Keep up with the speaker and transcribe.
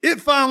It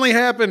finally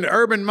happened.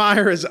 Urban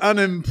Meyer is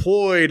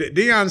unemployed.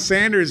 Deion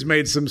Sanders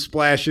made some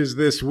splashes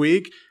this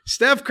week.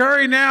 Steph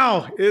Curry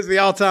now is the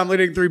all-time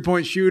leading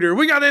three-point shooter.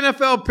 We got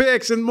NFL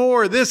picks and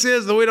more. This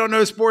is the We Don't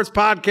Know Sports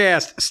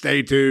podcast.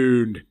 Stay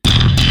tuned.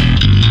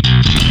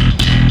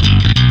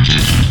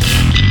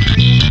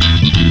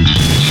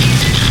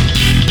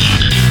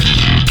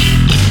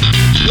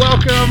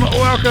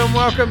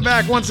 Welcome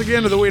back once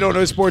again to the We Don't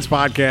Know Sports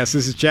podcast.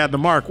 This is Chad the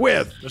Mark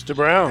with Mr.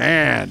 Brown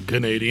and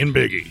Canadian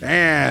Biggie.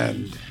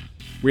 And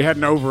we had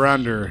an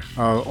over-under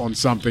on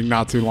something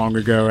not too long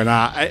ago, and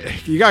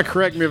you got to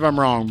correct me if I'm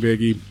wrong,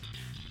 Biggie.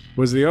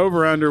 Was the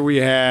over-under we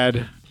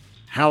had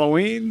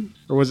Halloween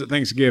or was it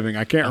Thanksgiving?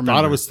 I can't remember. I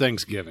thought it was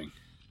Thanksgiving.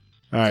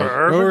 All right.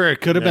 Or it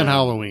could have been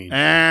Halloween.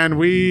 And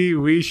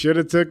we should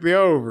have took the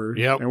over.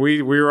 Yep. And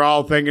we were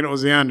all thinking it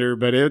was the under,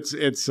 but it's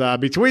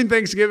between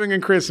Thanksgiving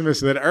and Christmas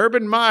that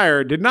Urban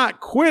Meyer did not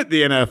quit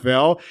the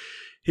NFL.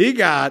 He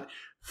got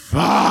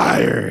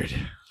fired.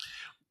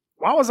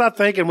 Why was I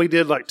thinking we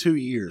did like 2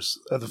 years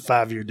of the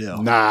 5-year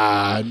deal?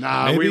 Nah.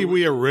 Maybe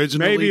we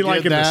originally did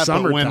like in that, the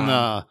summertime.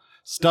 but when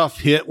stuff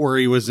hit where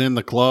he was in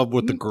the club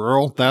with the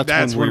girl,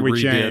 that's when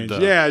we changed.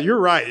 redid. Yeah, you're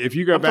right. If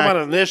you go back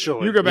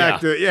initially, you go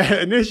back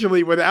to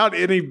initially without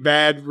any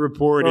bad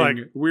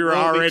reporting, we were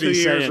already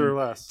saying 2 years or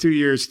less. 2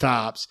 years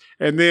tops.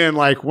 And then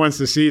once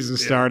the season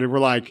started, we're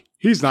like,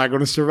 he's not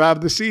going to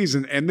survive the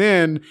season. And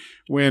then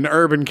when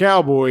Urban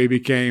Cowboy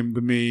became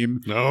the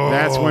meme,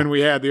 that's when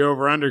we had the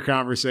over-under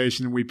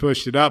conversation and we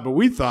pushed it up. But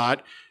we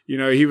thought,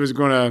 he was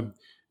going to,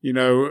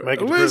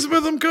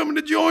 Elizabeth, I'm coming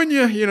to join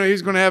you.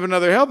 He's going to have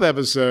another health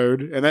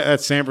episode. And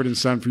that's Sanford and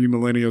Son for you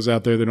millennials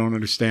out there that don't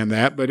understand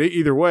that. But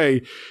either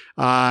way,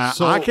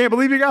 I can't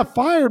believe he got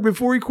fired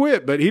before he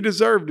quit, but he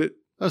deserved it.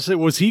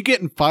 Was he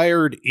getting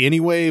fired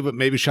anyway, but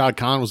maybe Shad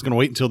Khan was going to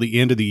wait until the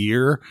end of the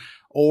year?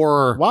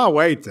 Or why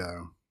wait,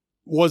 though?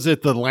 Was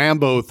it the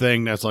Lambeau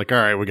thing that's like, all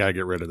right, we got to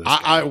get rid of this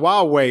guy?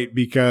 Why wait?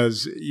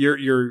 Because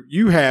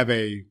you have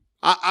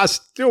I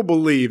still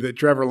believe that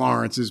Trevor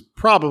Lawrence is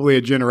probably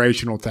a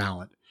generational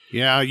talent.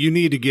 Yeah, you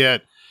need to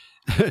get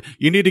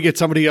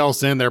somebody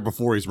else in there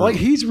before he's ruined.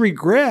 He's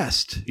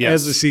regressed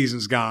as the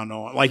season's gone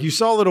on. You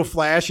saw little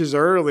flashes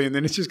early, and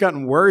then it's just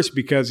gotten worse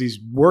because he's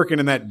working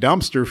in that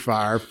dumpster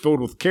fire filled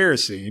with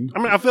kerosene. I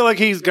mean, I feel like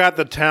he's got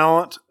the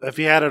talent if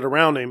he had it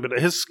around him, but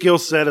his skill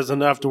set is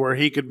enough to where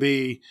he could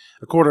be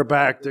a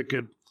quarterback that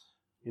could,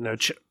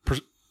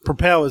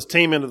 propel his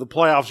team into the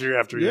playoffs year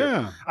after year.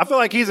 Yeah. I feel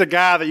like he's a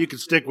guy that you could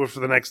stick with for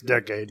the next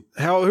decade.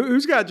 Hell,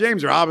 who's got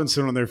James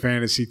Robinson on their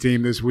fantasy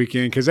team this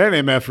weekend? Because that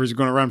MFer is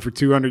going to run for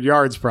 200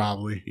 yards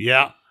probably.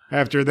 Yeah.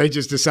 After they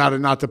just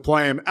decided not to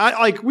play him.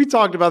 We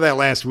talked about that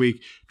last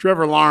week.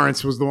 Trevor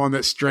Lawrence was the one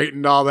that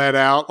straightened all that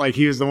out.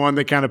 He was the one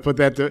that kind of put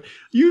that to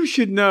 – you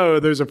should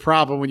know there's a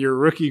problem when your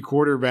rookie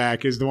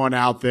quarterback is the one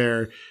out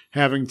there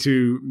having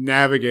to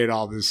navigate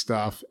all this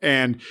stuff.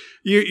 And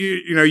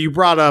you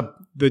brought up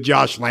the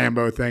Josh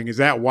Lambeau thing. Is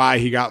that why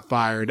he got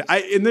fired?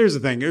 And there's the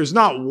thing. There's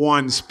not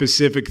one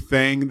specific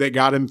thing that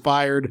got him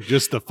fired.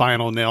 Just the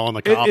final nail in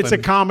the coffin. It's a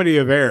comedy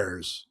of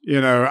errors.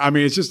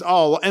 It's just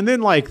all – and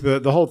then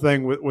the whole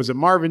thing, was it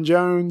Marvin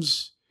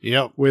Jones?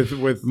 Yep.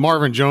 With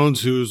Marvin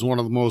Jones, who's one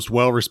of the most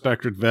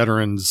well-respected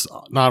veterans,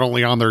 not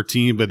only on their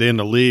team but in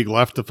the league,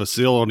 left the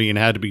facility and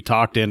had to be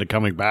talked into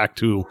coming back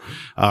to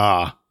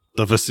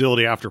the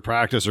facility after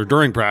practice or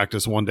during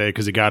practice one day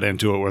because he got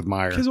into it with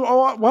Meyer. Because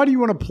why do you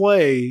want to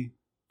play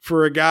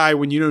for a guy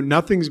when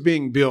nothing's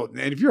being built?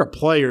 And if you're a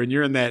player and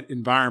you're in that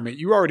environment,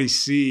 you already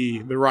see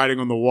the writing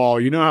on the wall.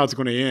 You know how it's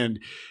going to end.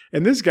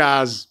 And this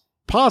guy's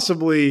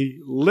possibly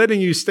letting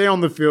you stay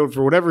on the field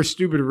for whatever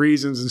stupid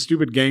reasons and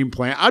stupid game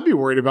plan. I'd be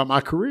worried about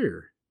my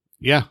career.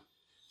 Yeah.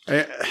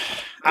 I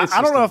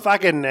don't know if I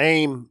can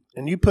name,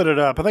 and you put it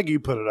up. I think you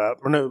put it up.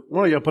 Or no,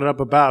 one of y'all put it up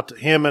about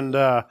him and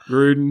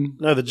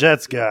Gruden. No, the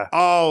Jets guy.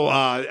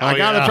 I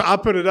got it. I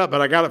put it up,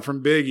 but I got it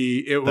from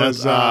Biggie. It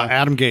was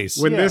Adam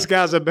Gase. When this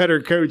guy's a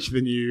better coach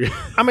than you.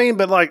 I mean,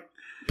 but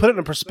put it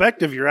in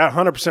perspective. You're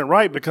 100%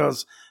 right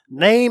because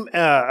name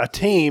a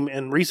team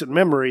in recent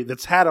memory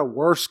that's had a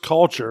worse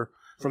culture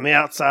from the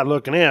outside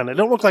looking in. It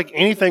don't look like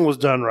anything was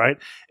done right.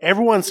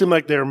 Everyone seemed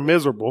like they were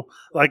miserable.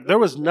 There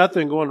was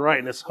nothing going right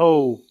in this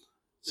whole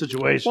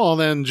situation. Well,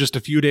 then just a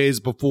few days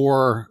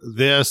before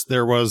this,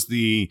 there was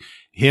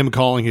him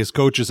calling his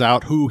coaches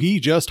out who he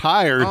just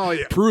hired. Oh,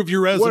 yeah. Prove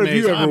your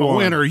resumes. I'm a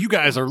winner. You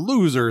guys are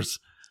losers.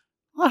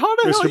 How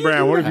the hell Mr.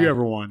 Brown, what have you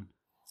ever won?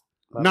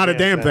 Not a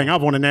damn thing.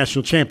 I've won a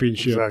national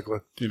championship. Exactly.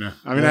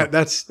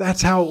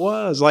 That's how it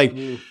was.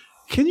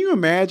 Can you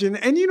imagine?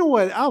 And you know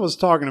what? I was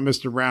talking to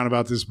Mr. Brown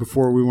about this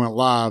before we went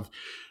live,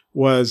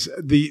 was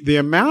the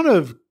amount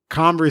of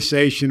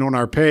conversation on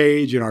our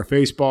page and our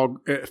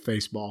football.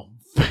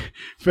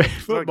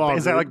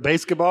 Is that like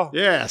basketball?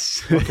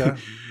 Yes. Okay.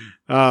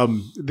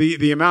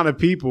 The amount of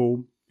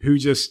people who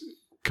just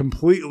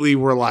completely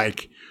were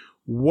like,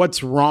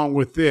 what's wrong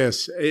with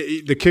this?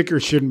 The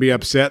kicker shouldn't be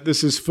upset.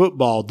 This is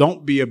football.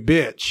 Don't be a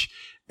bitch.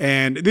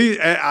 And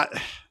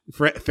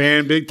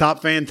big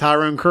top fan,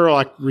 Tyrone Curl,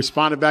 I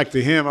responded back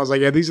to him. I was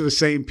like, yeah, these are the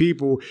same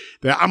people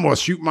that I'm going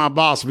to shoot my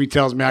boss if he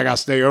tells me I got to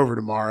stay over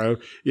tomorrow.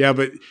 Yeah,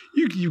 but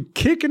you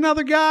kick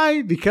another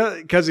guy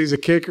because he's a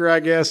kicker, I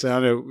guess. I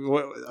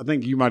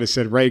think you might have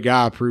said Ray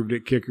Guy proved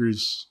that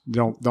kickers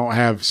don't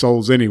have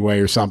souls anyway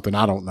or something.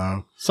 I don't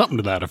know. Something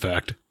to that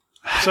effect.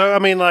 So, I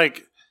mean,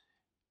 like,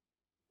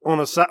 on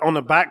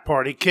the back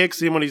part, he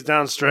kicks him when he's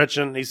down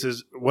stretching. He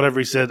says, whatever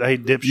he said, hey,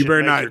 dipshit. You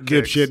better not,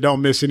 dipshit,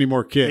 don't miss any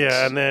more kicks.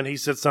 Yeah, and then he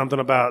said something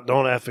about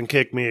don't effing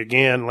kick me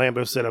again.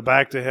 Lambeau said it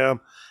back to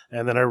him.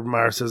 And then Urban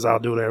Meyer says, I'll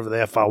do whatever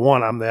the F I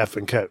want. I'm the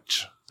effing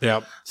coach.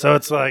 Yep. So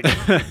it's like.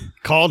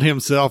 Called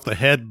himself the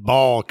head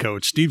ball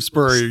coach. Steve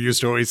Spurrier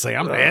used to always say,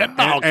 I'm the head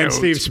ball coach. And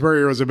Steve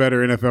Spurrier was a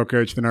better NFL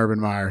coach than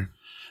Urban Meyer.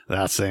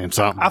 That's saying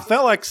something. I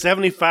felt like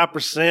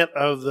 75%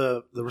 of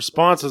the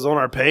responses on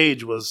our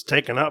page was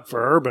taken up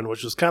for Urban,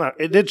 which was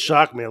it did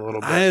shock me a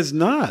little bit. It's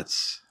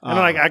nuts. And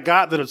I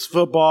got that it's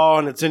football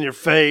and it's in your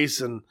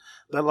face and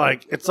that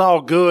like it's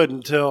all good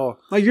until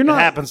it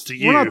happens to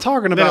you. We're not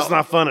talking about it's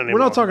not fun anymore.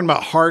 We're not talking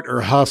about heart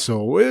or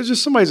hustle. It's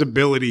just somebody's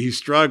ability. He's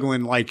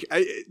struggling. Like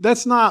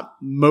that's not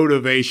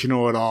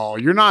motivational at all.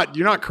 You're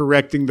not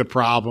correcting the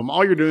problem.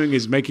 All you're doing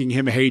is making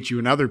him hate you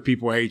and other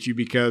people hate you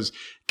because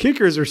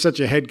kickers are such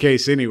a head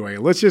case anyway.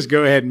 Let's just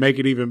go ahead and make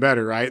it even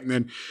better, right? And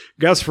then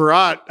Gus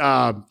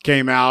Frerotte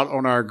came out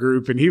on our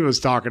group and he was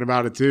talking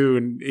about it too.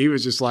 And he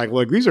was just like,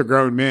 look, these are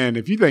grown men.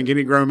 If you think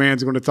any grown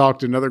man's going to talk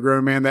to another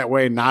grown man that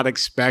way and not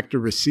expect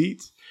a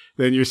receipt,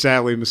 then you're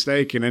sadly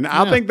mistaken. And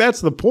I think that's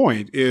the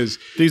point is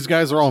these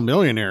guys are all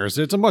millionaires.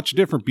 It's a much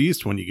different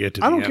beast when you get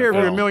to the I don't NFL. care if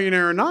you're a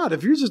millionaire or not.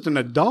 If you're just an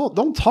adult,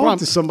 don't talk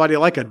to somebody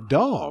like a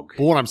dog.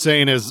 But what I'm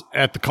saying is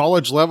at the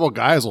college level,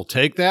 guys will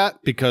take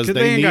that because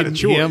they need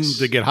him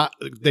to get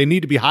they need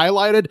to be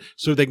highlighted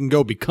so they can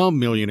go become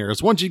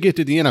millionaires. Once you get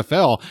to the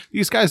NFL,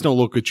 these guys don't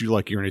look at you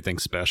like you're anything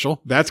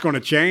special. That's going to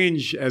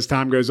change as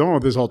time goes on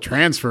with this whole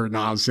transfer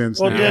nonsense.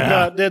 Well,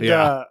 did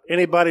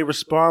anybody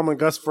respond when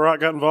Gus Frerotte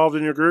got involved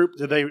in your group?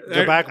 Did they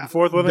go back and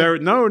forth with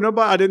it? No,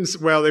 nobody. I didn't.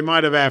 Well, they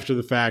might have after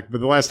the fact,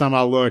 but the last time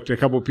I looked, a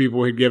couple of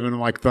people had given them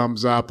like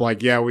thumbs up,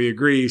 like, yeah, we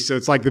agree. So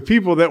it's like the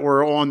people that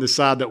were on the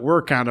side that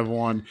we're kind of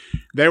on,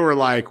 they were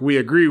like, we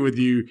agree with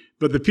you.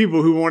 But the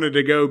people who wanted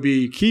to go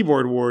be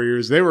keyboard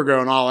warriors, they were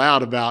going all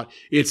out about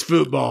it's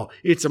football.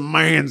 It's a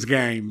man's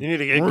game. You need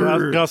to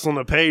get Gus on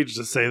the page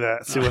to say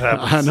that. See what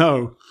happens. I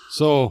know.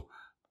 So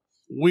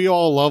we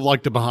all love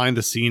like the behind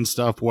the scenes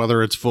stuff,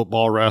 whether it's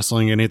football,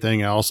 wrestling,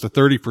 anything else. The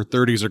 30 for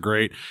 30s are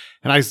great.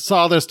 And I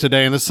saw this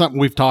today, and this is something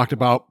we've talked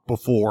about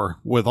before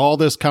with all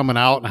this coming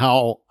out and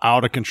how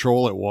out of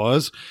control it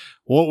was.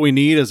 What we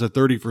need is a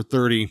 30 for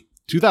 30.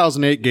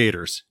 2008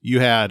 Gators.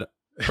 You had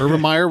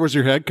Urban Meyer was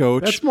your head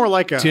coach. That's more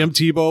like a Tim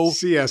Tebow,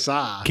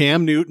 CSI.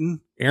 Cam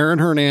Newton, Aaron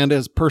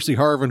Hernandez, Percy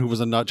Harvin, who was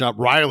a nut job,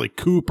 Riley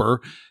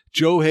Cooper,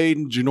 Joe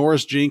Hayden,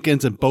 Janoris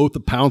Jenkins, and both the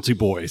Pouncey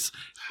boys.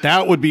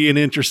 That would be an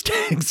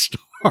interesting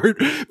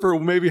start for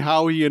maybe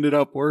how he ended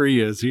up where he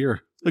is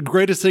here. The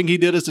greatest thing he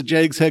did as a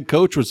Jags head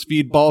coach was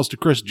feed balls to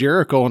Chris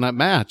Jericho in that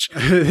match.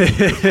 Giving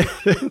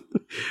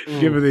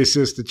the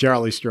assist to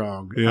Charlie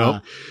Strong.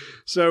 Yep.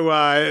 So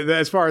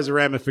as far as the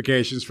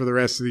ramifications for the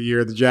rest of the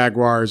year, the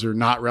Jaguars are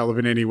not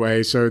relevant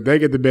anyway. So they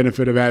get the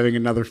benefit of having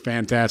another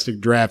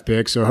fantastic draft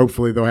pick. So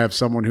hopefully they'll have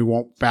someone who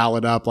won't foul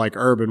it up like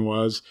Urban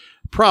was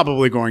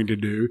probably going to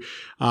do.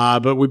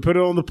 But we put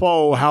it on the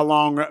poll, how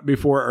long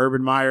before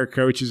Urban Meyer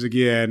coaches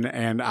again?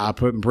 And I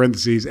put in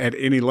parentheses at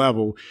any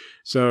level.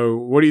 So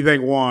what do you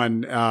think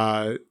won?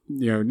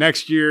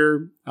 Next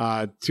year,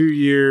 2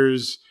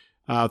 years,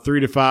 3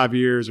 to 5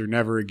 years, or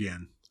never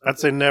again? I'd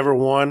say never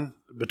one.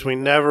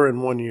 Between never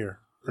and 1 year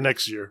or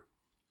next year.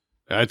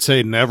 I'd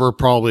say never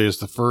probably is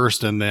the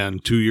first and then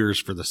 2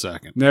 years for the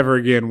second. Never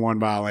again won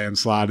by a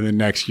landslide, and then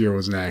next year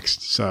was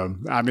next. So,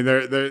 I mean,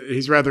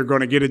 he's rather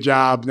going to get a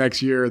job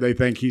next year or they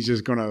think he's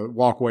just going to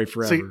walk away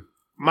forever. See,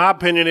 my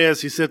opinion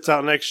is he sits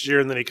out next year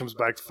and then he comes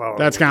back to follow.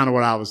 That's kind of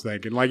what I was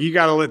thinking. Like, you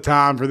got to let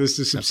time for this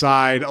to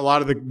subside. A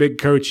lot of the big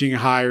coaching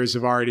hires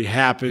have already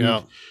happened.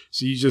 Yep.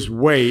 So you just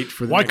wait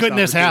for the Why couldn't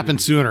this happen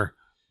sooner?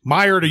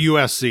 Meyer to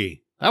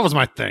USC. That was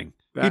my thing.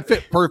 He'd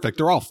fit perfect.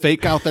 They're all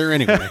fake out there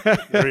anyway.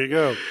 There you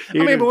go.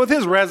 But with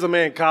his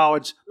resume in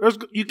college,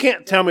 you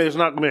can't tell me there's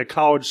not going to be a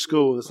college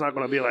school that's not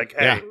going to be like,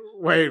 hey. Yeah.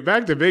 Wait,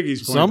 back to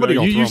Biggie's point. Somebody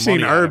will you've seen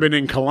money Urban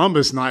in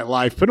Columbus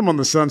nightlife. Put him on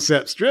the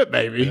Sunset Strip,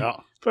 baby. Yeah.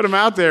 Put him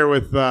out there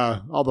with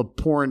all the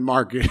porn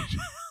market.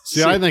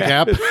 See, I think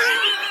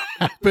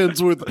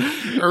happens with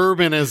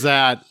Urban is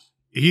that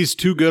he's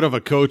too good of a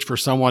coach for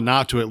someone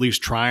not to at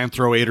least try and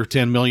throw 8 or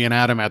 10 million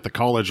at him at the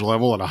college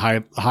level at a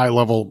high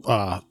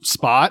level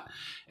spot.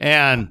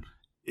 And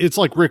it's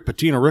like Rick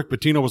Pitino. Rick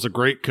Pitino was a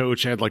great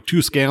coach, had like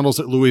 2 scandals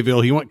at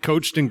Louisville. He went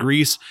coached in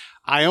Greece.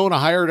 Iona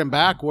hired him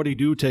back. What'd he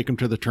do? Take him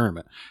to the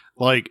tournament.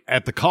 Like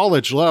at the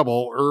college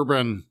level,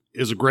 Urban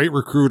is a great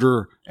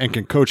recruiter and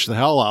can coach the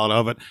hell out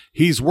of it.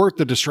 He's worth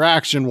the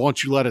distraction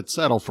once you let it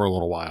settle for a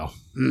little while.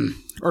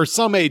 Or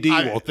some AD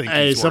will think.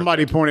 Hey,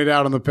 somebody pointed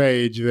out on the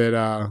page that,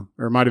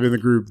 or it might have been the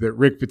group, that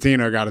Rick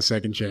Pitino got a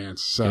second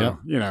chance. So,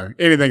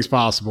 anything's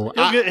possible.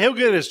 He'll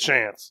get his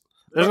chance.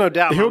 There's no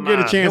doubt. He'll get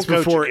a chance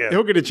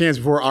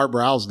before Art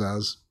Browse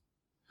does.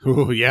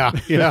 Oh, yeah.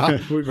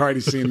 We've already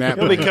seen that.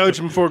 He'll be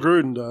coaching before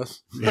Gruden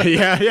does.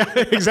 yeah,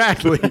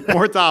 exactly.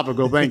 More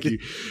topical. Thank you.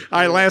 All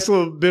right, last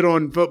little bit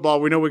on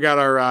football. We know we got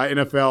our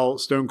NFL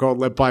Stone Cold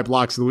Lead Pipe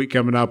Locks of the Week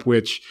coming up,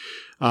 which,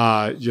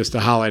 just to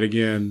highlight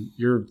again,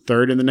 you're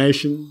third in the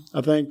nation,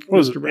 I think.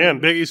 What is it,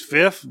 man? Biggie's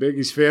fifth?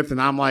 Biggie's fifth,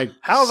 and I'm like,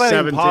 how is that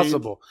 17? even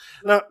possible?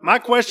 Now, my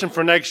question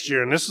for next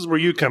year, and this is where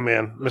you come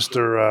in,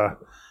 Mr.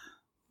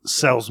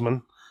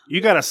 Salesman,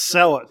 you got to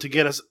sell it to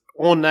get us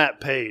on that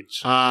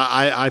page.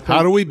 I think,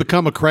 how do we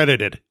become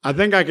accredited? I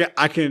think I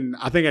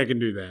can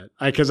do that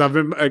because I've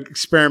been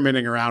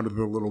experimenting around with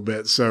it a little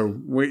bit. So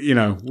we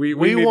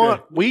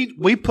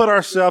put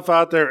ourselves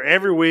out there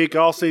every week,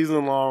 all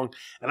season long,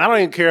 and I don't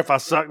even care if I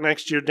suck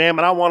next year. Damn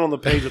it, I want on the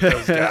page with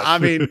those guys. I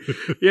mean,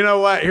 you know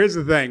what? Here's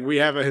the thing: we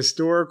have a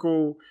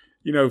historical,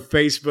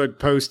 Facebook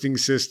posting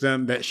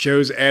system that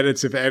shows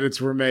edits if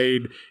edits were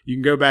made. You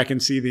can go back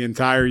and see the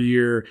entire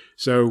year.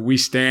 So we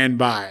stand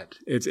by it.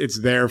 It's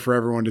there for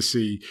everyone to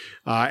see.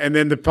 And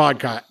then the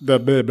podcast,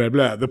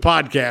 the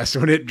podcast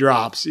when it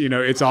drops,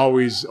 it's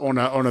always on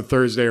a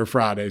Thursday or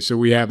Friday. So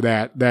we have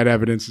that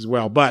evidence as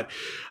well. But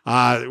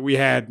we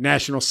had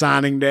National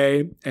Signing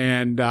Day,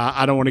 and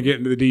I don't want to get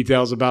into the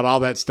details about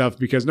all that stuff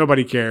because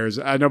nobody cares.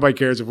 Nobody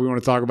cares if we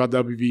want to talk about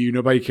WVU.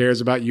 Nobody cares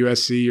about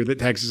USC or that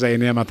Texas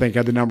A&M, I think,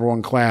 had the number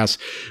one class.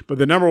 But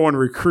the number one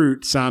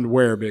recruit signed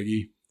where,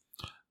 Biggie?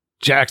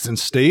 Jackson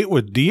State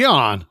with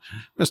Dion.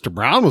 Mr.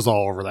 Brown was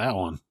all over that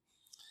one.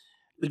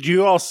 Did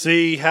you all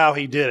see how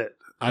he did it?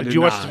 Did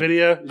you watch the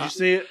video? Did you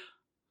see it?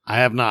 I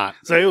have not.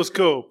 So it was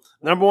cool.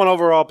 Number one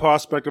overall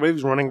prospect. I believe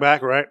he's running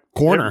back, right?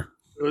 Corner.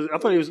 I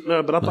thought he was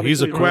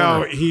he's a corner.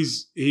 Well, he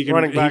can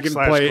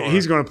play. Corner.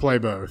 He's going to play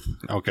both.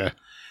 Okay.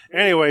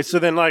 Anyway, so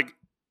then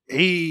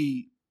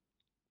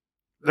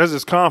there's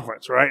this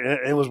conference, right?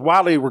 And it was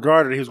widely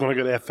regarded he was going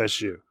to go to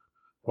FSU.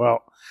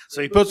 Well,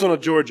 so he puts on a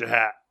Georgia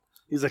hat.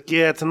 He's like,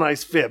 yeah, it's a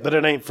nice fit, but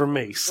it ain't for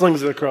me.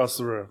 Slings it across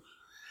the room.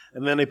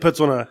 And then he puts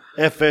on a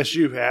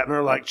FSU hat, and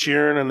they're like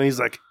cheering, and he's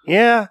like,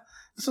 yeah,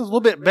 this is a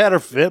little bit better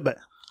fit, but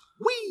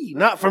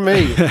not for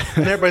me.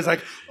 And everybody's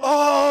like,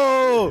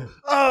 oh,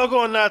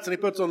 going nuts. And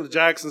he puts on the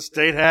Jackson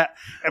State hat.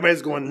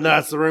 Everybody's going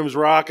nuts. The room's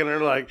rocking.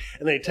 And then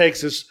he takes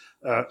his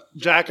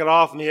jacket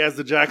off, and he has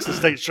the Jackson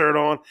State shirt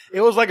on.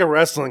 It was like a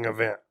wrestling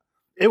event.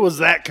 It was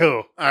that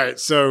cool. All right,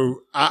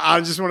 so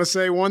I just want to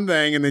say one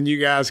thing, and then you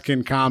guys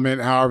can comment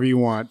however you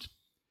want.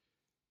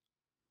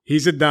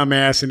 He's a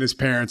dumbass, and his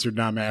parents are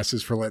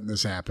dumbasses for letting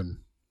this happen.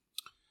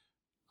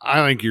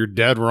 I think you're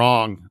dead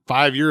wrong.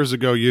 5 years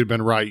ago, you'd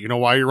been right. You know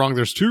why you're wrong?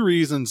 There's two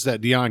reasons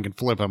that Dion can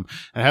flip him.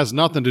 It has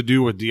nothing to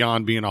do with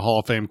Dion being a Hall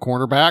of Fame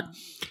cornerback.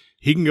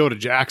 He can go to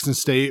Jackson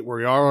State, where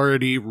he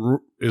already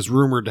is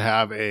rumored to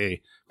have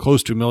a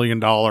close to $1 million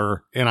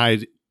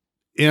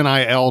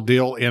NIL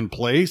deal in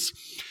place.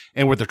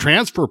 And with the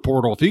transfer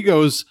portal, if he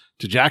goes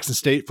to Jackson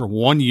State for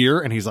 1 year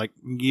and he's like,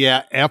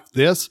 yeah, F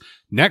this,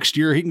 next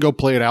year he can go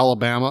play at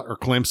Alabama or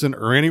Clemson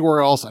or anywhere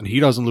else, and he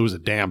doesn't lose a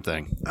damn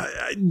thing.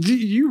 Do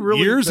you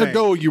really Years think?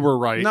 ago, you were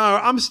right. No,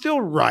 I'm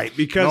still right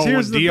because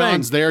here's when the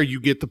Dion's thing. there,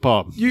 you get the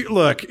pub.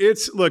 Look,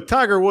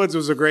 Tiger Woods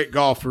was a great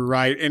golfer,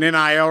 right? And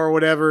NIL or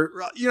whatever,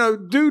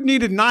 dude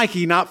needed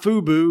Nike, not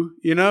FUBU,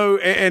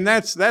 and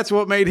that's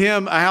what made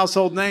him a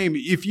household name.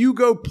 If you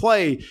go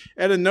play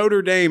at a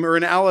Notre Dame or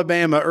an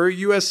Alabama or a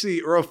USC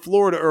or a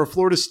Florida or a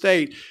Florida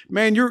State,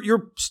 man,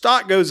 your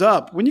stock goes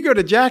up. When you go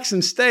to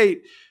Jackson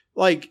State,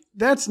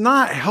 that's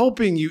not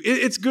helping you.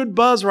 It's good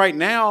buzz right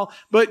now,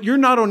 but you're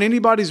not on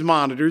anybody's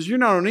monitors. You're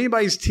not on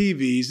anybody's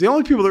TVs. The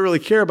only people that really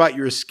care about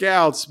you are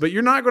scouts, but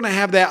you're not going to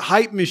have that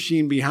hype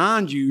machine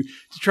behind you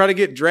to try to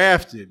get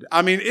drafted.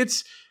 I mean,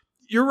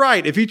 you're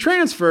right. If he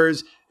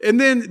transfers and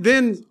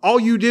then all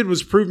you did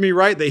was prove me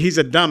right that he's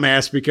a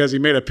dumbass because he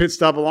made a pit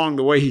stop along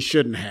the way he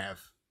shouldn't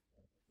have.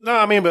 No,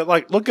 I mean, but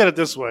look at it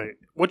this way.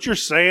 What you're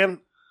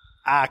saying,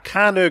 I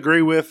kind of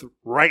agree with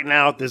right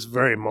now at this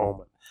very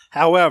moment.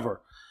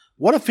 However,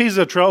 what if he's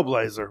a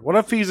trailblazer? What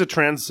if he's a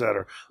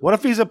trendsetter? What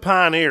if he's a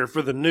pioneer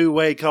for the new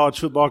way college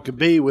football could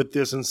be with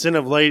this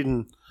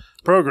incentive-laden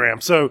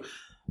program? So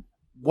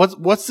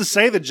what's to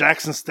say that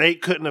Jackson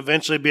State couldn't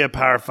eventually be a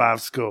Power 5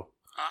 school?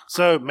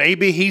 So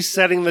maybe he's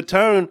setting the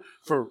tone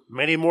for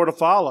many more to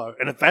follow.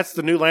 And if that's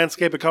the new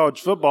landscape of college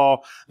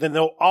football, then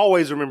they'll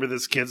always remember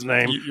this kid's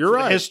name. You're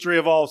right. The history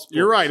of all sports.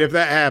 You're right if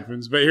that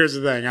happens. But here's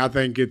the thing. I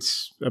think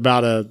it's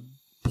about a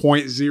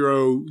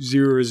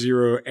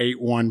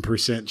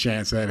 0.00081%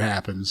 chance that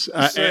happens.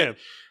 Watch and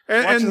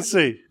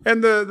see.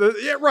 And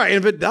right. And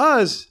if it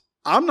does,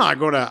 I'm not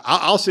going to –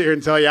 I'll sit here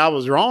and tell you I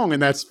was wrong,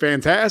 and that's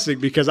fantastic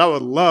because I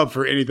would love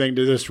for anything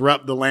to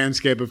disrupt the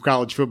landscape of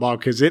college football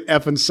because it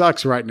effing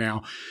sucks right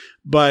now.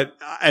 But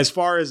as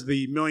far as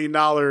the $1 million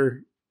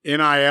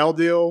NIL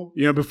deal,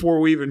 before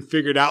we even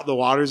figured out the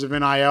waters of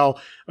NIL,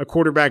 a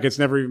quarterback that's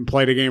never even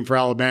played a game for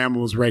Alabama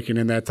was raking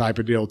in that type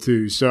of deal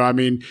too. So, I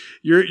mean,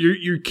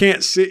 you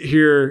can't sit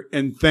here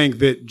and think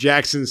that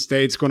Jackson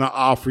State's going to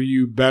offer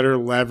you better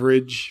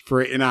leverage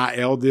for an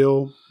NIL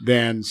deal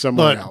than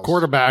someone else. But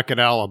quarterback at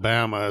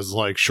Alabama is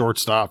like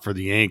shortstop for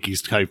the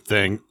Yankees type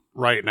thing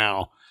right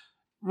now.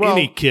 Well,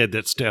 any kid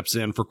that steps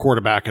in for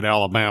quarterback at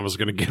Alabama is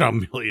going to get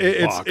 $1 million.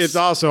 It's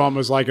also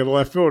almost like a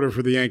left fielder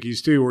for the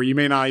Yankees too, where you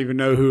may not even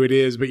know who it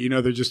is, but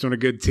they're just on a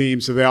good team,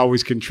 so they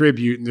always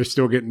contribute and they're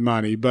still getting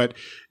money. But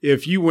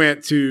if you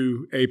went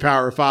to a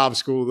Power 5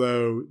 school,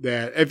 though,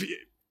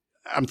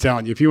 I'm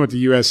telling you, if he went to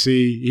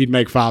USC, he'd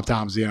make 5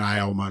 times the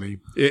NIL money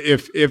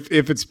if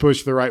it's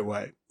pushed the right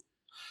way.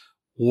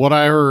 What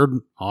I heard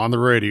on the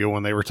radio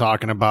when they were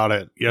talking about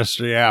it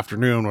yesterday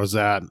afternoon was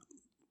that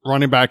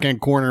running back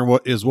and corner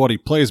is what he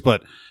plays,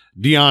 but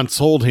Deion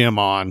sold him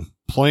on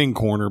playing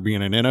corner,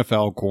 being an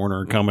NFL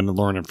corner, and coming and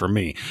learning from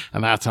me.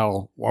 And that's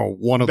how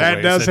one of the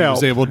ways that he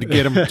was able to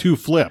get him to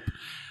flip.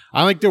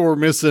 I think that we're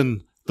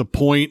missing the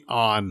point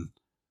on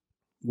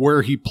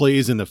where he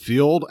plays in the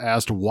field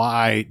as to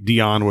why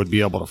Deion would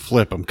be able to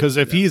flip him. Because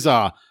if he's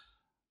a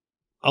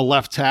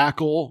left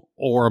tackle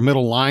or a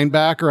middle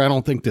linebacker, I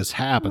don't think this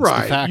happens.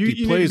 Right. The fact you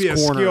he plays need to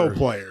be corner, a skill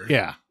player.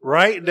 Yeah.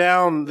 Write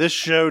down this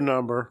show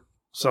number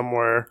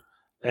somewhere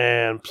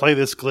and play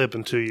this clip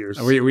in 2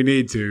 years. We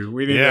need to.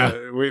 We need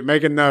to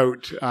make a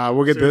note.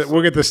 We'll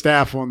get the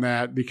staff on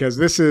that, because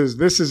this is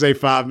a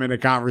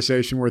 5-minute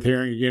conversation worth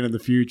hearing again in the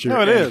future.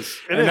 No, it is.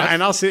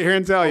 And I'll sit here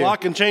and tell you. A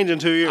lot can change in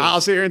 2 years.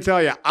 I'll sit here and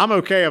tell you, I'm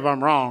okay if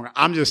I'm wrong.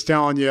 I'm just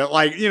telling you, a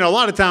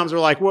lot of times we're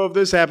like, well, if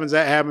this happens,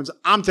 that happens.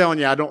 I'm telling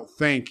you, I don't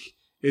think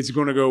it's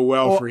going to go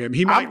well for him.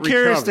 He might I'm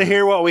curious to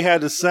hear what we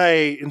had to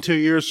say in 2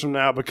 years from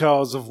now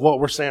because of what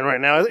we're saying right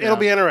now. It'll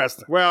be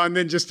interesting. Well, and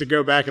then just to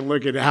go back and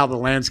look at how the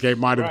landscape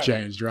might have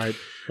changed, right?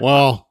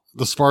 Well,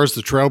 as far as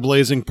the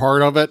trailblazing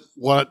part of it,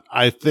 what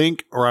I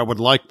think, or I would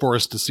like for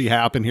us to see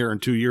happen here in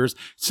 2 years,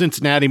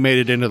 Cincinnati made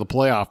it into the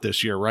playoff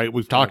this year, right?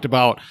 We've talked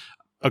about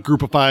a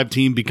group of 5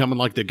 team becoming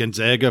like the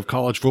Gonzaga of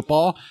college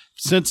football.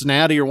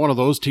 Cincinnati or one of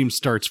those teams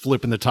starts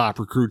flipping the top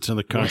recruits in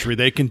the country.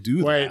 They can do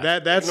that. Wait,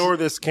 that's ignore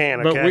this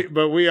can, okay?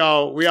 But we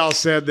all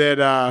said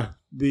that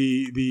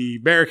the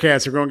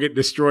Bearcats are going to get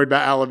destroyed by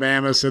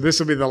Alabama, so this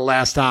will be the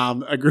last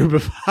time a group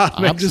of 5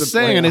 I'm just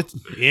saying,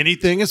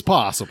 anything is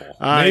possible.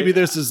 Maybe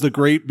this is the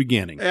great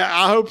beginning.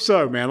 I hope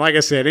so, man. Like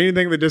I said,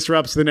 anything that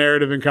disrupts the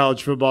narrative in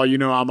college football,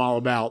 I'm all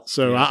about.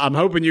 So I'm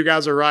hoping you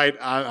guys are right.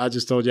 I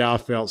just told you how I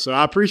felt. So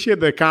I appreciate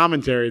the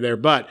commentary there,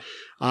 but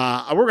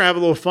we're going to have a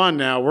little fun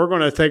now. We're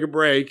going to take a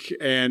break,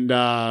 and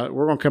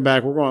we're going to come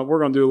back. We're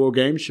going to do a little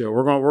game show.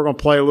 We're going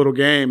to play a little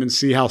game and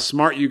see how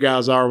smart you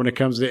guys are when it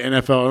comes to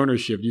NFL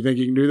ownership. Do you think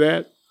you can do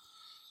that?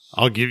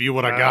 I'll give you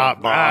what I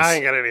got, boss. I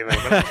ain't got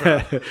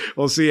anything. But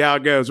we'll see how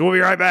it goes. We'll be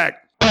right back.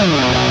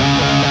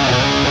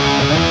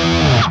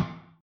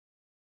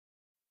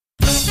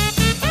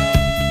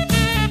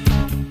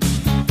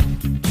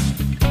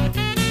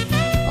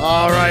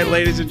 All right,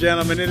 ladies and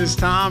gentlemen, it is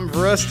time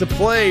for us to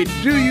play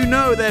Do You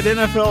Know That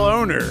NFL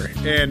Owner?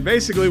 And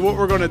basically what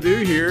we're going to do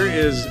here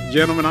is,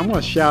 gentlemen, I'm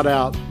going to shout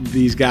out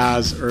these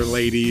guys or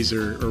ladies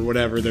or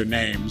whatever their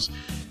names.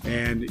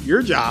 And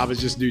your job is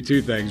just do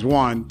 2 things.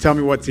 1, tell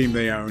me what team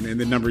they own. And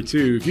then number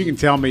 2, if you can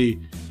tell me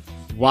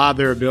why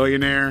they're a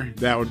billionaire,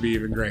 that would be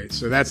even great.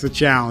 So that's the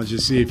challenge, to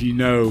see if you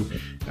know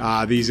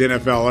these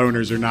NFL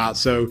owners or not.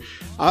 So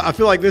I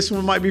feel like this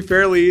one might be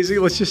fairly easy.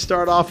 Let's just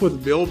start off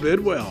with Bill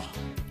Bidwell.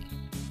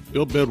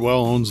 Bill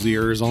Bidwell owns the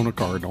Arizona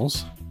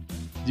Cardinals.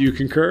 Do you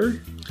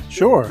concur?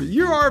 sure.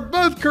 You are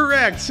both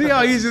correct. See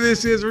how easy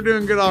this is? We're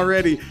doing good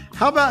already.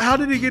 How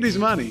did he get his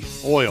money?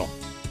 Oil.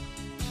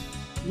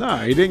 No,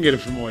 he didn't get it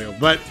from oil,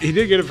 but he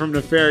did get it from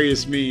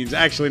nefarious means.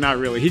 Actually, not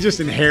really. He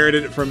just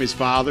inherited it from his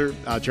father,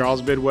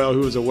 Charles Bidwell, who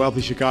was a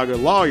wealthy Chicago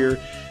lawyer.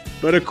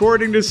 But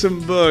according to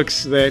some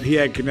books, that he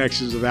had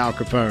connections with Al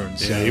Capone.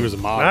 So. Yeah, he was a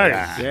mob Nice.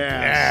 guy.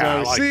 Yeah, so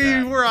I like see,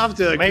 that. we're off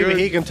to a Maybe good.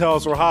 he can tell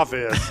us where Hoff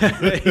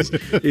is.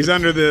 he's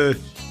under the.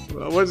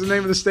 What's the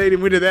name of the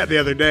stadium? We did that the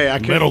other day.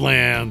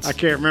 Meadowlands. I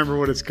can't remember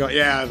what it's called.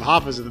 Yeah,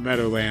 Hoffa's in the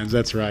Meadowlands.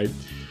 That's right.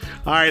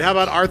 All right, how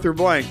about Arthur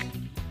Blank?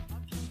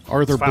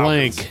 Arthur Falcons.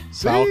 Blank.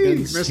 See,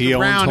 Falcons. Mr. He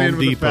owns Brown in Home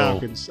with Depot.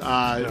 the Falcons.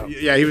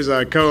 Yeah, he was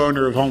a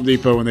co-owner of Home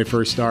Depot when they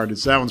first started,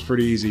 so that one's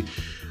pretty easy.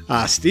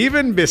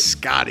 Stephen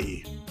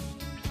Biscotti.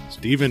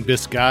 Stephen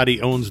Biscotti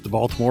owns the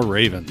Baltimore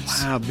Ravens.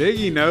 Wow,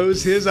 Biggie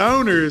knows his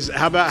owners.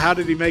 How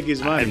did he make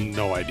his I money? have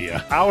no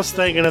idea. I was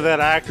thinking of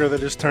that actor that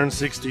just turned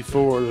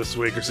 64 this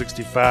week, or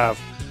 65,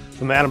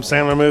 from the Adam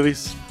Sandler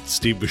movies.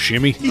 Steve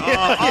Buscemi.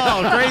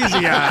 Oh,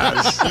 crazy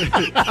eyes.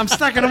 I'm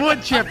stuck in a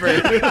wood chipper.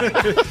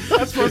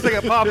 That's the first thing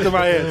that popped in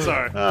my head.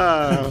 Sorry.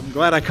 I'm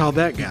glad I called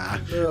that guy.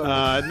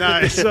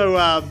 So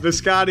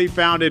Biscotti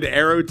founded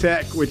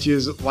Aerotech, which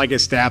is like a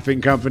staffing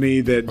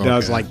company that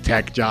does like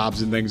tech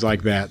jobs and things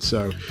like that.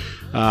 So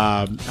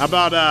how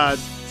about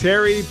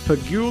Terry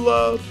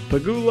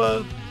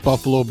Pagula?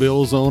 Buffalo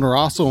Bills owner,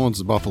 also owns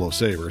the Buffalo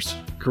Sabres.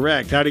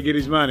 Correct. How'd he get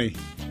his money?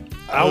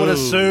 I would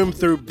assume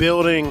through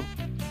building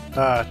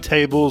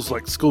tables,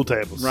 like school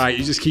tables. Right.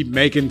 You just keep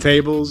making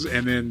tables,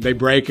 and then they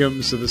break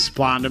them, so the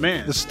supply and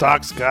demand. The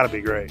stock's got to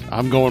be great.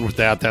 I'm going with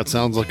that. That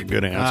sounds like a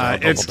good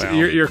answer.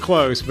 You're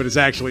close, but it's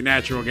actually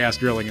natural gas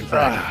drilling and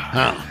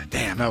fracking.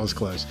 Damn, that was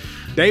close.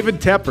 David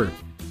Tepper.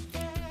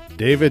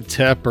 David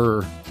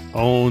Tepper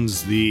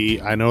owns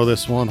I know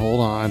this one. Hold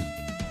on.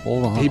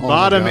 He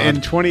bought him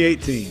in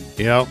 2018.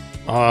 Yep.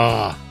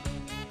 I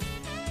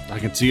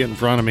can see it in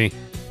front of me.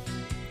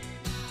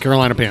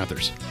 Carolina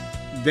Panthers.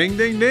 Ding,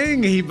 ding,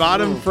 ding. He bought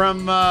him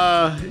from,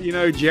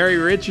 Jerry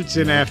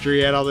Richardson after he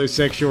had all those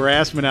sexual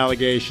harassment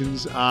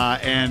allegations.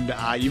 And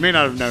you may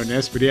not have known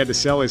this, but he had to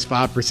sell his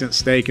 5%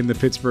 stake in the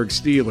Pittsburgh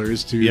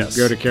Steelers to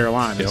go to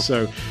Carolina. Yep.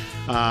 So,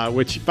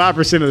 which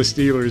 5% of the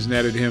Steelers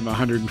netted him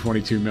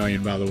 $122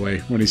 million, by the way,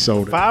 when he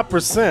sold it.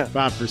 5%.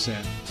 5%.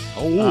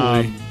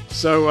 Holy.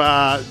 So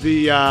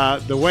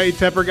the way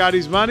Tepper got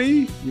his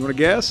money, you want to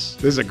guess?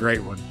 This is a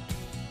great one.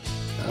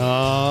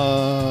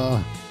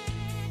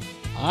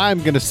 I'm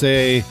going to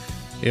say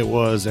it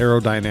was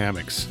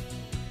aerodynamics.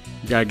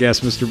 You got to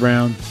guess, Mr.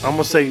 Brown? I'm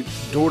going to say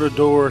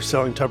door-to-door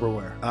selling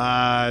Tupperware.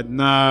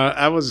 No,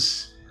 that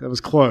was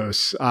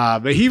close.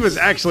 But he was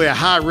actually a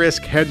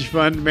high-risk hedge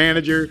fund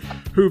manager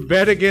who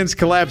bet against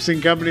collapsing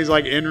companies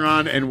like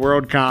Enron and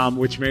WorldCom,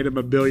 which made him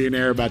a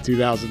billionaire by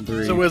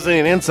 2003. So was he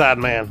an inside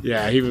man?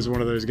 Yeah, he was one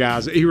of those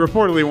guys. He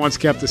reportedly once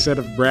kept a set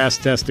of brass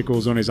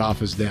testicles on his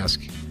office desk.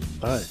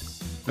 Nice.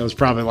 That was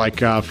probably like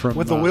from...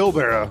 With a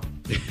wheelbarrow.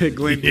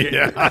 Glenn,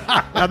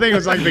 I think it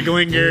was like the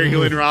Glengarry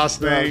Glen Ross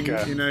thing.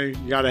 Okay.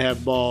 You got to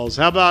have balls.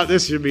 How about,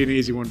 this should be an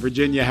easy one,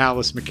 Virginia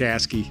Hallis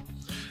McCaskey.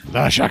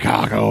 The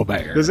Chicago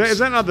Bears. Is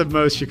that not the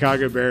most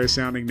Chicago Bears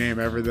sounding name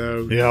ever,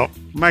 though? Yep.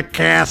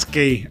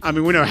 McCaskey. I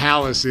mean, we know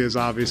Hallis is,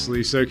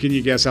 obviously. So can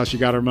you guess how she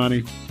got her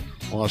money?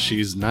 Well,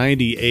 she's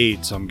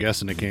 98, so I'm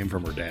guessing it came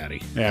from her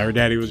daddy. Yeah, her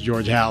daddy was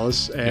George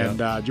Hallis. And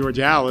George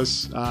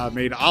Hallis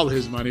made all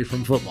his money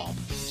from football.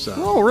 So,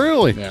 oh,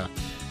 really? Yeah.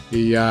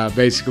 He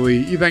basically,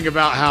 you think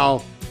about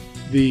how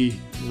the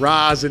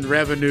rise in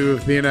revenue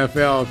of the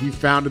NFL, if you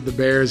founded the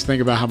Bears, think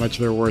about how much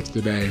they're worth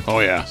today. Oh,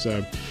 yeah.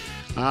 So,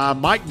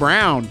 Mike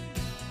Brown.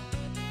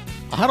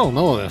 I don't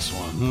know this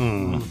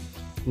one.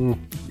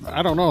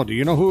 I don't know. Do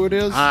you know who it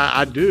is?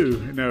 I do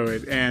know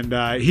it.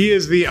 And he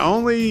is the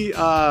only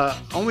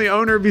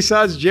owner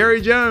besides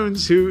Jerry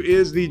Jones who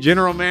is the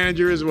general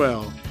manager as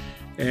well.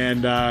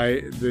 And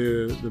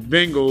the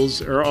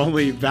Bengals are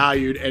only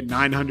valued at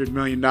 $900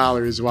 million,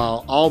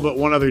 while all but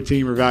one other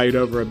team are valued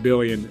over $1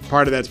 billion.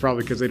 Part of that's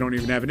probably because they don't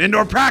even have an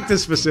indoor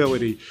practice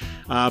facility.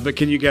 But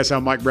can you guess how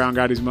Mike Brown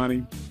got his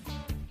money?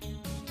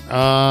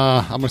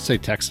 I'm going to say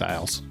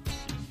textiles.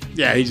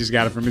 Yeah, he just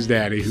got it from his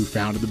daddy, who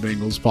founded the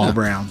Bengals, Paul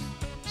Brown.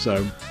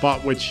 So,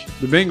 which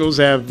the Bengals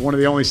have one of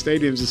the only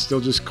stadiums that's still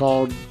just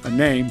called a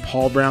name,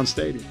 Paul Brown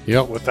Stadium.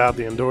 Yep. Without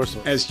the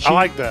endorsement. I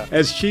like that.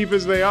 As cheap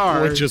as they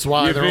are. Which is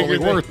why they're only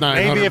worth $900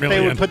 million. Maybe if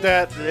they would put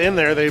that in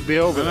there, they'd be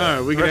over.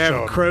 No, we could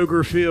have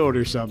Kroger Field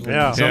or something.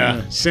 Yeah.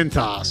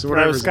 Centos or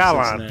whatever.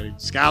 Skyline.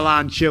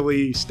 Skyline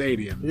Chili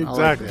Stadium.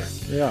 Exactly.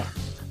 Like yeah.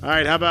 All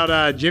right, how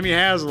about Jimmy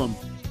Haslam?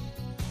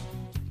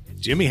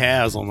 Jimmy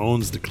Haslam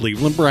owns the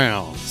Cleveland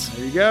Browns.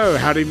 There you go.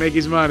 How did he make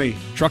his money?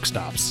 Truck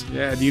stops.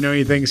 Yeah. Do you know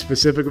anything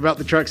specific about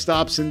the truck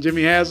stops in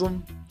Jimmy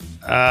Haslam?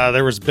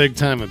 There was big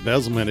time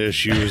embezzlement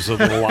issues a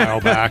little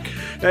while back.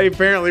 They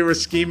apparently were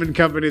scheming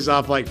companies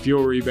off like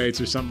fuel rebates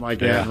or something like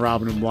that and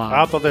robbing them blind.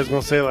 I thought they was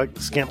going to say like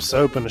skimp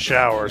soap in the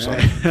shower or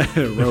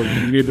something. Rope.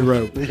 You need the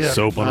rope. Yeah.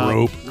 Soap on a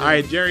rope. All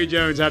right, Jerry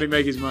Jones, how did he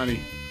make his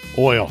money?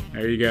 Oil.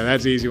 There you go.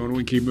 That's an easy one. We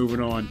can keep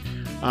moving on.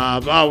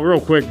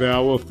 Real quick, though, I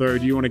will throw.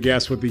 Do you want to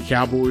guess what the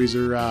Cowboys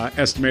are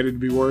estimated to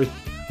be worth?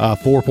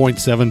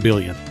 $4.7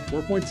 billion.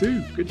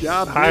 4.2. Good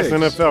job. Highest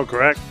Diggs. NFL,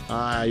 correct?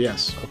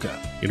 Yes. Okay.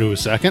 You know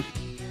who's second?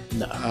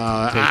 No.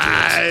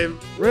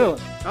 Really?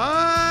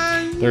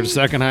 They're the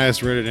second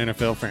highest rated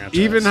NFL franchise.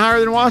 Even higher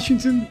than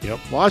Washington? Yep.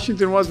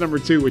 Washington was number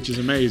 2, which is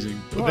amazing.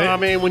 Well, I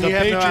mean, when you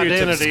have no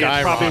identity,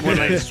 it's probably when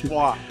they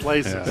swap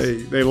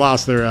places. They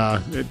lost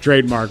their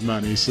trademark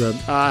money. So,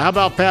 how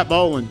about Pat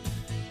Bowlen?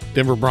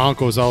 Denver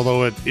Broncos,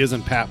 although it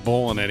isn't Pat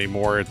Bowlen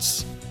anymore,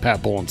 it's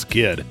Pat Bowlen's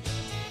kid.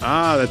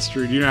 That's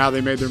true. Do you know how they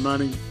made their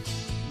money?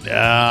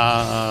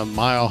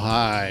 Mile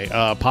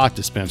High pot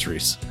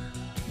dispensaries.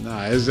 No,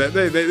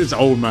 it's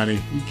old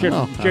money. You can't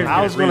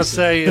I was going to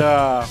say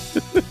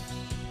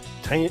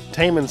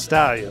taming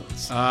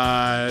stallions.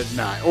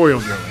 Oil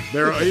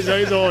drilling. He's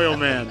an oil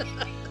man.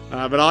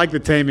 But I like the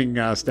taming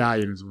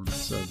stallions one.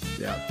 So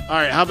yeah. All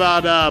right. How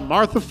about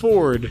Martha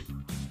Ford?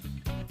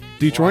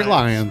 Detroit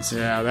Lions.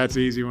 Yeah, that's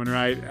an easy one,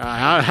 right?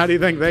 How do you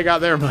think they got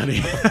their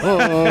money?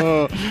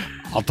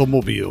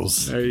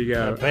 Automobiles. There you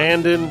go.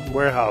 Abandoned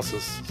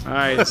warehouses. All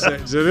right,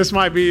 so this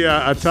might be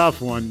a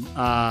tough one.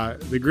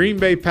 The Green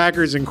Bay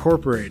Packers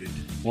Incorporated.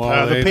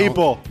 Well, the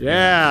people.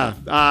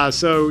 Yeah.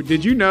 So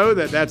did you know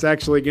that that's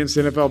actually against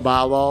NFL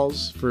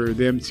bylaws for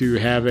them to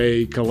have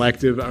a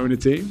collective own a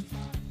team?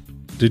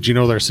 Did you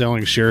know they're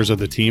selling shares of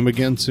the team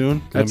again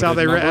soon? That's how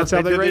they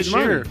raise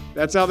money. year.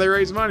 That's how they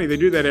raise money. They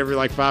do that every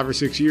like 5 or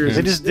 6 years.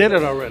 They just did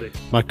it already.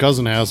 My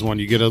cousin has one.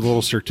 You get a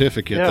little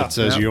certificate that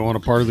says you own a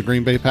part of the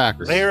Green Bay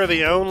Packers. They are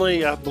the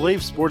only, I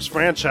believe, sports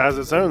franchise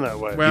that's owned that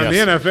way. Well, in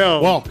the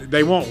NFL,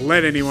 they won't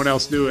let anyone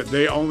else do it.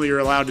 They only are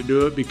allowed to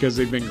do it because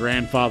they've been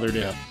grandfathered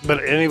in.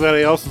 But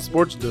anybody else in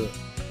sports do it?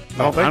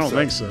 I don't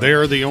think so. They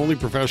are the only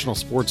professional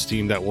sports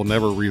team that will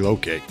never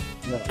relocate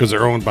because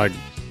they're owned by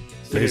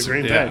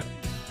Green Bay.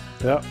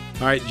 Yep.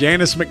 All right,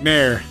 Janice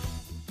McNair.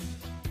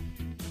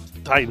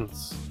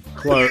 Titans.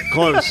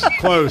 Close.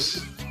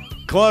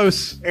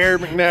 Air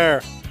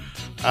McNair.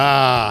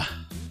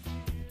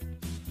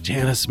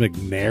 Janice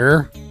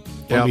McNair?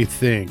 Let me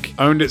think.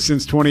 Owned it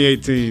since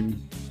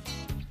 2018.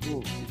 Ooh,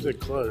 you said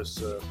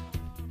close.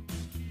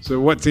 So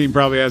what team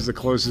probably has the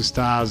closest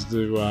ties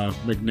to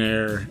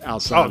McNair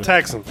outside? Oh,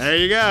 Texans. There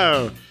you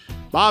go.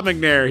 Bob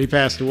McNair, he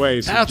passed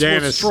away. So That's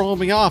Janice what's throwing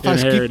me off. I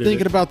keep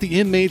thinking about the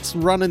inmates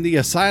running the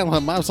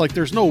asylum. I was like,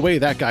 there's no way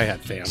that guy had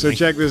family. So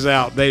check this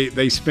out.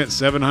 They spent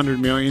 $700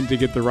 million to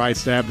get the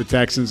rights to have the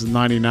Texans in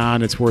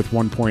 '99. It's worth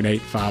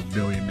 $1.85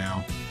 billion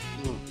now.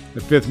 The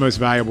 5th most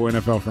valuable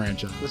NFL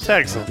franchise. The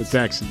Texans. The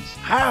Texans.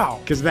 How?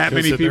 Because that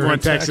many people in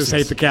Texas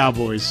hate the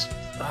Cowboys.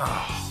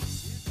 Oh,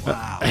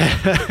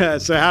 wow.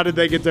 So how did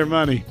they get their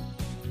money?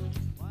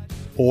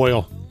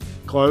 Oil.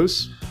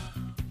 Close.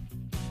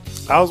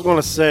 I was going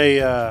to say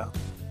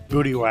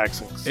booty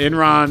waxings.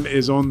 Enron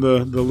is on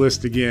the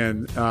list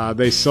again.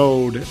 They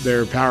sold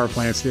their power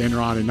plants to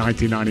Enron in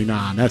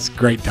 1999. That's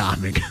great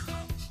timing.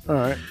 All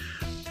right.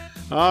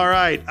 All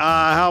right.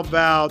 How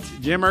about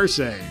Jim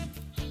Irsay?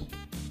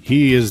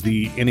 He is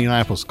the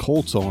Indianapolis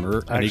Colts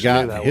owner, and he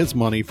got his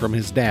money from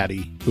his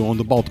daddy, who owned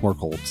the Baltimore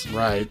Colts.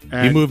 Right.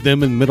 He moved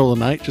them in the middle of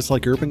the night, just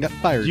like Urban got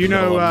fired. You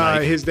know,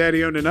 his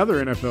daddy owned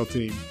another NFL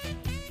team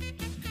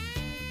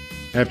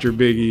after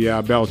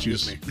Biggie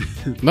Belches.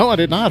 No, I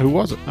did not. Who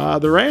was it?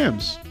 The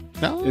Rams.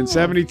 No. In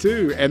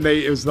 72. And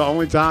it was the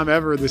only time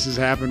ever this has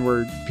happened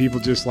where people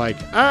just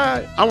like,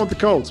 I want the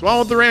Colts. Well, I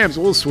want the Rams.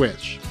 We'll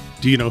switch.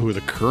 Do you know who the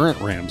current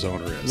Rams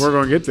owner is? We're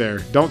going to get there.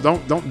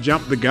 Don't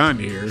jump the gun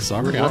here.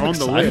 Sorry, We're on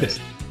the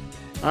list.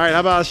 All right, how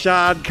about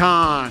Shad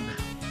Khan?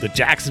 The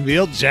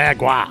Jacksonville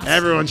Jaguars.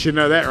 Everyone should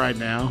know that right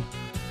now.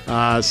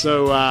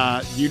 So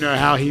you know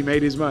how he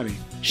made his money.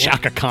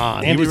 Shaka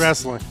Khan.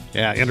 Wrestling.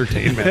 Yeah,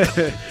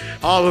 entertainment.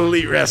 All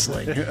elite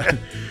wrestling.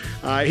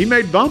 He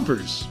made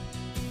bumpers.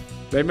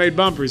 They made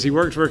bumpers. He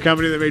worked for a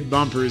company that made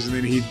bumpers, and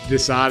then he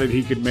decided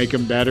he could make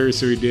them better,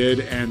 so he did,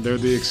 and they're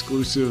the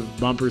exclusive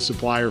bumper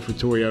supplier for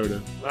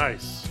Toyota.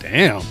 Nice.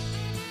 Damn.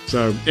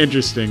 So,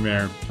 interesting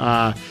there.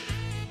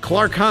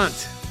 Clark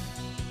Hunt.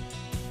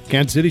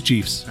 Kansas City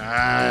Chiefs.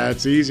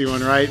 That's an easy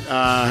one, right?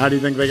 How do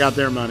you think they got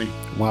their money?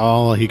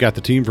 Well, he got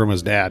the team from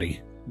his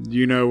daddy. Do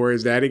you know where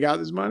his daddy got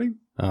his money?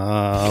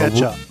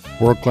 Ketchup.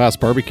 World-class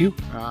barbecue.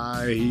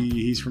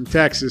 He's from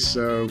Texas,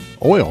 so...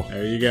 Oil.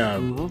 There you go.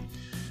 Mm-hmm.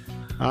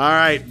 All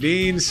right,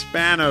 Dean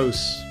Spanos.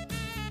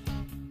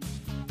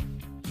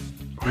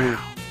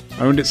 Wow.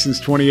 Owned it since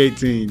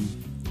 2018.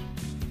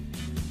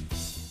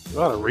 A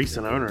lot of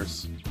recent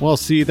owners. Well,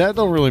 see, that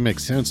don't really make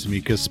sense to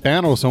me because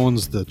Spanos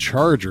owns the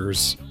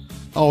Chargers.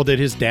 Oh, did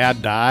his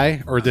dad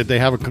die? Or did they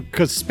have a...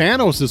 Because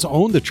Spanos has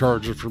owned the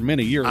Chargers for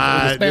many years.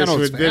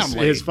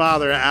 His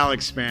father,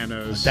 Alex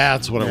Spanos.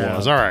 That's what it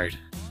was. All right.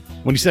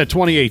 When you said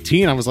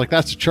 2018, I was like,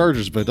 that's the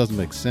Chargers, but it doesn't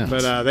make sense.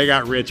 But they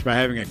got rich by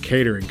having a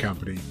catering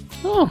company.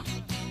 Oh.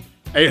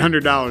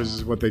 $800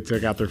 is what they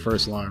took out their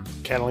first loan.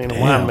 Catalina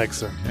wine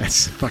mixer.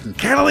 That's fucking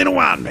Catalina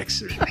wine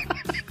mixer.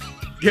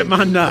 Get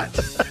my nut.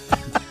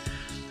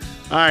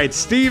 All right,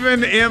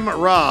 Stephen M.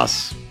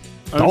 Ross.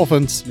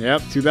 Dolphins.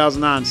 Yep,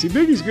 2009. See,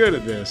 Biggie's good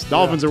at this.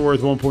 Dolphins are worth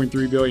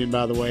 $1.3 billion,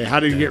 by the way. How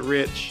did he get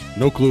rich?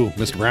 No clue.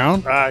 Mr.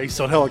 Brown? He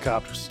sold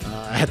helicopters.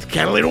 At the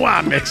Catalina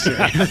wine mixer.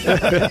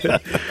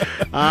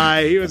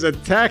 He was a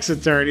tax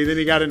attorney. Then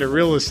he got into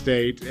real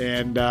estate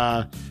and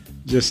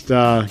just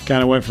kind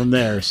of went from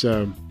there.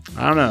 So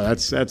I don't know.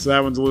 That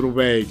one's a little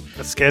vague.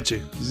 That's sketchy.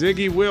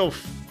 Ziggy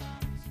Wilf.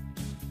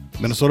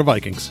 Minnesota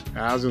Vikings.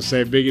 I was going to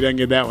say, if Biggie doesn't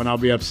get that one, I'll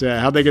be upset.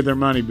 How'd they get their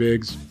money,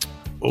 Biggs?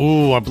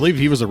 Oh, I believe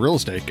he was a real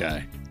estate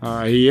guy.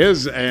 He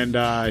is, and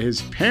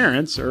his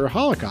parents are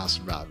Holocaust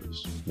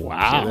survivors.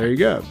 Wow. So there you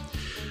go.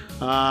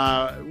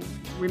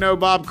 We know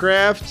Bob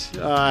Kraft.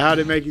 How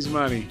did he make his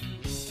money?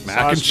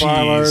 Mac and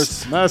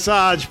cheese.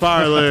 Massage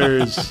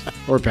parlors.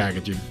 Or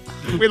packaging.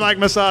 We like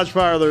massage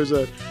parlors.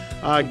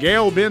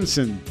 Gail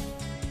Benson.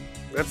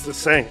 That's the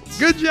Saints.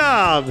 Good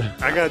job.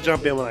 I got to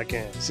jump in when I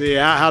can. See,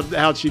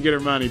 how'd she get her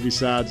money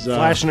besides...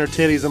 flashing her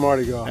titties and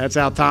Mardi Gras. That's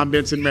how Tom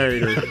Benson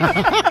married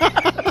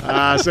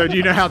her. So do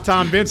you know how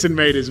Tom Benson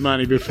made his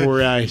money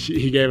before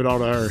he gave it all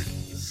to her?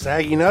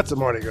 Saggy nuts at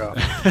Mardi Gras.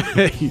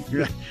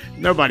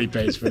 Nobody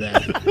pays for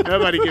that.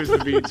 Nobody gives the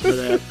beats for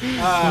that.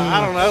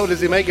 I don't know.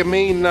 Does he make a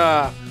mean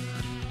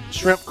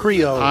shrimp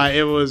Creole?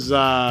 It was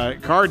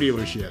car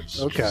dealerships.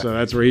 Okay. So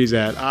that's where he's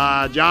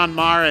at. John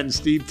Mara and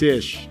Steve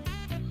Tisch.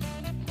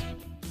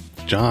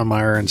 John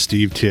Meyer and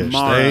Steve Tisch.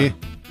 Mara.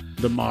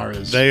 The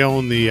Maras. They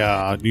own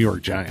the New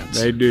York Giants.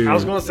 They do. I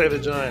was going to say the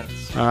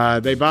Giants.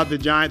 They bought the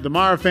Giant. The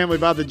Mara family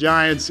bought the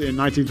Giants in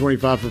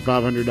 1925 for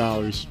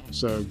 $500.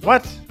 So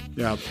What?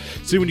 yeah.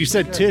 See, when you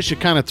said Tisch, it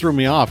kind of threw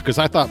me off because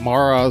I thought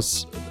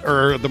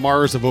the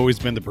Maras have always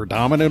been the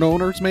predominant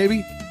owners,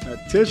 maybe.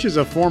 Tisch is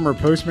a former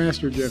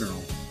postmaster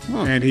general.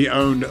 Huh. And he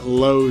owned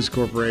Lowe's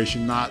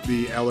Corporation, not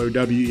the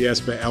LOWES,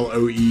 but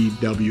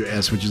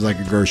LOEWS, which is like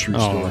a grocery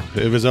store. If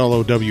it was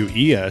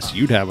LOWES,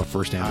 you'd have a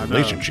first-hand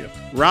relationship.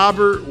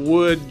 Robert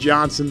Wood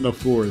Johnson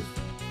IV.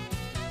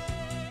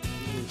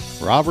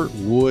 Robert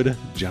Wood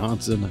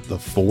Johnson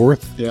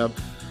IV. Yep.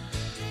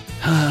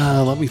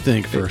 Let me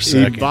think for a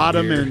second. He bought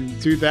them here. in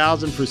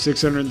 2000 for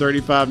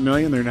 $635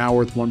 million. They're now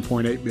worth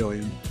 $1.8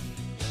 billion.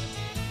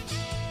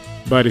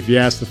 But if you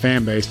ask the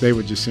fan base, they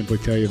would just simply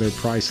tell you they're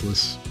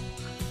priceless.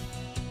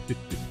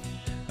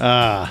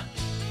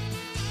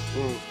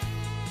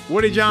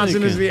 Woody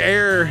Johnson is the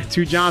heir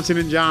to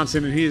Johnson &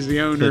 Johnson, and he is the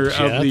owner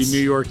of the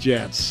New York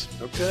Jets.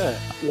 Okay.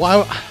 Why?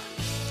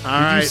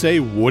 All Did you say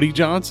Woody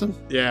Johnson?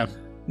 Yeah.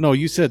 No,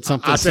 you said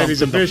something. I said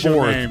his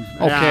official name.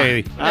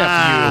 Okay.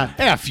 Yeah.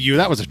 F you.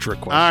 That was a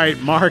trick question. All right,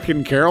 Mark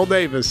and Carol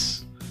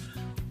Davis.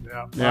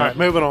 Yeah. Yeah. All right,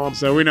 moving on.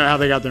 So we know how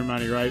they got their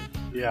money, right?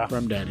 Yeah.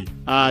 From Daddy.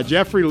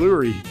 Jeffrey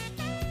Lurie.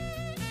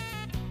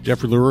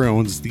 Jeffrey Lurie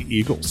owns the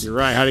Eagles. You're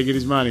right. How did he get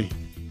his money?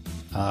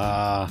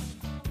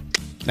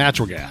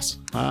 Natural gas.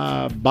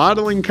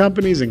 Bottling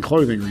companies and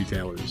clothing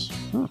retailers.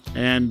 Huh.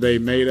 And they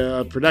made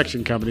a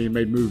production company and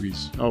made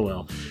movies. Oh,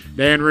 well.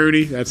 Dan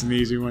Rooney, that's an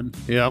easy one.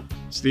 Yep.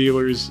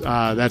 Steelers,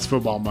 that's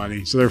football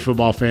money. So they're a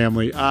football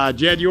family.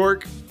 Jed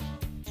York.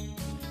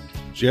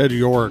 Jed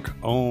York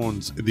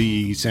owns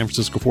the San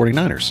Francisco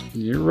 49ers.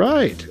 You're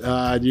right.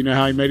 Do you know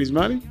how he made his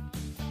money?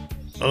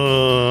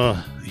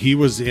 He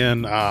was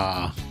in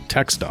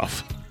tech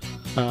stuff.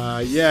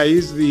 Yeah,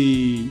 he's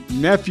the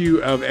nephew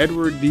of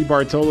Edward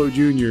DiBartolo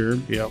Jr.,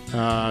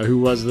 who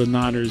was the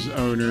Niners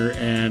owner,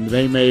 and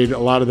they made a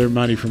lot of their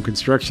money from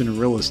construction and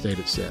real estate,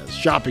 it says.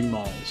 Shopping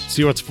malls.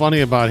 See, what's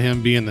funny about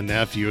him being the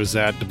nephew is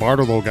that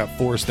DiBartolo got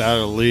forced out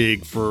of the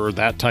league for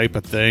that type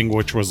of thing,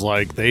 which was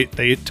like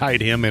they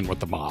tied him in with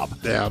the mob.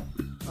 Yeah.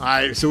 All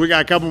right, so we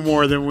got a couple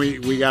more, then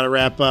we got to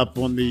wrap up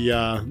on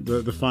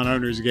the fun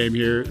owners game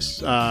here.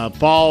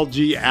 Paul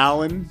G.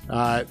 Allen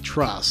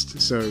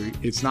Trust. So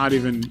it's not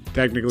even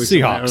technically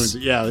Seahawks. Owns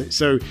it. Yeah,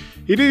 so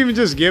he didn't even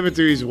just give it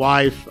to his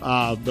wife,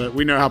 but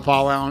we know how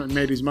Paul Allen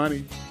made his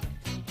money.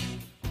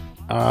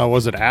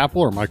 Was it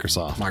Apple or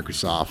Microsoft?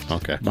 Microsoft.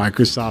 Okay.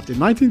 Microsoft. In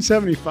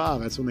 1975,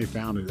 that's when they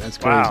founded it. That's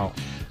crazy.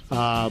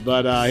 Wow.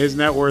 But his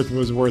net worth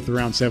was worth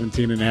around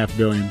 $17.5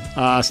 billion.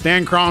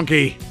 Stan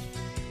Kroenke.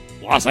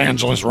 Los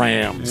Angeles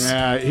Rams.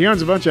 Yeah, he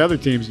owns a bunch of other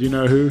teams. Do you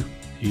know who?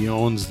 He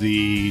owns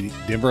the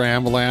Denver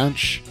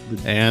Avalanche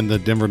and the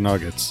Denver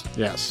Nuggets.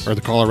 Yes. Or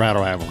the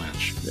Colorado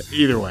Avalanche.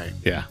 Either way.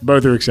 Yeah.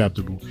 Both are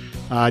acceptable.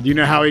 Do you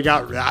know how he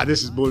got...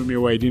 this has blew me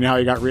away. Do you know how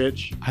he got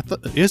rich?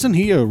 Isn't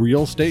he a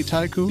real estate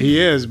tycoon? He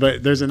is,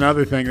 but there's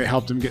another thing that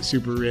helped him get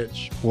super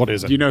rich. What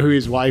is it? Do you know who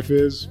his wife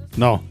is?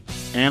 No.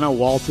 Anna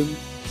Walton.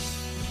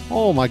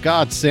 Oh, my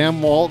God.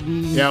 Sam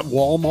Walton. Yep.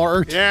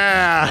 Walmart.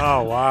 Yeah.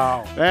 Oh,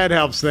 wow. That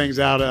helps things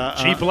out.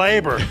 Cheap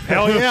labor.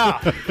 Hell yeah.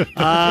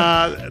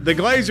 The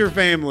Glazer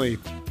family.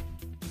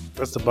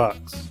 That's the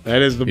Bucks.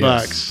 That is the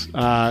Yes.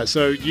 Bucks.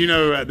 So,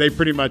 they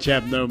pretty much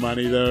have no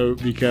money, though,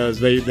 because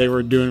they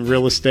were doing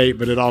real estate,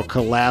 but it all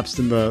collapsed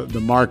in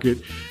the market.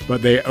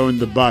 But they own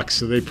the Bucks,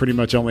 so they pretty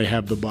much only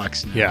have the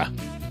Bucks now. Yeah.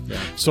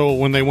 So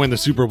when they win the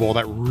Super Bowl,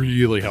 that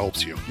really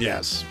helps you.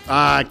 Yes.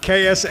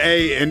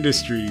 KSA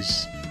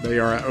Industries. They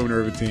are an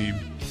owner of a team.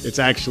 It's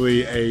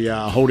actually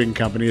a holding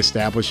company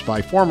established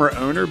by former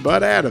owner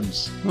Bud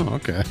Adams. Oh,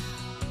 okay.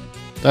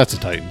 That's the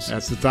Titans.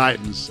 That's the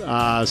Titans.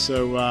 Last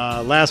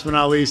but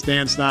not least,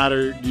 Dan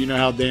Snyder. Do you know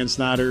how Dan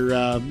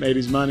Snyder made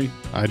his money?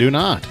 I do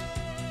not.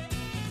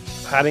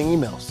 Hiding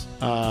emails.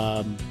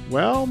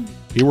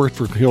 He worked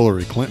for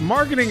Hillary Clinton.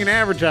 Marketing and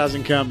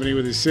advertising company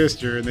with his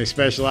sister, and they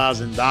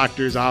specialize in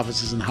doctors'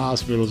 offices and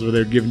hospitals where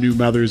they'd give new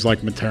mothers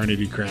like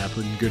maternity crap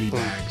and goodie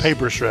bags.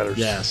 Paper shredders.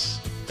 Yes.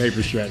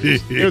 Paper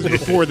shredders. It was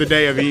before the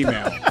day of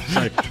email.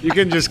 So you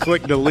can just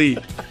click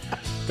delete.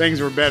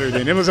 Things were better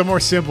then. It was a more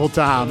simple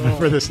time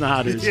for the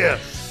Snyders.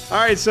 Yes. All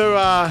right, so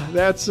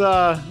that's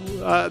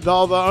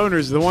all the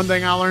owners. The one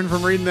thing I learned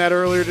from reading that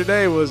earlier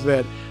today was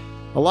that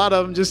a lot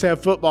of them just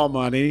have football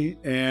money,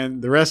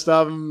 and the rest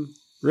of them,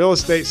 real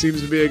estate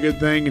seems to be a good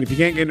thing. And if you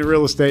can't get into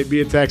real estate,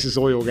 be a Texas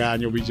oil guy,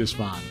 and you'll be just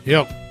fine.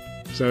 Yep.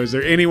 So is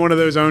there any one of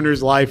those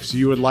owners' lives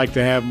you would like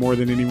to have more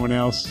than anyone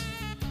else?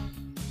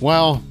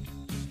 Well,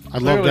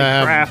 I'd love to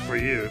have. Draft for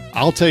you.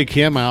 I'll take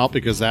him out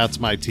because that's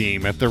my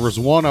team. If there was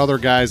one other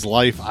guy's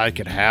life I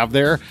could have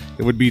there,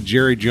 it would be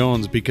Jerry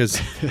Jones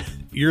because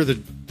you're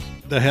the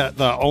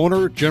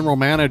owner, general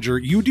manager.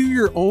 You do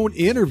your own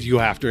interview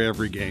after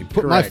every game.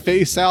 Put my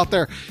face out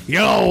there. You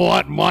know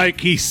what, Mike?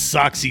 He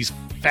sucks. He's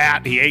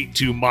fat. He ate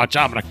too much.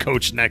 I'm going to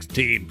coach next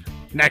team.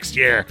 Next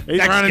year.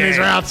 He's running his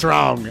routes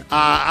wrong.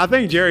 I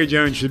think Jerry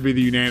Jones should be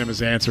the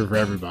unanimous answer for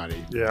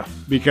everybody. Yeah.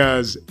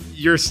 Because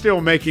you're still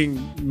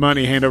making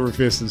money hand over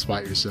fist and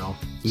spite yourself.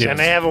 Yes. And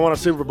they haven't won a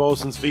Super Bowl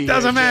since VHS.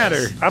 Doesn't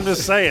matter. I'm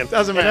just saying.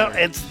 Doesn't matter.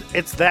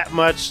 It's that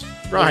much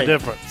of a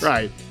difference.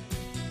 Right.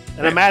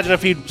 And imagine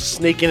if he'd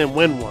sneak in and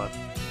win one.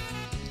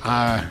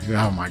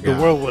 Oh, my God.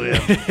 The world would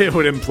end. It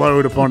would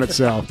implode upon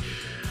itself.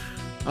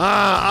 All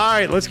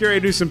right, let's get ready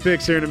to do some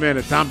picks here in a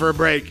minute. Time for a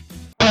break.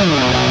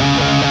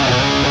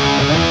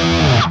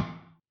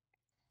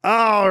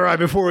 All right,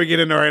 before we get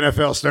into our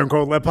NFL Stone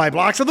Cold Lead Pipe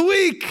Blocks of the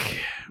Week,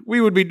 we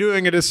would be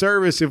doing a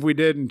disservice if we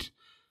didn't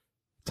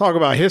talk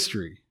about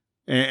history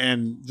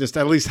and just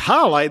at least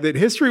highlight that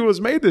history was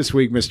made this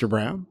week, Mr.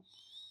 Brown.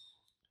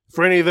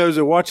 For any of those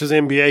that watches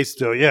NBA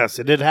still, yes,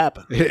 it did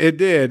happen. It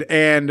did.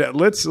 And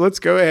let's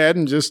go ahead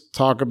and just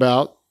talk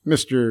about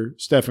Mr.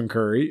 Stephen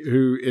Curry,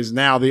 who is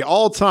now the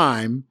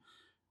all-time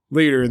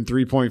leader in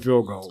three-point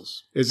field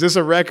goals. Is this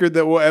a record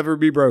that will ever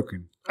be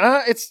broken?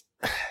 It's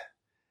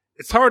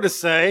hard to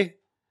say.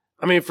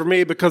 I mean, for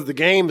me, because the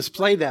game is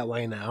played that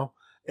way now.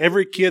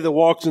 Every kid that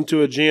walks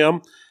into a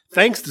gym,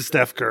 thanks to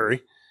Steph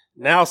Curry,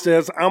 now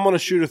says, I'm going to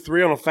shoot a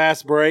three on a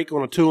fast break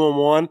on a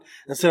 2-on-1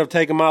 instead of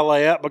taking my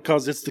layup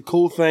because it's the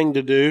cool thing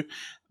to do.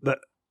 But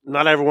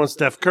not everyone's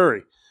Steph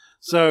Curry.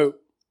 So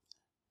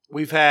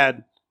we've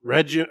had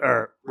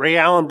Ray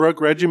Allen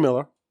broke Reggie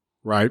Miller.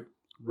 Right.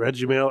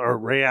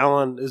 Ray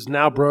Allen is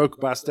now broke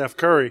by Steph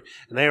Curry,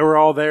 and they were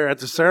all there at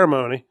the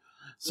ceremony.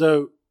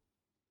 So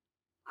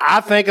I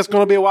think it's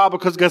going to be a while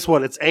because guess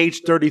what? It's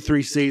age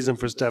 33 season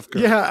for Steph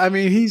Curry. Yeah, I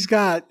mean, he's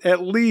got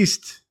at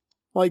least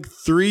like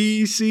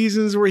 3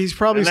 seasons where he's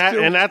probably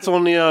and that's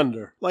on the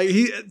under. Like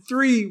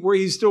 3 where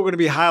he's still going to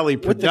be highly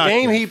productive. With the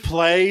game he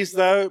plays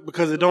though,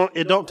 because it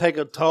don't take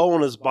a toll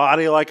on his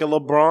body like a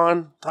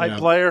LeBron type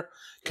player,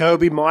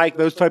 Kobe, Mike,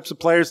 those types of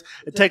players.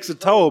 It takes a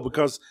toll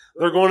because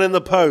they're going in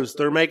the post,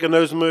 they're making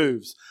those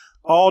moves.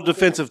 All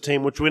defensive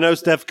team, which we know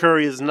Steph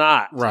Curry is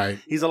not. Right.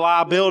 He's a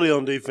liability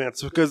on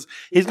defense because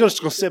he's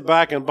just going to sit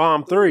back and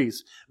bomb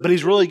threes, but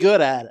he's really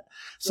good at it.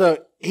 So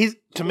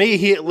to me,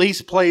 he at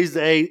least plays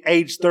the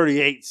age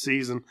 38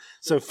 season.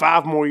 So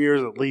 5 more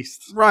years at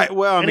least. Right.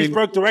 Well, I mean, he's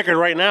broke the record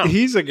right now.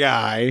 He's a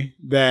guy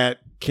that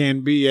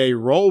can be a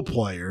role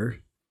player,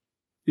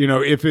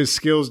 if his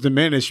skills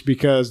diminish,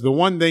 because the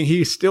one thing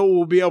he still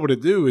will be able to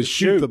do is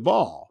shoot the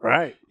ball.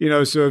 Right.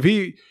 So if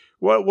he,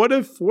 what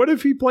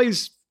if he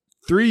plays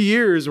 3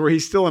 years where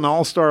he's still an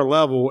all-star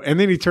level, and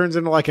then he turns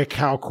into like a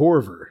Kyle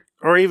Korver.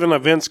 Or even a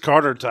Vince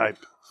Carter type.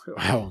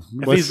 Well,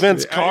 if he's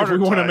Vince Carter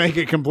if we want to make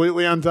it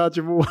completely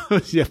untouchable,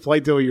 play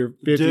till you're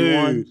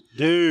 51.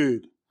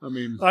 Dude. I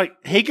mean, like,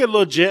 he could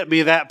legit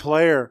be that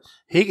player.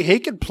 He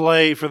could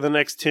play for the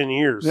next 10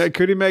 years. Yeah,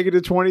 could he make it to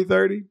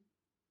 2030?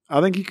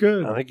 I think he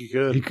could. I think he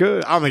could. He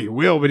could. I don't think he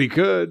will, but he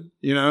could.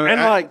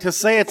 And to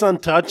say it's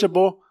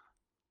untouchable,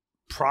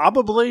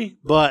 probably.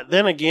 But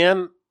then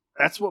again,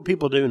 that's what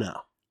people do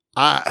now.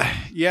 But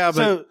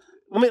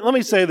let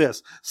me say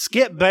this.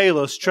 Skip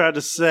Bayless tried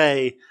to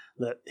say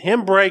that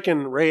him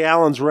breaking Ray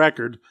Allen's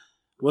record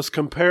was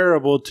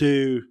comparable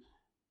to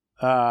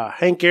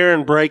Hank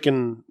Aaron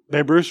breaking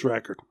Babe Ruth's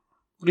record.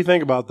 What do you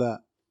think about that?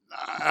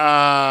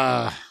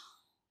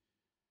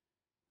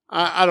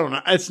 I don't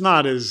know. It's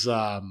not as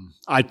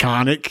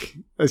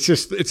iconic.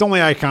 It's only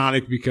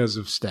iconic because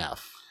of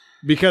Steph.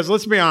 Because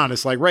let's be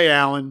honest, like Ray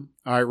Allen.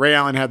 All right, Ray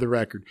Allen had the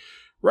record.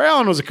 Ray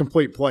Allen was a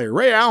complete player.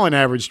 Ray Allen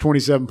averaged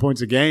 27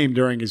 points a game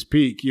during his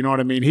peak. You know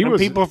what I mean?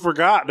 People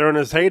forgot during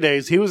his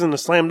heydays, he was in the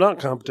slam dunk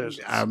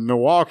competition.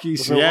 Milwaukee,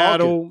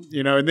 Seattle,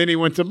 and then he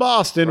went to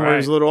Boston where he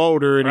was a little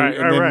older, and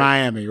then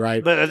Miami,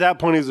 right? But at that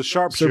point, he was a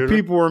sharpshooter. So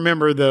people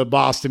remember the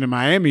Boston and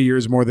Miami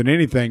years more than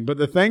anything. But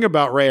the thing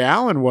about Ray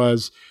Allen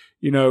was,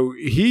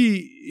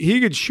 he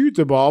could shoot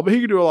the ball, but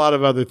he could do a lot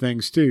of other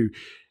things too.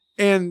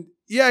 And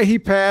yeah, he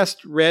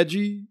passed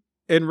Reggie.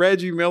 And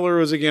Reggie Miller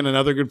was, again,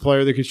 another good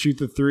player that could shoot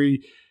the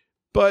three.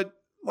 But,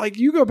 like,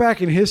 you go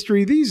back in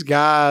history, these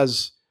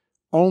guys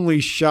only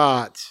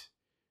shot,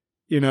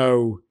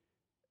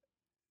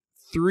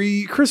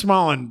 3. Chris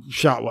Mullin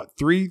shot,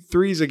 3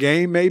 threes a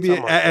game maybe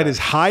at his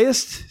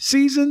highest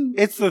season?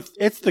 It's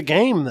the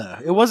game, though.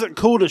 It wasn't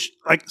cool to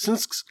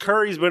since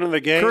Curry's been in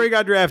the game. Curry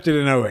got drafted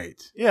in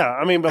 2008. Yeah,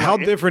 I mean. But how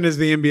different is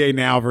the NBA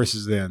now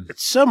versus then?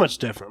 It's so much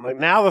different. Like,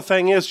 now the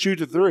thing is shoot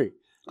the 3.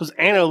 Because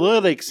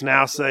analytics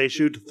now say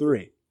shoot the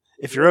 3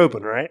 if you're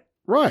open, right?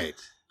 Right.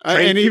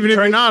 And even if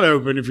you're not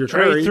open, if you're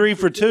Curry. 3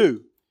 for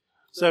 2.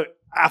 So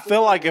I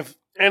feel like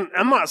and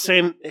I'm not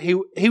saying he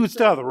would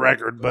still have the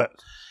record, but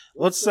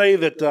let's say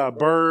that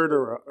Bird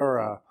or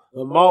a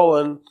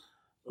Mullen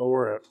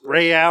or a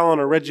Ray Allen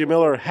or Reggie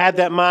Miller had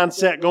that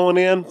mindset going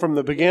in from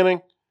the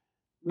beginning,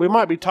 we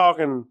might be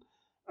talking.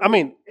 I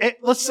mean,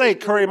 let's say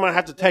Curry might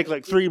have to take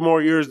like 3 more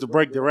years to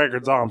break the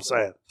records. All I'm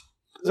saying.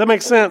 Does that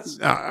make sense?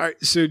 All right.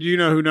 So do you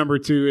know who number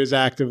 2 is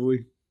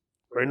actively?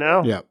 Right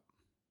now? Yep.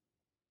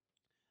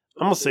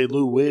 I'm going to say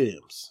Lou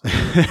Williams.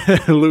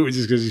 Lou,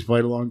 just because he's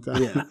played a long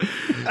time. Yeah.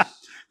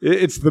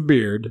 It's the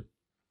beard.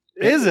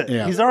 Is it?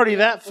 Yeah. He's already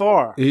that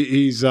far.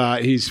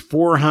 He's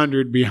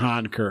 400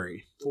 behind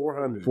Curry.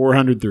 400.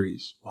 400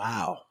 threes.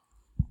 Wow.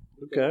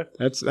 Okay.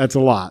 That's a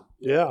lot.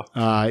 Yeah.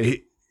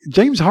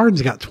 James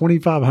Harden's got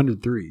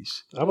 2,500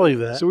 threes. I believe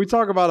that. So we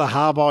talk about a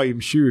high volume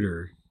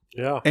shooter.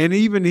 Yeah. And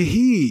even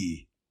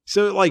he.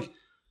 So like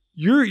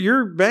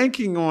you're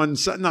banking on,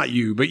 not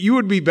you, but you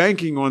would be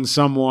banking on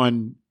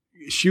someone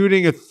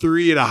shooting a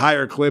three at a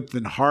higher clip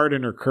than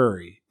Harden or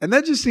Curry. And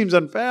that just seems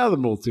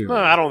unfathomable to me. No,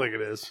 I don't think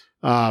it is.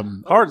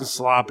 Harden's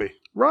sloppy.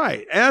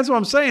 Right. And that's what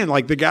I'm saying.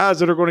 Like the guys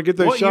that are going to get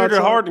those what shots. What year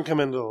did Harden come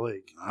into the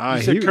league?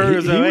 You said Curry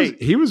was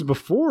 08. He was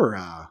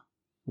before,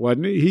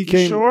 wasn't he? He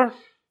came. Sure?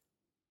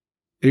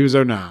 He was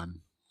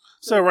 09.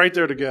 So right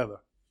there together.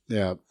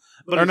 Yeah.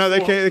 But no,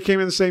 they came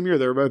in the same year.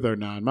 They were both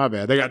 09. My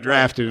bad. They got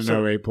drafted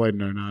in 08, played in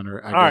 09.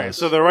 All right,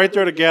 so they're right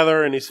there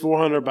together, and he's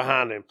 400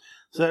 behind him.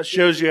 So that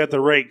shows you at the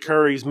rate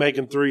Curry's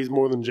making threes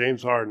more than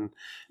James Harden.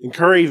 And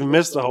Curry even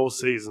missed the whole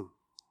season.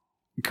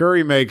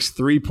 Curry makes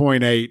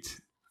 3.8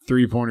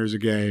 3-pointers a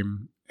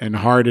game, and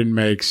Harden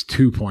makes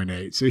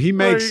 2.8. So he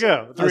makes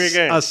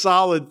a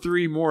solid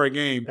 3 more a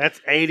game. That's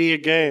 80 a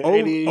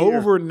game.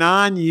 Over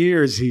 9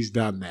 years he's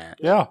done that.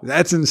 Yeah.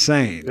 That's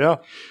insane. Yeah.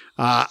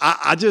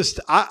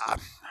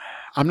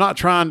 I'm not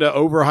trying to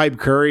overhype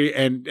Curry,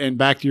 and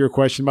back to your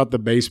question about the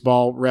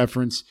baseball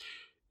reference,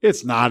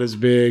 it's not as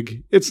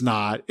big. It's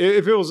not.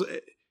 If it was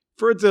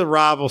for it to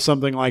rival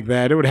something like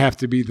that, it would have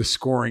to be the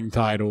scoring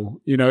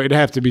title. It'd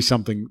have to be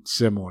something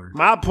similar.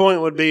 My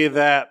point would be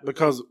that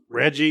because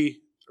Ray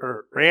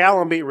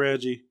Allen beat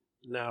Reggie,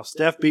 now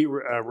Steph beat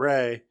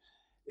Ray,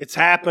 it's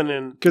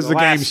happening because the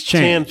game's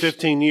changed 10,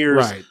 15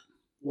 years. Right.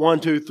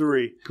 1, 2,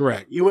 3.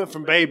 Correct. You went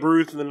from Babe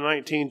Ruth in the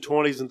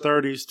 1920s and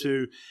 30s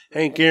to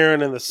Hank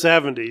Aaron in the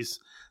 70s.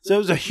 So it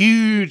was a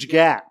huge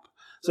gap.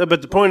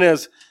 But the point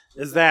is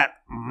that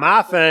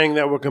my thing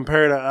that would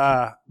compare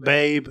to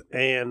Babe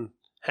and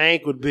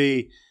Hank would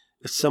be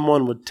if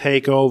someone would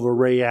take over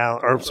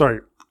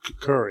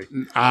Curry.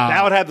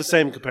 That would have the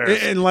same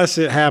comparison. Unless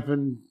it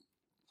happened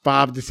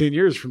 5 to 10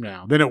 years from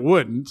now, then it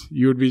wouldn't.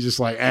 You would be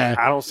just like, I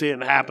don't see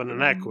it happening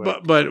that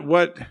quick. But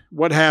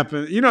what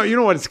happened? You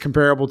know what it's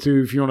comparable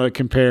to, if you want to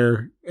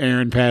compare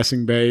Aaron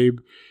passing Babe,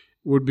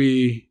 would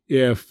be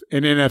if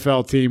an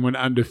NFL team went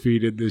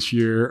undefeated this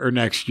year or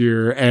next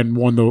year and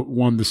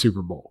won the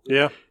Super Bowl.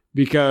 Yeah,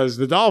 because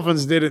the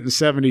Dolphins did it in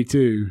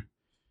 '72.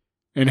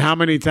 And how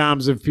many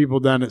times have people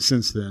done it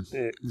since then?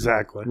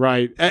 Exactly.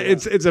 Right. Yeah.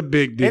 It's a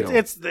big deal.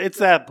 It's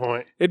that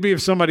point. It'd be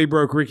if somebody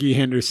broke Ricky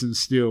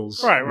Henderson's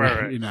steals.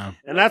 Right.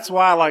 And that's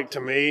why,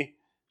 to me,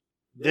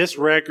 this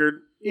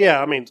record,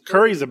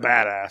 Curry's a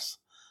badass,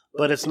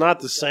 but it's not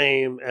the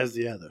same as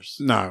the others.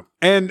 No.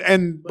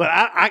 But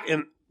I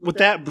can, with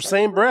that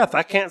same breath,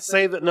 I can't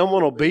say that no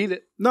one will beat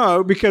it.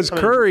 No, because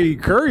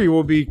Curry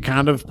will be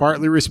kind of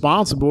partly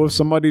responsible if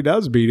somebody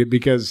does beat it,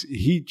 because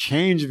he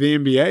changed the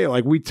NBA.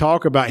 Like, we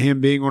talk about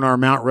him being on our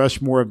Mount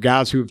Rushmore of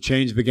guys who have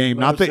changed the game.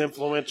 Not that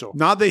influential.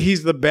 Not that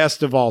he's the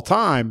best of all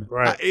time.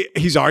 Right.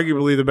 He's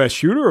arguably the best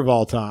shooter of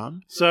all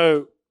time.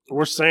 So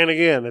we're saying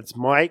again, it's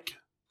Mike,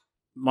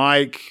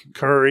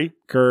 Curry,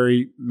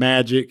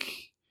 Magic,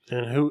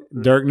 and who?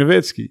 Dirk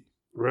Nowitzki.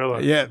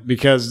 Really? Yeah,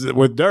 because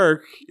with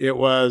Dirk,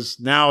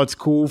 now it's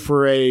cool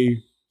for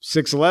a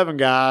 6'11"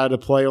 guy to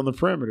play on the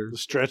perimeter. The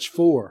stretch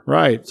 4.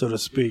 Right. So to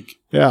speak.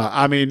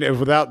 Yeah. If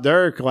without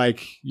Dirk,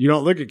 you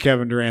don't look at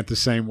Kevin Durant the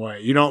same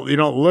way. You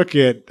don't look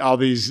at all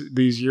these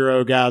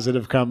Euro guys that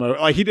have come over.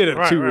 Like, he did it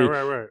too.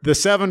 Right. The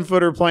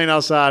 7-footer playing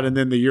outside and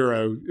then the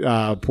Euro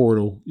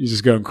portal. He's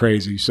just going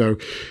crazy. So,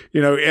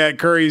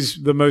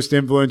 Curry's the most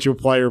influential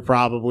player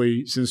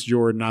probably since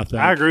Jordan, I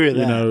think. I agree with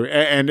that.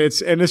 And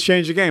it's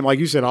changed the game. Like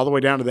you said, all the way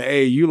down to the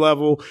AAU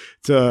level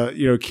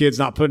to, kids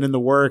not putting in the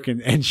work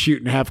and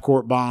shooting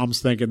half-court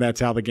bombs thinking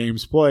that's how the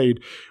game's played.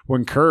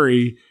 When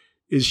Curry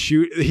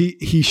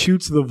he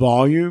shoots the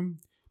volume,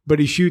 but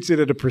he shoots it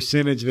at a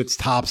percentage that's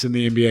tops in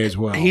the NBA as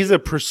well. He's a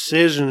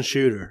precision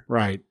shooter.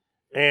 Right.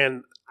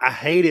 And I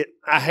hate it.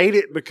 I hate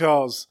it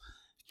because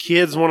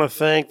kids want to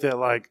think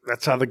that,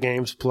 that's how the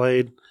game's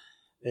played.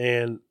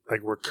 And,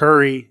 where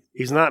Curry,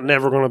 he's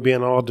never going to be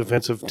an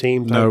all-defensive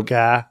team type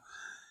guy.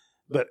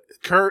 But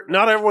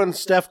not everyone's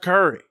Steph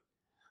Curry.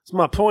 So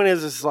my point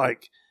is, it's how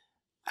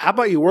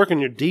about you work on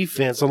your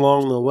defense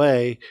along the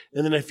way,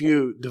 and then if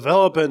you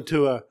develop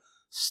into a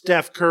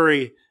Steph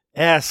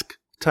Curry-esque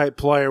type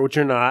player, which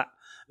you're not,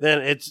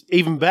 then it's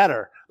even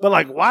better.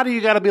 But why do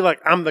you got to be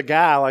I'm the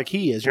guy like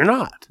he is? You're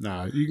not.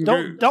 No, you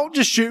can don't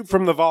just shoot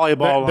from the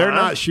volleyball line. They're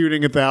not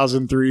shooting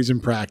 1,000 threes in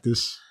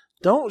practice.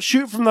 Don't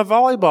shoot from the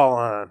volleyball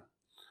line.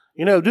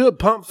 Do a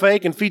pump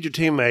fake and feed your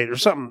teammate or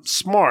something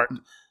smart.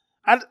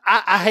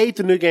 I hate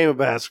the new game of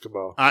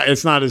basketball.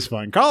 It's not as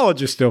fun.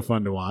 College is still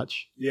fun to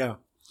watch. Yeah,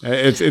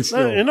 it's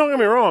still. And don't get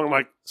me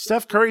wrong.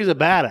 Steph Curry's a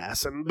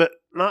badass, but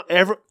not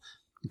ever.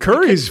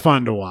 Curry's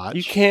fun to watch.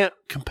 You can't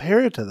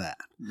compare it to that.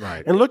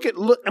 Right. And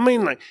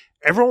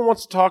everyone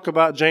wants to talk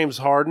about James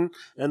Harden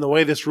and the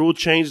way this rule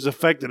change has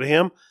affected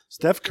him.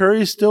 Steph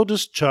Curry's still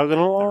just chugging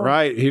along.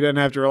 Right. He doesn't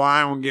have to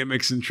rely on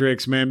gimmicks and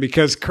tricks, man,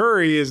 because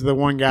Curry is the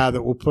one guy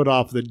that will put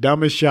off the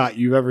dumbest shot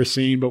you've ever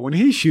seen. But when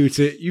he shoots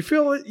it, you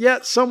feel it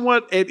yet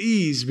somewhat at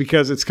ease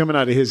because it's coming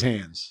out of his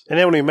hands. And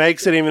then when he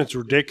makes it, even if it's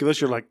ridiculous,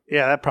 you're like,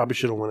 yeah, that probably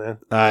should have went in.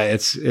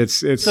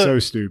 It's so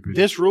stupid.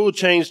 This rule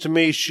change to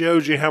me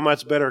shows you how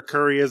much better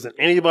Curry is than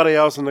anybody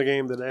else in the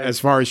game today. As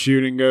far as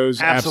shooting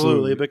goes,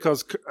 absolutely.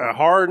 Because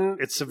Harden,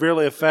 it's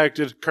severely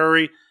affected.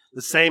 Curry,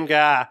 the same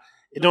guy.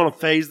 It don't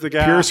phase the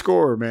guy. Pure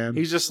scorer, man.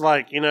 He's just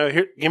like,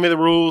 here, give me the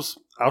rules.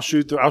 I'll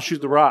shoot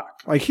the rock.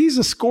 Like he's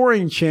a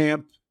scoring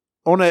champ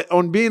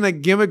on being a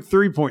gimmick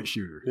 3-point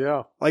shooter.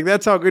 Yeah. Like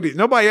that's how good he is.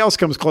 Nobody else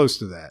comes close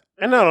to that.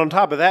 And then on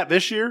top of that,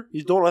 this year,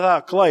 he's doing it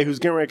without Clay, who's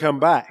getting ready to come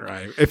back.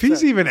 Right. If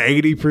he's even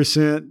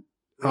 80%,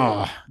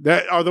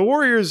 that are the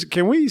Warriors,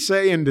 can we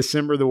say in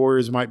December the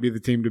Warriors might be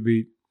the team to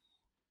beat?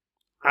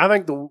 I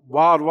think the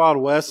Wild Wild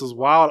West is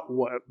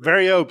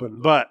very open,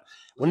 but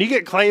when you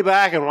get Clay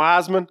back and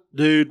Wiseman,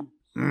 dude,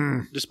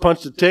 just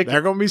punch the ticket.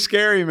 They're going to be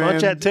scary, man.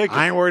 Punch that ticket.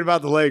 I ain't worried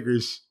about the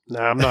Lakers. No,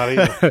 I'm not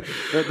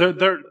either.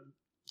 they're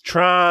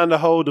trying to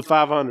hold to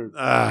 500.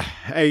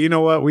 Hey, you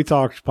know what? We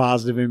talked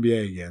positive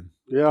NBA again.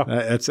 Yeah,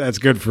 that's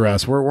good for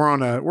us. We're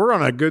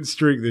on a good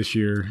streak this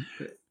year.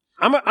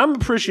 I'm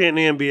appreciating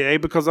the NBA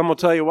because I'm gonna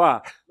tell you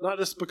why. Not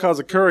just because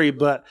of Curry,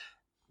 but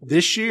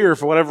this year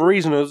for whatever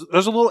reason, there's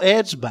a little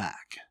edge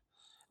back.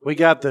 We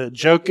got the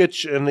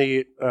Jokic and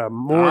the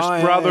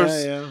Morris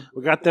brothers. Yeah.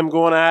 We got them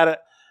going at it.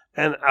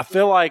 And I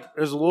feel like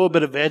there's a little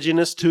bit of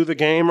edginess to the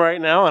game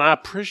right now, and I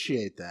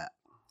appreciate that.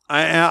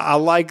 I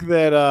like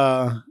that.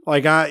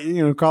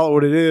 Call it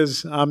what it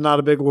is. I'm not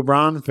a big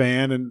LeBron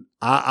fan, and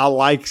I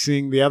like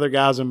seeing the other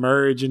guys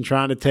emerge and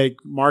trying to take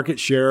market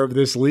share of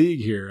this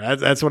league here.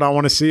 That's what I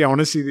want to see. I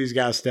want to see these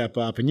guys step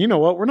up. And you know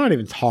what? We're not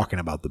even talking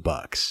about the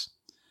Bucks.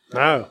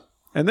 No.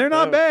 And they're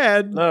not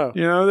bad. No.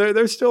 You know,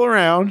 they're still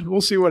around. We'll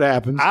see what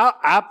happens.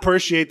 I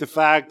appreciate the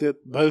fact that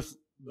both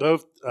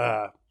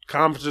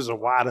conferences are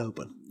wide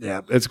open.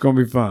 Yeah, it's going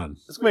to be fun.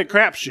 It's going to be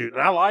a crapshoot,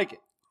 and I like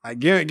it.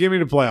 Give me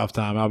the playoff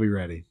time. I'll be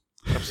ready.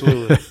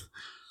 Absolutely.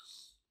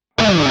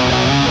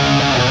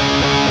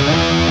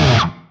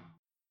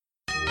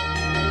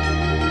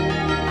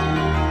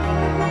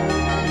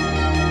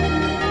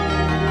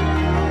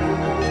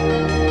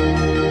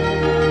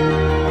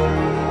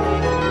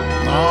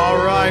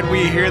 All right,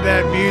 we hear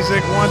that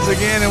music once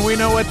again, and we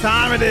know what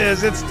time it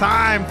is. It's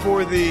time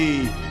for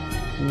the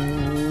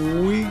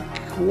week,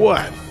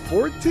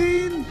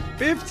 14?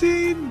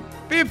 15?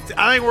 15?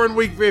 I think we're in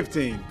week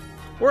 15.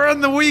 We're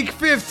in the week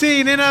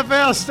 15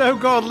 NFL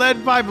so-called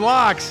lead pipe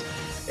locks.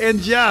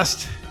 And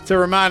just to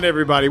remind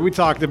everybody, we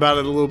talked about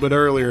it a little bit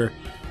earlier.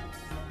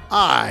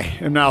 I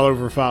am now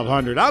over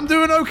 500. I'm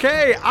doing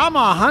okay. I'm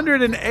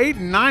 108,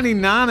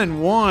 99,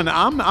 and 1.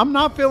 I'm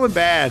not feeling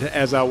bad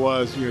as I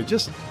was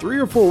just 3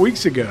 or 4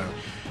 weeks ago.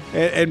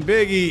 And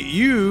Biggie,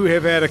 you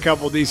have had a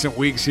couple decent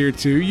weeks here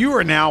too. You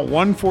are now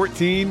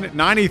 114,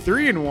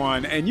 93, and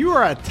 1, and you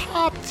are a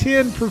top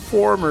 10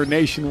 performer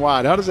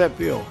nationwide. How does that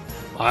feel?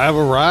 I have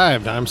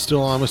arrived. I'm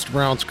still on Mr.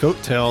 Brown's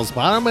coattails,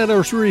 but I'm in a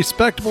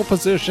respectable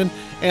position,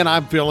 and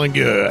I'm feeling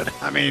good.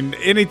 I mean,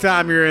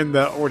 anytime you're in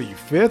the,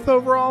 5th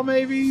overall,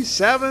 maybe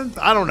 7th?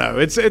 I don't know.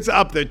 It's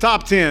up there,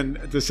 top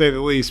 10 to say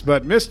the least.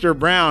 But Mr.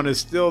 Brown is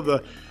still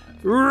the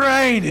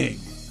reigning,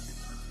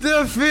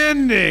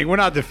 defending. We're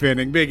not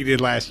defending. Biggie did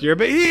last year,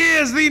 but he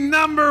is the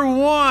number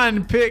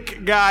 1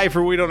 pick guy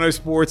for We Don't Know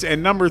Sports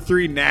and number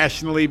 3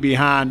 nationally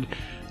behind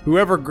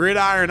whoever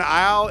Gridiron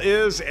Isle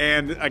is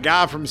and a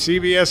guy from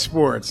CBS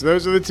Sports.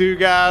 Those are the 2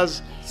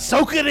 guys.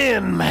 Soak it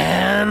in,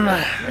 man.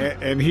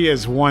 And he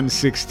is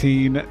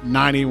 116,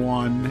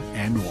 91,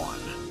 and 1.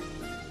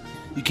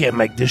 You can't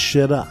make this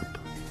shit up.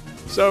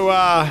 So,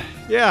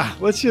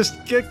 let's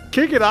just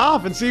kick it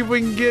off and see if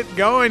we can get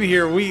going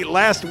here.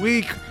 Last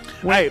week.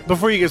 Hey,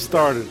 before you get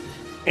started,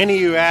 any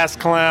of you ass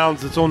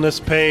clowns that's on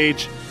this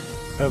page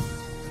of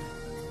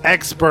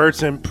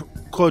experts and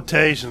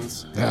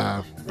quotations,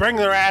 bring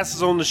their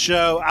asses on the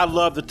show. I'd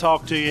love to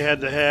talk to you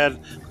head to head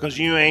because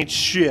you ain't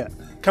shit.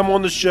 Come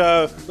on the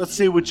show. Let's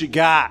see what you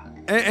got.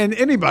 And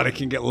anybody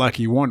can get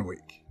lucky one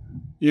week,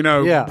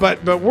 Yeah.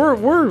 But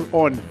we're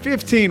on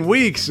 15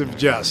 weeks of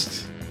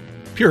just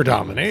pure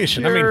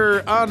domination.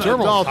 Pure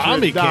Thermal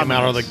Tommy came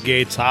out of the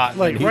gates hot.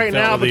 Like right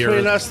now,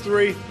 between us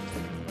 3,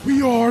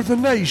 we are the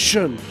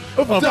nation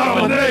of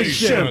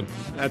domination.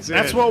 That's it.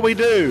 That's what we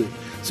do.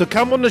 So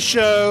come on the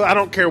show. I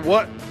don't care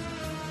what.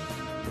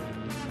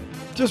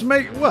 Just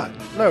make what?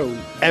 No.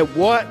 At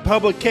what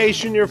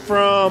publication you're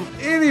from.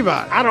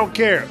 Anybody. I don't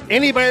care.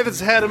 Anybody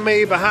that's ahead of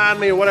me, behind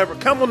me, or whatever,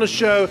 come on the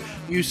show,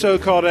 you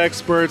so-called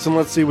experts, and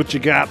let's see what you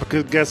got.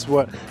 Because guess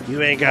what?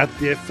 You ain't got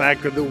the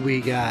factor that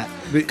we got.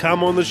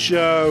 Come on the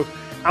show.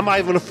 I'm not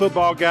even a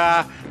football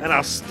guy, and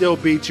I'll still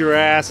beat your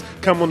ass.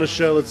 Come on the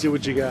show. Let's see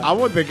what you got. I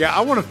want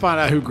to find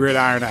out who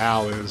Gridiron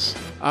Al is.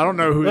 I don't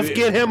know who. Let's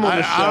get him on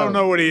the show. I don't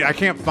know what I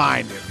can't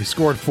find him. He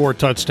scored 4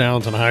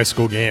 touchdowns in a high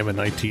school game in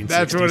 1966.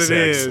 That's what it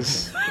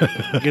is.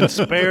 Get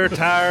Spare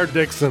Tire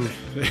Dixon.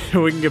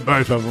 We can get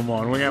both of them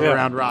on. We can have a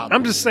round robin.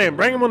 I'm just saying,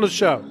 bring him on the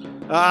show.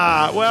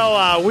 I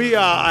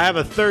have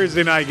a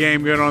Thursday night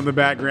game going on in the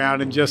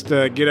background, and just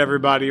to get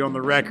everybody on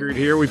the record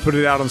here, we put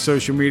it out on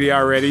social media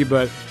already,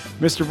 but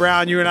Mr.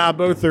 Brown, you and I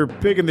both are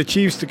picking the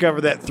Chiefs to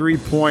cover that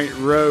 3-point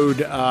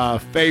road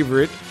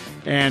favorite.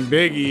 And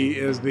Biggie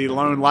is the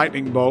lone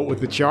lightning bolt with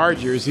the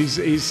Chargers.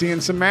 He's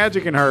seeing some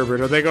magic in Herbert.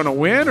 Are they going to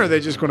win, or are they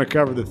just going to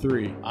cover the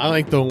 3? I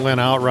think they'll win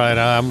outright.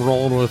 I'm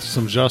rolling with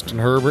some Justin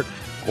Herbert.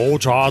 Go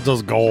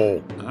Chargers, go.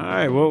 All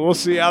right, well, we'll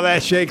see how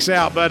that shakes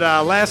out. But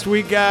last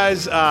week,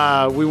 guys,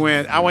 I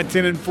went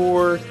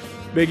 10-4.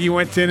 Biggie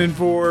went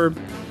 10-4.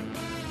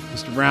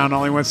 Mr. Brown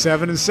only went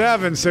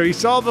 7-7, so he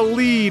saw the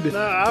lead. No,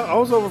 I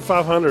was over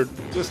 500.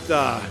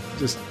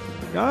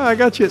 I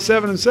got you at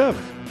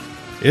 7-7.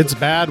 It's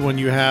bad when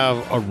you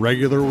have a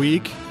regular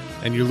week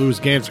and you lose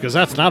games, because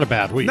that's not a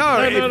bad week. No.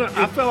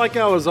 I felt like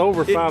I was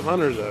over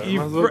 500,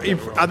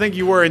 though. I think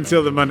you were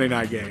until the Monday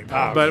night game.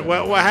 Oh, but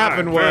what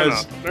happened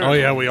was... Oh,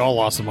 yeah, we all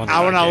lost the Monday night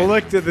game. When I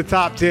looked at the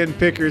top 10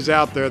 pickers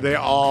out there, they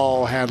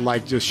all had,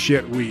 just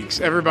shit weeks.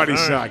 Everybody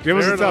sucked. It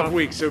was a tough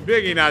week. So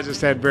Biggie and I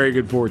just had very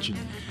good fortune.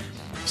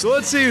 So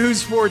let's see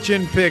whose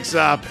fortune picks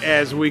up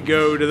as we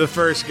go to the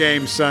first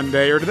game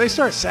Sunday. Or do they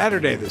start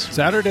Saturday this week?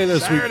 Saturday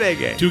this week. Saturday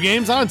game. 2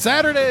 games on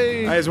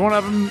Saturday. Is one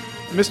of them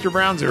Mr.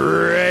 Brown's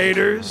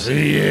Raiders?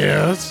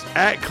 Yes.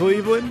 At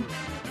Cleveland,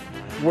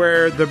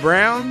 where the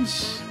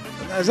Browns...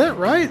 Is that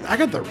right? I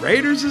got the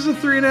Raiders as a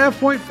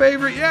 3.5-point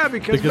favorite? Yeah,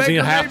 because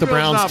half the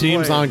Browns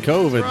team's on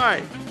COVID.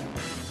 Right.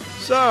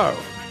 So...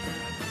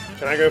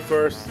 Can I go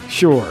first?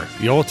 Sure.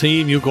 Your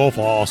team, you go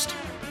first.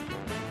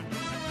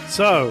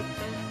 So...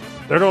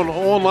 They're doing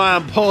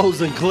online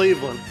polls in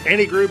Cleveland.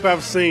 Any group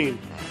I've seen,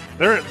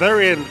 they're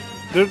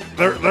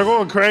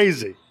going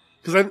crazy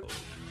because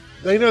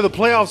they know the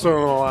playoffs are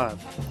on the line.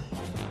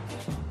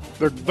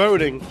 They're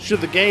voting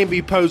should the game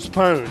be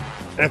postponed.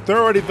 And if they're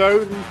already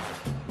voting,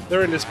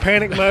 they're in this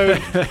panic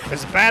mode.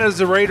 As bad as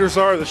the Raiders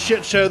are, the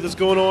shit show that's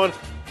going on,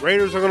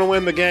 Raiders are going to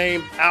win the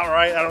game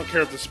outright. I don't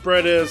care what the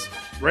spread is.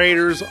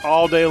 Raiders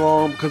all day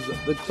long, because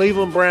the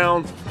Cleveland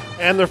Browns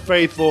and their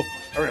faithful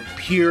are in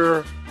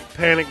pure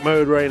panic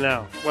mode right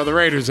now. Well, the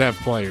Raiders have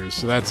players,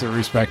 so that's a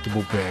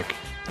respectable pick.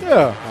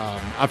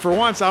 Yeah. For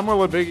once, I'm going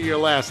to let Biggie go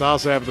last. I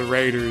also have the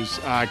Raiders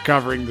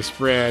covering the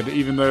spread,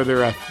 even though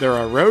they're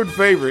a road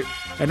favorite.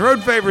 And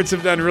road favorites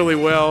have done really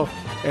well,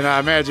 and I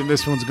imagine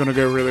this one's going to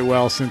go really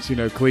well since,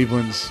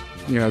 Cleveland's,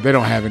 they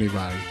don't have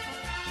anybody.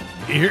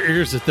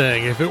 Here's the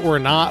thing. If it were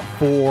not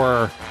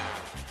for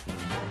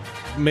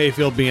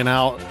Mayfield being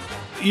out,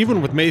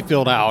 even with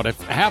Mayfield out, if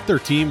half their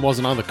team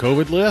wasn't on the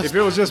COVID list, if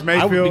it was just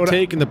Mayfield, I would be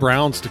taking the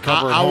Browns to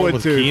cover at home. I would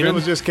with too. Keenum. If it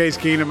was just Case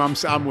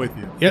Keenum, I'm with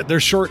you. Yeah,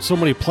 they're short so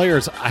many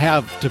players. I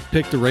have to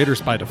pick the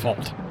Raiders by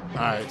default. All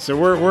right, so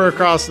we're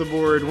across the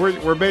board.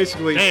 We're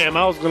basically. Damn,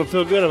 I was going to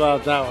feel good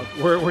about that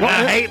one.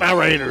 I hate my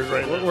Raiders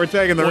right now. We're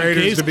taking the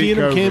Raiders Case to beat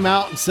Keenum COVID. Came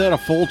out and said a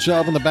full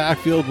Chubb in the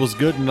backfield was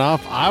good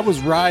enough. I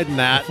was riding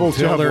that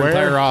until their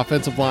entire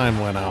offensive line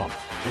went out.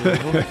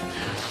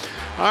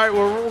 All right,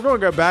 well, we're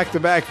going to go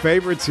back-to-back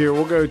favorites here.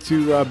 We'll go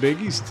to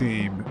Biggie's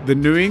team, the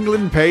New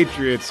England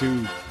Patriots,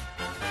 who,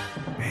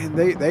 man,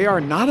 they are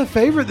not a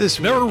favorite this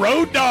week. They're a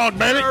road dog,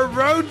 baby. They're a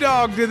road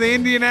dog to the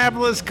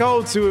Indianapolis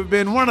Colts, who have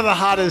been one of the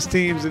hottest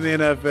teams in the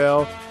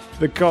NFL.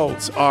 The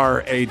Colts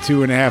are a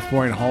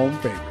 2.5-point home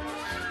favorite.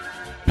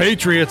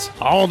 Patriots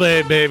all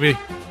day, baby.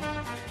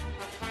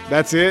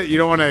 That's it? You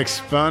don't want to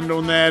expand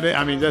on that?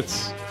 I mean,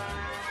 that's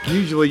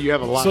usually you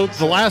have a lot. So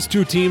the last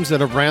 2 teams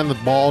that have ran the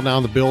ball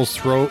down the Bills'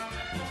 throat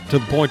to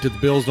the point that the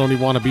Bills don't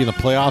even want to be in the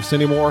playoffs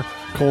anymore,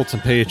 Colts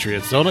and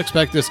Patriots. Don't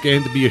expect this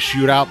game to be a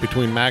shootout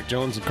between Mac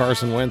Jones and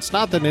Carson Wentz.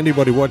 Not that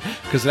anybody would,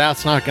 because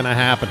that's not going to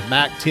happen.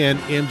 Mac 10,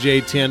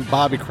 MJ 10,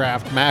 Bobby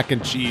Kraft, Mac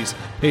and Cheese,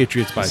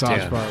 Patriots by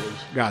 10.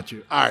 Got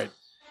you. All right.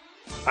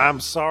 I'm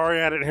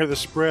sorry I didn't hear the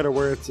spread or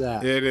where it's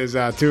at. It is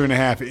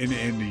 2.5 in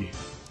Indy.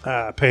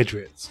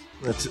 Patriots.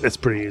 It's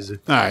pretty easy.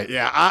 All right,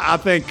 yeah. I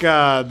think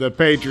the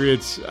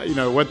Patriots,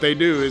 what they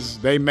do is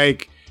they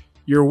make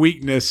your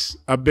weakness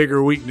a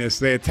bigger weakness.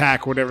 They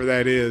attack whatever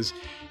that is.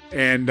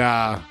 And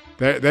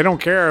they don't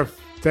care if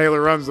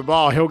Taylor runs the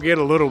ball. He'll get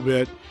a little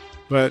bit,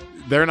 but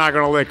they're not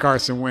going to let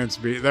Carson Wentz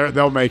be.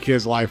 They'll make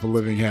his life a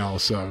living hell.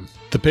 So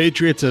the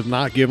Patriots have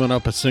not given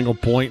up a single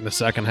point in the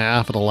second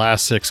half of the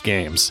last 6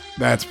 games.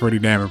 That's pretty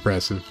damn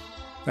impressive.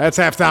 That's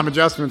halftime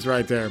adjustments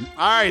right there.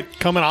 All right.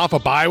 Coming off a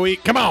bye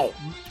week. Come on.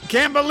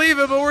 Can't believe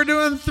it, but we're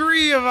doing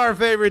 3 of our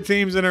favorite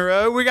teams in a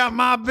row. We got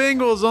my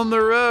Bengals on the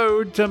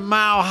road to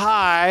Mile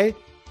High,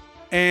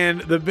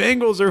 and the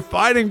Bengals are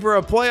fighting for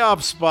a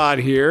playoff spot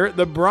here.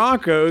 The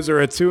Broncos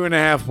are a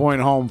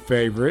 2.5-point home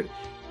favorite,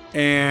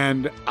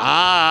 and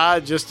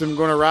I just am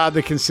going to ride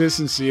the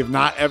consistency of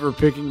not ever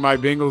picking my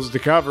Bengals to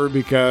cover,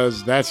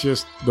 because that's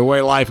just the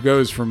way life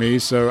goes for me.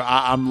 So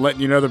I'm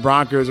letting you know the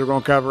Broncos are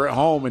going to cover at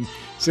home, and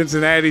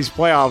Cincinnati's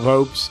playoff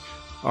hopes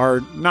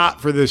are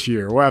not for this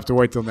year. We'll have to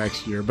wait till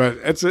next year, but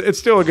it's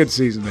still a good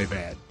season they've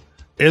had.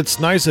 It's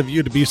nice of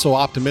you to be so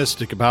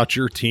optimistic about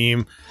your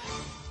team.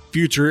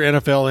 Future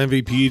NFL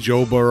MVP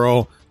Joe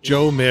Burrow,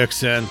 Joe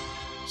Mixon,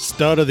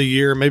 stud of the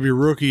year, maybe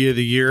rookie of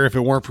the year if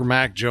it weren't for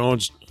Mac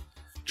Jones,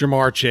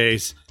 Jamar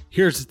Chase.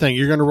 Here's the thing.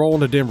 You're going to roll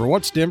into Denver.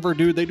 What's Denver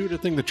do? They do the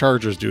thing the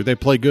Chargers do. They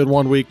play good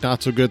one week,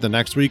 not so good the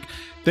next week.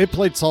 They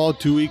played solid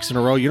 2 weeks in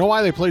a row. You know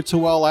why they played so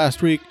well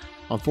last week?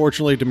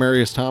 Unfortunately,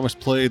 Demaryius Thomas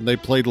played, and they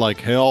played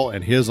like hell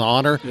in his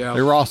honor. Yeah.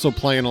 They were also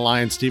playing a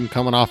Lions team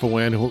coming off a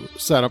win who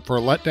set up for a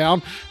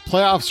letdown.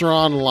 Playoffs are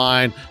on the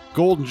line.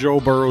 Golden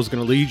Joe Burrow is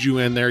going to lead you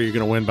in there. You're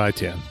going to win by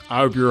 10. I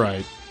hope you're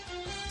right.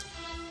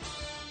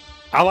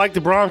 I like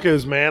the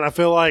Broncos, man. I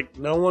feel like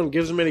no one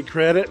gives them any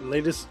credit, and they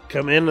just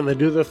come in and they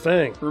do their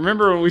thing.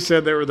 Remember when we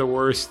said they were the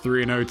worst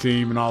 3-0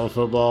 team in all of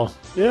football?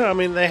 Yeah, I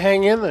mean, they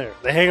hang in there.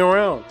 They hang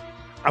around.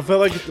 I feel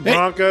like the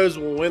Broncos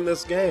will win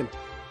this game.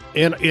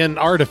 In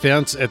our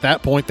defense, at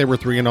that point, they were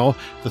 3-0.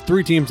 The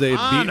 3 teams they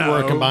had beaten were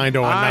a combined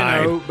 0-9.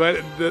 I know,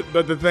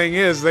 but the thing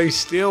is, they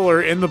still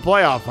are in the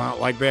playoff hunt.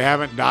 Like, they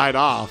haven't died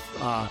off.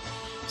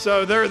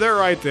 So they're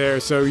right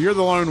there. So you're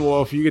the lone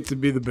wolf. You get to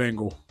be the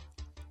Bengal.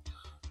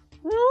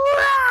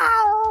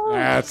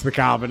 That's the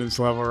confidence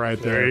level right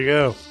there. There you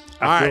go.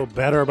 I feel right.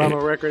 better about my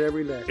record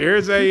every day.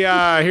 Here's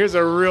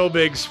a real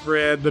big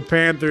spread. The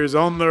Panthers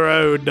on the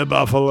road to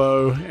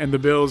Buffalo, and the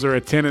Bills are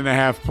a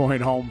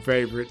 10.5-point home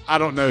favorite. I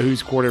don't know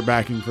who's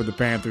quarterbacking for the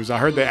Panthers. I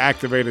heard they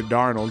activated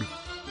Darnold.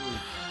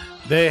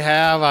 They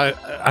have.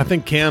 I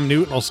think Cam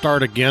Newton will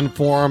start again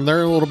for them.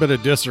 They're in a little bit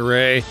of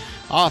disarray.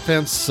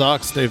 Offense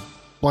sucks. They've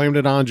blamed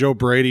it on Joe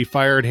Brady,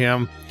 fired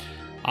him.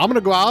 I'm going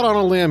to go out on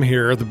a limb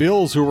here. The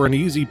Bills, who were an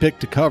easy pick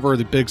to cover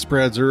the big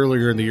spreads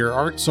earlier in the year,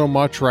 aren't so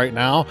much right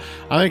now.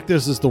 I think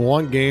this is the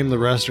one game the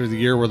rest of the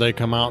year where they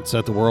come out and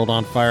set the world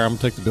on fire. I'm going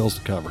to take the Bills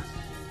to cover.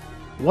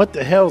 What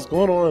the hell's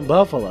going on in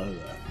Buffalo,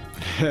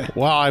 though?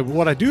 Well,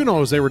 what I do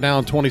know is they were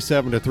down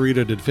 27-3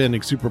 to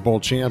defending Super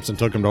Bowl champs and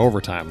took them to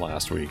overtime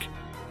last week.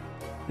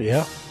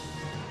 Yeah.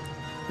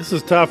 This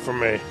is tough for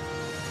me.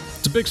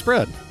 It's a big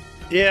spread.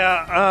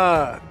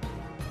 Yeah,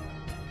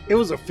 it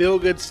was a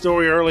feel-good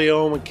story early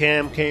on when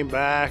Cam came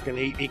back, and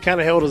he kind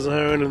of held his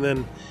own, and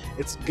then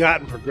it's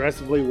gotten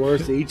progressively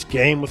worse each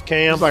game with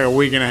Cam. It's like a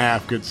week and a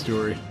half good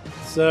story.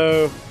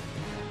 So,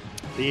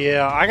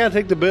 yeah, I got to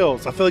take the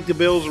Bills. I feel like the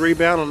Bills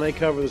rebound and they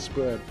cover the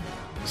spread.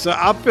 So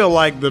I feel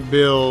like the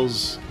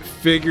Bills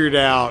figured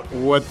out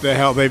what the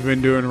hell they've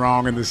been doing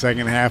wrong in the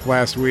second half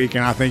last week,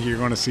 and I think you're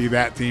going to see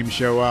that team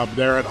show up.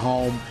 They're at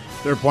home.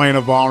 They're playing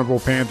a vulnerable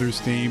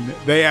Panthers team.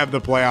 They have the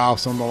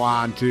playoffs on the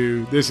line,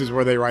 too. This is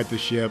where they right the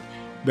ship.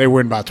 They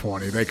win by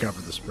 20. They cover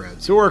the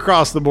spread. So we're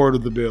across the board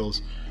with the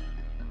Bills.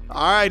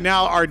 All right,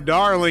 now our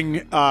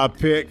darling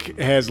pick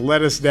has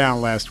let us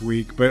down last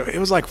week, but it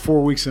was like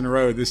 4 weeks in a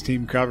row this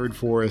team covered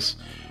for us.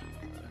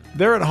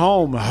 They're at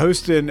home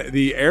hosting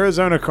the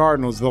Arizona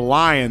Cardinals. The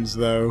Lions,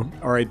 though,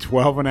 are a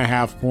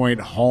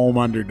 12.5-point home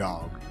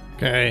underdog.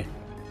 Okay.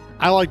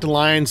 I like the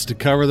Lions to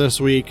cover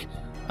this week.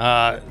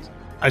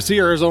 I see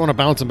Arizona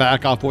bouncing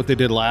back off what they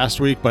did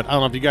last week, but I don't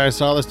know if you guys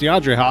saw this.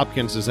 DeAndre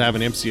Hopkins is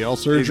having MCL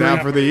surgery. He's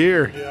out for the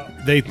year. Yeah.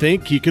 They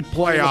think he could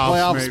play in the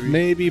playoffs,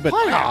 maybe, but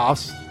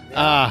playoffs.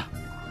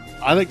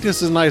 I think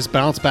this is a nice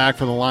bounce back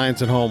for the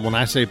Lions at home. When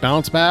I say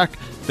bounce back,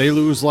 they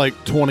lose like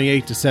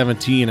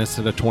 28-17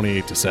 instead of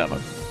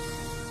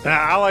 28-7.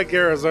 I like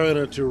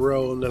Arizona to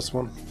roll in this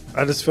one.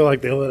 I just feel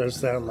like they let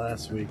us down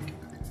last week.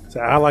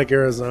 So I like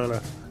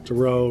Arizona to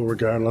roll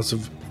regardless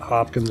of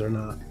Hopkins or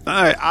not.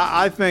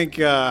 I think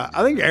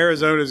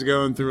Arizona's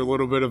going through a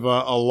little bit of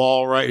a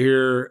lull right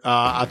here.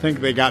 I think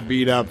they got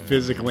beat up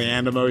physically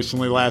and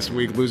emotionally last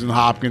week. Losing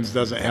Hopkins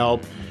doesn't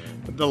help.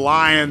 But the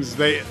Lions,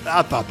 I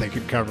thought they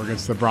could cover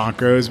against the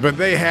Broncos, but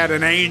they had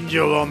an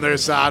angel on their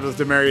side with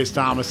Demaryius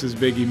Thomas, as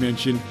Biggie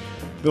mentioned.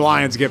 The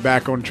Lions get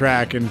back on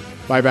track, and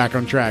by back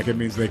on track, it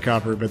means they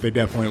cover, but they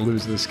definitely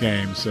lose this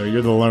game. So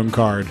you're the lone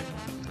card.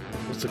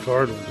 What's the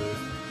Cardinal do?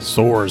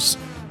 Soars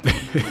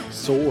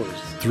Soars.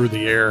 through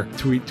the air.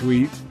 Tweet.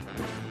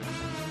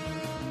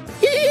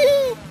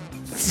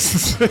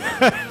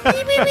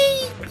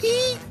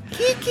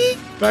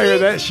 If I hear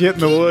that shit in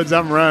the woods,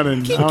 I'm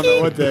running. I don't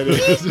know what that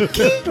is.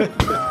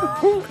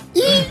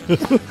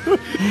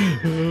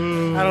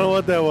 I don't know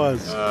what that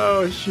was.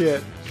 Oh,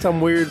 shit. Some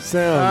weird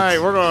sound. All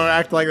right, we're going to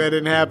act like that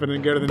didn't happen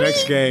and go to the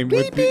next game.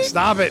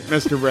 Stop it,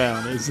 Mr.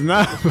 Brown. It's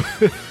enough.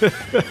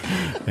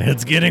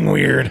 It's getting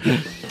weird.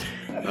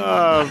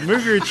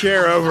 Move your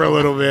chair over a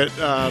little bit,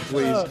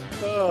 please.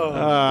 All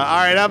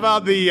right, how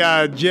about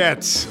the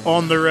Jets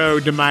on the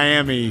road to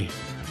Miami?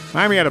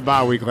 Miami had a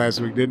bye week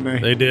last week, didn't they?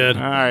 They did.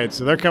 All right,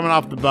 so they're coming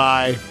off the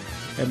bye,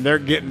 and they're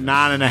getting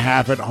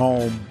 9.5 at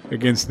home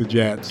against the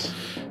Jets.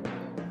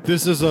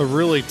 This is a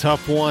really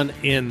tough one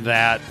in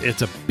that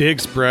it's a big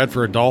spread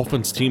for a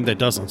Dolphins team that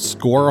doesn't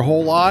score a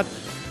whole lot.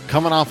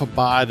 Coming off a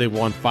bye, they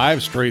won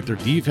 5 straight. Their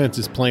defense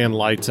is playing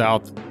lights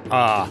out.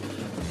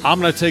 I'm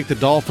going to take the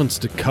Dolphins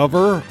to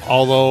cover,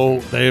 although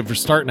they're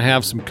starting to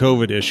have some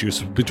COVID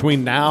issues.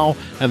 Between now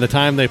and the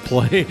time they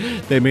play,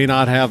 they may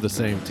not have the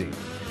same team.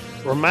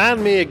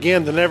 Remind me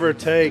again to never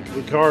take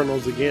the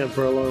Cardinals again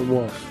for a lone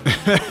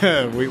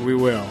wolf. we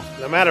will.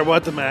 No matter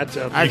what the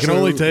matchup. You can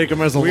only take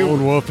them as a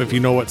lone wolf if you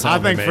know what sound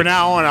I think they for make.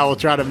 now on, I will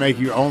try to make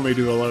you only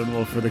do a lone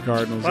wolf for the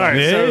Cardinals. All right,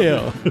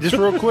 Yeah. so just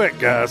real quick,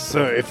 guys.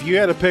 So if you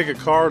had to pick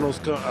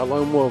a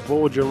lone wolf,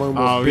 what would your lone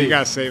wolf be? You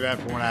got to save that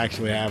for when I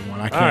actually have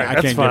one. I can't, right, I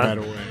that's can't fine.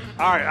 give that away.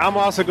 All right, I'm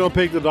also going to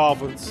pick the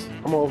Dolphins.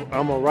 I'm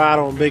gonna ride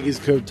on Biggie's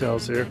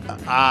coattails here.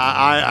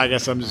 I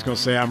guess I'm just going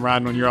to say I'm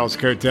riding on your all's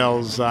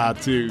coattails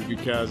too,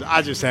 because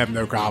I just have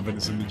no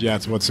confidence in the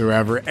Jets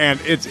whatsoever.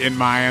 And it's in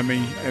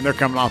Miami, and they're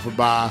coming off a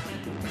bye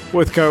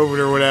with COVID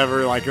or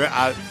whatever. Like,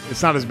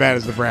 it's not as bad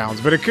as the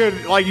Browns, but it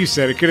could, like you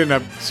said, it could end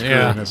up screwing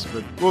us.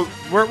 But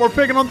we're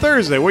picking on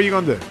Thursday. What are you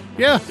going to do?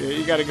 Yeah.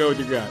 You got to go with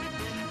your gut.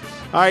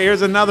 All right,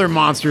 here's another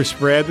monster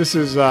spread. This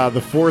is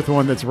the fourth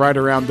one that's right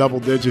around double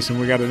digits, and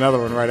we got another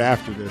one right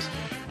after this.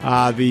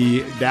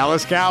 The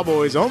Dallas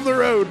Cowboys on the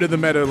road to the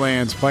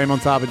Meadowlands playing on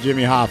top of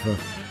Jimmy Hoffa.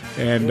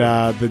 And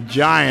the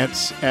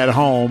Giants at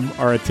home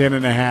are a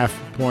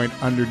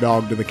 10.5-point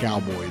underdog to the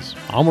Cowboys.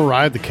 I'm going to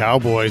ride the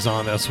Cowboys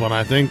on this one.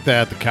 I think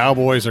that the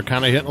Cowboys are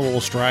kind of hitting a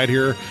little stride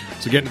here.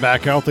 So getting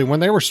back healthy. When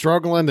they were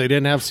struggling, they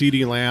didn't have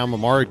CeeDee Lamb.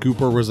 Amari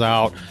Cooper was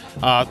out.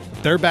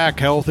 They're back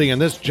healthy.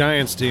 And this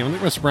Giants team, I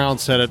think Miss Brown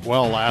said it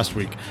well last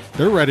week,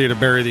 they're ready to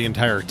bury the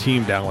entire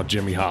team down with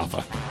Jimmy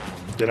Hoffa.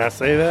 Did I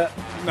say that?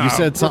 You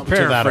said something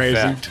to that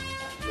paraphrasing. effect.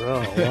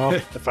 Oh, well,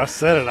 if I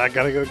said it, I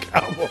got to go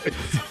Cowboys.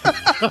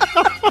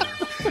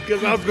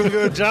 Because I was going to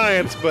go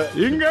Giants, but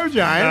You can go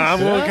Giants. I'm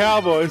going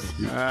Cowboys.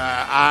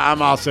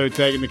 I'm also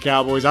taking the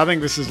Cowboys. I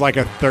think this is like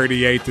a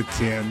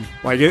 38-10.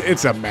 Like,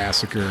 it's a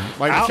massacre.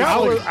 Like, the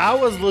Cowboys, I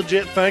was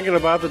legit thinking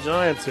about the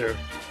Giants here.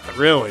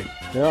 really.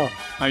 Yeah.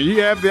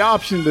 You have the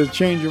option to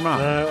change your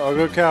mind. I'll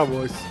go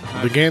Cowboys.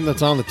 The game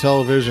that's on the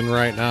television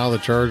right now, the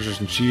Chargers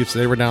and Chiefs,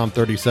 they were down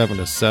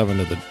 37-7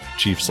 to the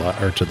Chiefs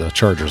to the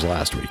Chargers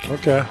last week.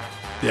 Okay.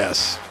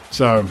 Yes.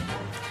 So,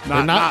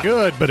 They're not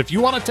good, but if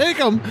you want to take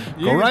them,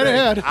 go right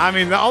ahead. I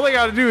mean, all they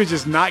got to do is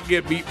just not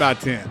get beat by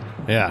 10.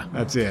 Yeah.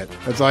 That's it.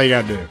 That's all you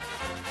got to do.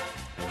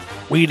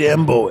 We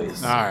them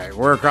boys. All right,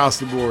 we're across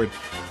the board.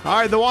 All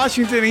right, the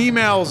Washington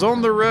emails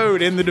on the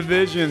road in the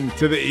division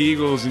to the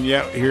Eagles, and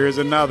yet here's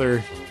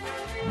another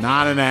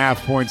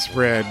 9.5-point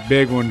spread.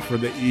 Big one for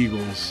the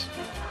Eagles.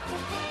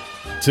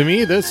 To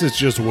me, this is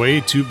just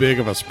way too big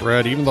of a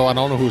spread, even though I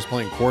don't know who's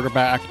playing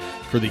quarterback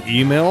for the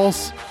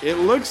emails. It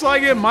looks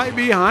like it might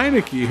be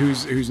Heineke,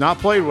 who's not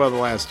played well the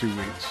last 2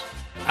 weeks.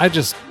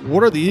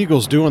 What are the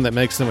Eagles doing that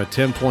makes them a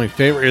 10-point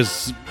favorite?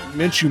 Is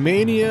Minshew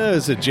Mania?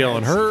 Is it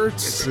Jalen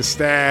Hurts? It's the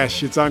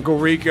stash. It's Uncle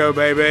Rico,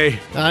 baby.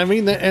 I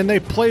mean, and they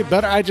play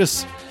better.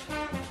 It's a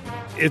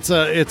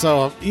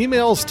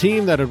emails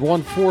team that had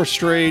won 4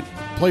 straight,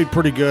 played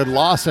pretty good,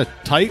 lost a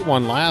tight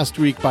one last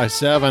week by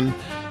 7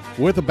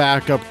 with a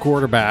backup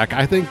quarterback.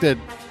 I think that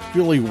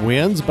Philly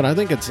wins, but I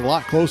think it's a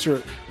lot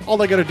closer. All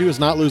they got to do is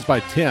not lose by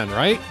 10,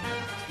 right?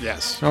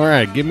 Yes. All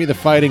right, give me the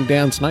Fighting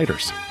Dan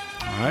Snyders.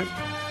 All right.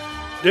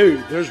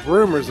 Dude, there's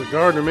rumors that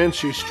Gardner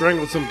Minshew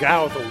strangled some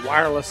guy with a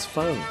wireless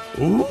phone.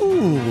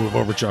 Ooh, move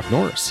over Chuck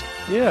Norris.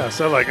 Yeah,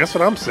 so that's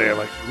what I'm saying.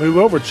 Move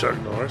over,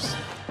 Chuck Norris.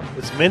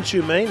 It's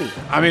Minshew mania.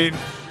 I mean,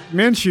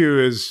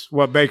 Minshew is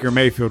what Baker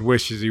Mayfield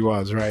wishes he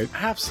was, right?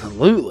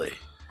 Absolutely.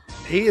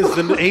 He's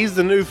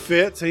the new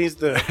Fitz.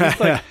 He's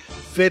like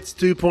Fitz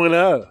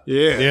 2.0.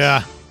 Yeah.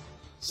 Yeah.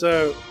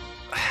 So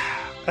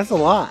that's a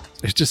lot.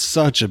 It's just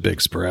such a big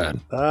spread.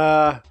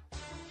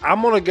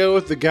 I'm going to go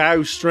with the guy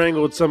who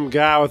strangled some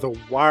guy with a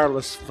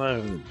wireless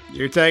phone.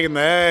 You're taking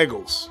the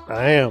Eagles.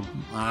 I am.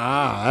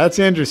 That's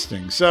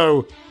interesting.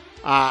 So,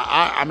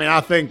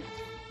 I think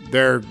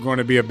they're going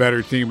to be a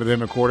better team with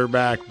him at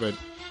quarterback, but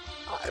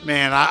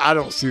man, I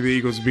don't see the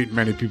Eagles beating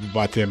many people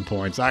by 10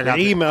 points. I got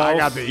the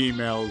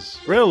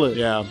emails. Really?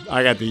 Yeah,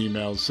 I got the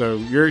emails. So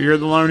you're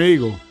the lone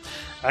Eagle.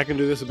 I can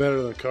do this better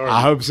than the Cardinals.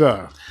 I hope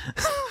so.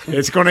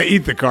 It's going to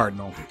eat the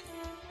Cardinal.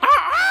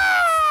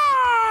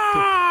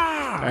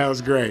 That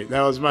was great.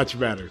 That was much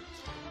better.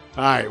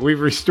 All right, we've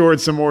restored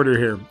some order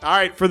here. All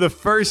right, for the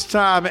first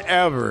time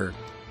ever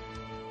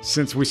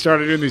since we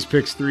started doing these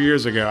picks 3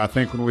 years ago, I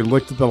think when we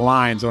looked at the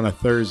lines on a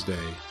Thursday,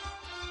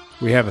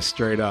 we have a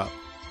straight up.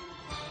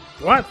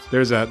 What?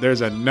 There's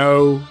a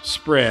no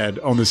spread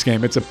on this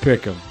game. It's a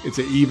pick 'em. It's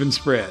an even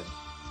spread.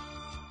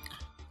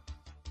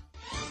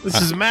 This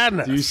is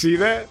madness. Do you see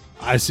that?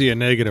 I see a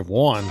 -1.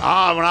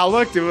 When I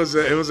looked, it was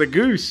a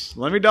goose.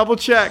 Let me double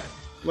check.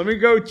 Let me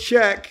go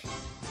check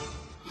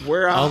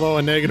where I. Although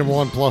a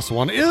 -1 +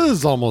 1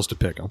 is almost a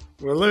pick 'em.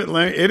 Well,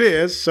 it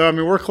is. So I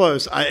mean, we're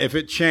close. If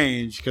it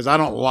changed, because I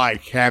don't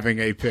like having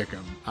a pick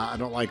 'em. I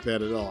don't like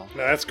that at all.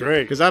 No, that's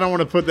great. Because I don't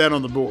want to put that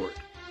on the board.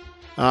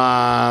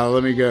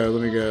 Let me go.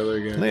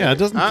 Yeah, it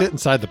doesn't fit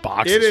inside the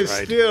boxes, It is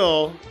right?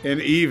 still an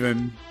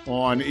even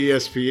on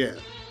ESPN.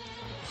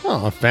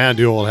 Oh,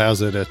 FanDuel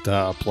has it at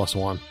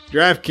 +1.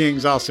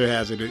 DraftKings also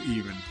has it at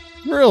even.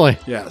 Really?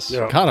 Yes.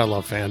 Yeah. God, I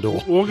love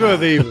FanDuel. We'll go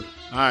with even.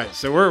 All right,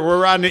 so we're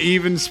riding an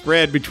even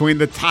spread between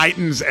the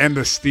Titans and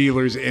the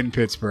Steelers in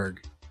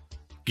Pittsburgh.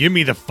 Give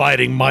me the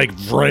Fighting Mike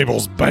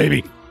Vrabels,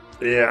 baby.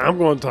 Yeah, I'm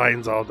going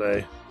Titans all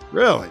day.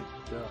 Really?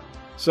 Yeah.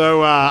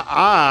 So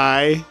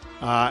I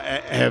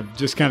have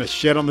just kind of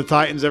shit on the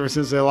Titans ever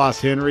since they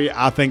lost Henry.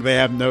 I think they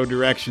have no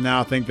direction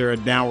now. I think they're a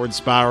downward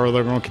spiral.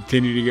 They're going to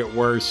continue to get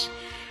worse.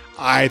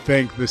 I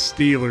think the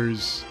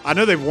Steelers, I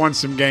know they've won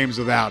some games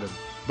without him,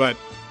 but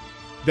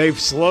they've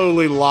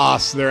slowly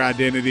lost their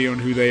identity on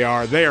who they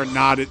are. They are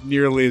not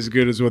nearly as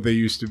good as what they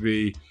used to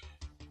be.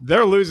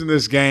 They're losing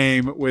this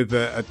game with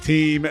a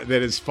team that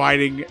is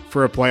fighting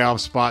for a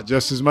playoff spot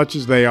just as much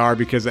as they are,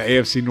 because the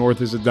AFC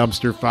North is a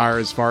dumpster fire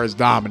as far as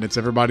dominance.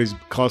 Everybody's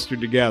clustered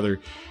together.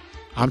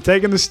 I'm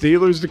taking the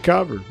Steelers to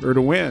cover or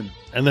to win.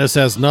 And this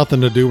has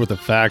nothing to do with the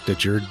fact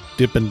that you're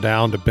dipping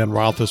down to Ben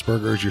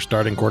Roethlisberger as your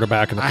starting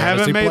quarterback in the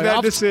fantasy playoffs. I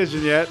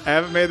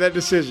haven't made that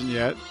decision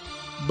yet.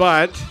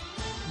 But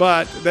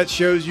that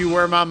shows you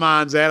where my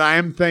mind's at. I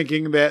am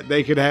thinking that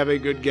they could have a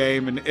good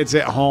game, and it's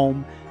at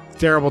home.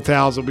 Terrible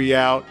towels will be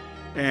out.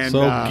 And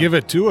so give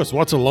it to us.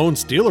 What's a lone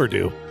Steeler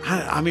do?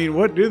 I mean,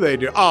 what do they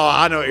do? Oh,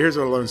 I know. Here's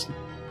what a lone Steeler.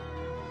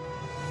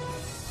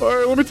 All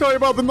right, let me tell you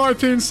about the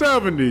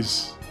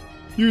 1970s.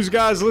 You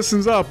guys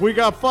listens up. We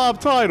got 5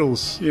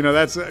 titles. You know,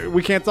 that's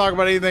we can't talk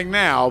about anything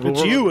now. But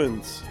it's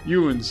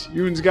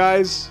Ewans,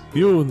 guys.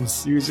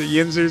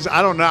 Yinzers.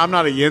 I don't know. I'm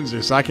not a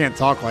Yinzer, so I can't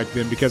talk like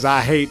them because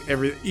I hate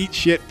eat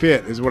shit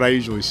pit is what I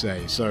usually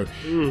say. So,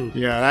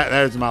 yeah,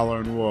 that's my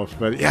lone wolf.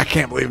 But yeah, I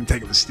can't believe I'm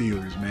taking the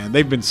Steelers, man.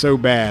 They've been so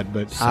bad,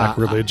 but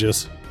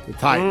sacrilegious. The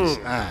Titans.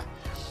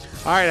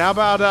 All right, how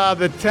about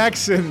the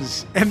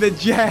Texans and the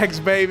Jags,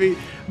 baby?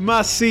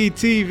 Must-see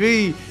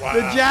TV. Wow.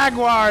 The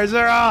Jaguars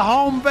are a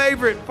home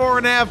favorite,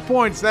 4.5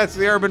 points. That's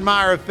the Urban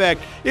Meyer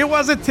effect. It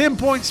was a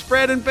 10-point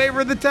spread in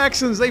favor of the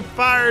Texans. They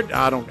fired.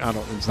 I don't.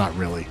 It's not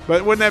really.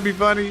 But wouldn't that be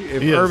funny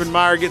if Urban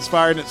Meyer gets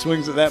fired and it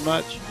swings it that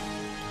much?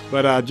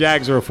 But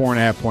Jags are a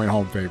 4.5-point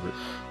home favorite.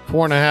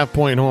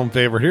 4.5-point home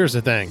favorite. Here's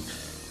the thing.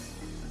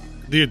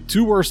 The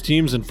 2 worst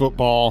teams in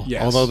football,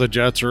 although the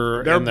Jets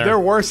are they're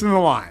worse than the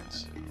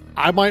Lions.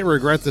 I might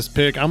regret this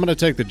pick. I'm going to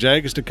take the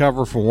Jags to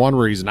cover for one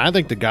reason. I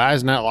think the guys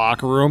in that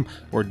locker room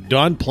were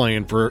done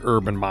playing for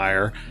Urban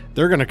Meyer.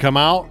 They're going to come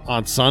out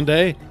on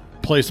Sunday,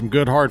 play some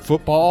good hard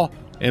football,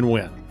 and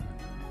win.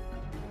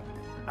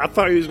 I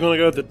thought he was going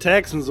to go with the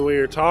Texans the way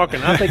you were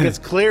talking. I think it's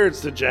clear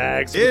it's the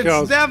Jags.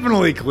 It's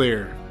definitely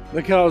clear.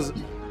 Because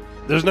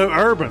there's no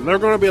Urban. They're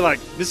going to be like,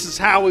 this is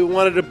how we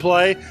wanted to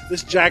play.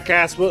 This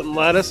jackass wouldn't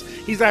let us.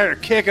 He's out here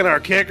kicking our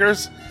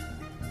kickers.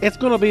 It's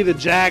going to be the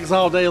Jags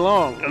all day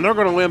long, and they're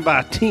going to win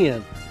by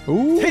 10.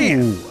 Ooh,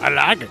 10. I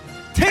like it.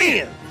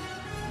 10.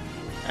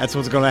 That's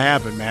what's going to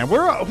happen, man.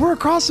 We're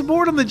across the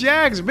board on the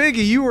Jags.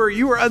 Biggie, you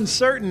were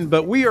uncertain,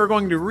 but we are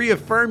going to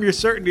reaffirm your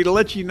certainty to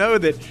let you know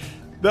that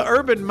the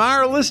Urban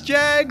Meyer-less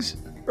Jags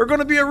are going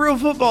to be a real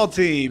football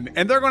team,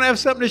 and they're going to have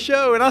something to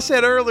show. And I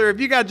said earlier,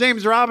 if you got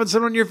James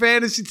Robinson on your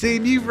fantasy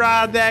team, you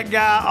ride that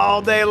guy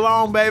all day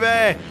long,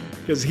 baby,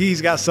 because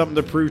he's got something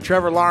to prove.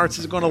 Trevor Lawrence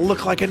is going to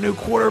look like a new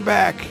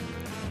quarterback.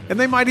 And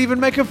they might even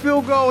make a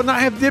field goal and not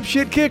have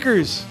dipshit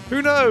kickers.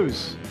 Who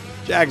knows?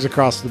 Jags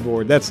across the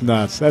board. That's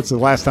nuts. That's the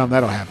last time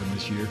that'll happen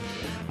this year.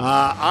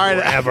 All right.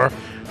 Ever.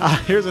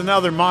 Here's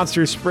another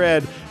monster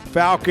spread.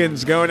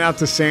 Falcons going out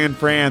to San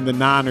Fran. The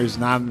Niners,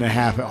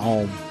 9.5 at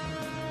home.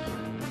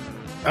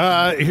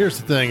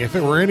 Here's the thing. If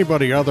it were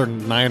anybody other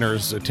than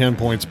Niners, a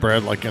 10-point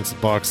spread like against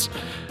the Bucs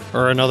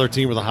or another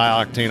team with a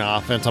high-octane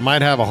offense, I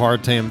might have a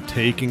hard time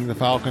taking the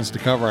Falcons to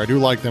cover. I do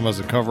like them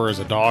as a cover as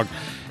a dog.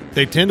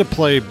 They tend to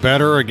play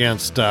better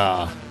against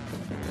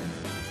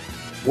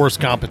worse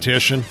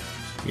competition.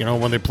 You know,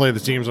 when they play the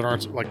teams that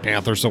aren't like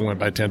Panthers, they'll win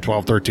by 10,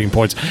 12, 13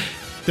 points.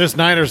 This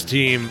Niners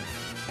team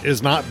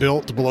is not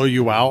built to blow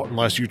you out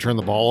unless you turn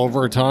the ball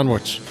over a ton,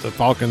 which the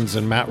Falcons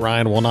and Matt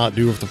Ryan will not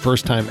do for the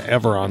first time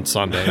ever on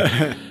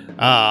Sunday.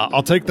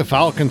 I'll take the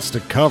Falcons to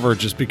cover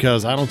just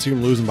because I don't see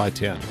them losing by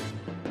 10.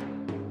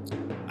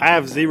 I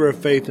have zero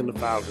faith in the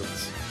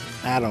Falcons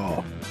at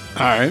all.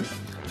 All right.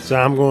 So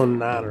I'm going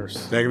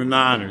Niners. Taking the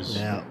Niners.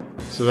 Yeah.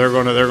 So they're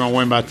going to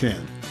win by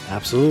 10.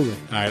 Absolutely.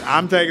 All right,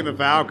 I'm taking the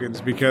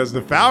Falcons because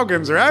the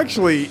Falcons are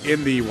actually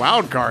in the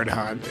wild card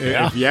hunt.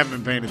 Yeah. If you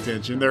haven't been paying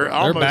attention, they're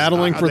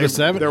battling for the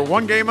 7. They're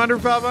one game under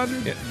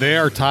 500. They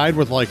are tied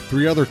with like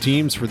 3 other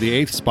teams for the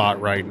 8th spot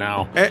right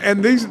now.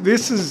 And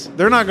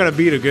they're not going to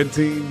beat a good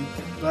team,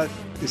 but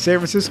is San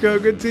Francisco a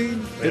good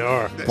team? They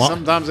are.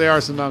 Sometimes they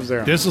are, sometimes they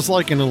aren't. This is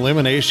like an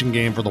elimination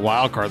game for the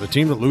wild card. The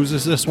team that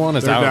loses this one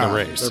is out of the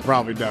race. They're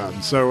probably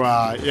done. So,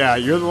 yeah,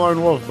 you're the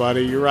lone wolf,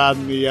 buddy. You're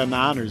riding the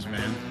Niners,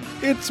 man.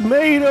 It's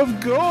made of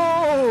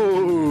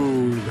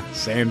gold.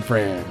 San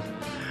Fran.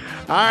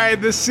 All right,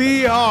 the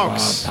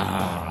Seahawks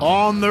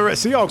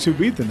Seahawks who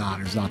beat the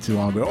Niners not too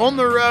long ago on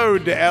the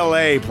road to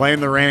L.A.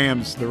 playing the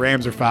Rams. The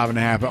Rams are 5.5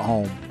 at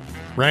home.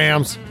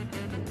 Rams.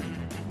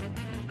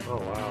 Oh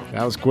wow,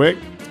 that was quick.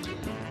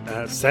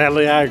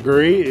 Sadly, I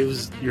agree.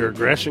 Your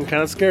aggression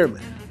kind of scared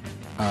me.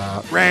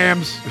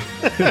 Rams.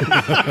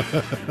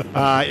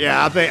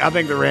 Yeah, I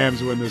think the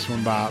Rams win this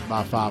one by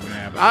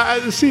 5.5.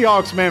 The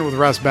Seahawks, man, with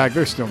Russ back,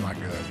 they're still not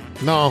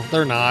good. No,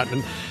 they're not.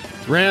 And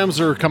Rams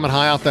are coming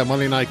high off that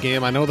Monday night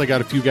game. I know they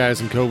got a few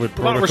guys in COVID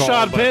protocol.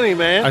 Rashad Penny,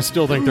 man. I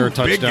still think they're a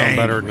touchdown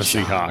better than the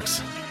Rashad.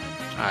 Seahawks.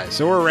 All right,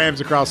 so we're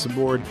Rams across the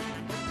board.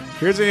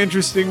 Here's an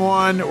interesting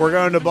one. We're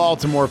going to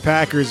Baltimore.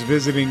 Packers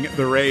visiting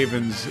the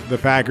Ravens. The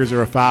Packers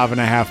are a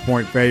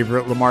 5.5-point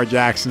favorite. Lamar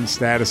Jackson's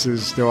status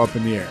is still up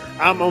in the air.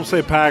 I'm going to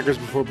say Packers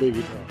before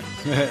Biggie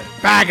talks.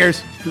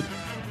 Packers.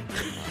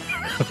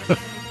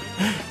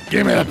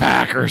 Give me the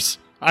Packers.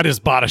 I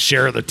just bought a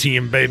share of the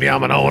team, baby.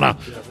 I'm an owner.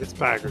 Yeah, it's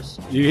Packers.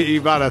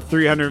 You bought a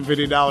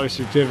 $350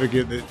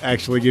 certificate that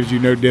actually gives you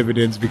no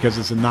dividends because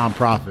it's a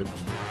nonprofit.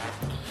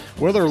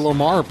 Whether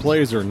Lamar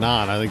plays or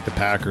not, I think the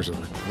Packers are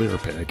the clear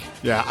pick.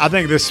 Yeah, I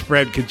think this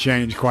spread could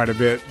change quite a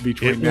bit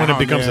between now When it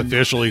becomes and then.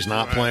 official, he's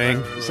not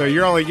playing. So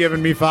you're only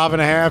giving me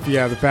 5.5?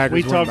 Yeah, the Packers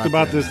We win talked by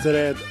about 10. this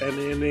today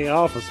in the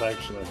office,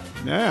 actually.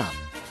 Yeah.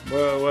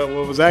 Well,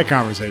 what was that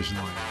conversation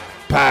like?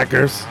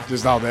 Packers.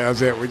 Just all that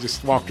was it. We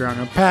just walked around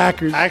going,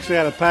 Packers. I actually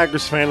had a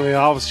Packers fan in the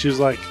office. She was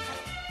like,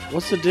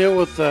 what's the deal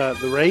with the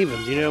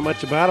Ravens? You know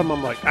much about them?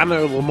 I'm like, I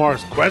know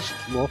Lamar's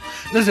questionable.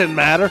 Does it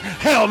matter?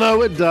 Hell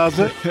no, it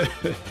doesn't.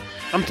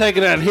 I'm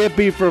taking that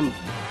hippie from,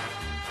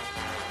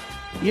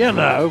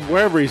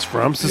 wherever he's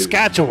from,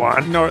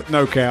 Saskatchewan. No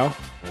cow.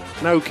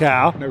 No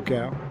cow. No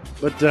cow.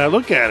 But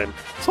look at him.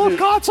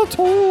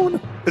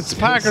 Saskatchewan. It's the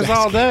Packers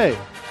all day.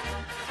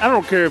 I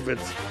don't care if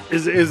it's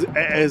is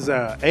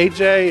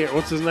AJ, or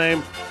what's his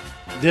name?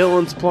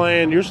 Dylan's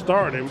playing. You're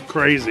starting him.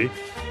 Crazy.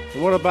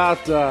 And what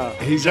about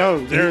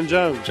Aaron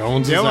Jones?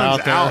 Jones is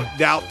Dylan's out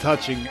there. out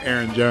touching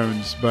Aaron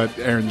Jones, but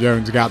Aaron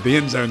Jones got the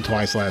end zone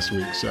twice last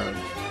week, so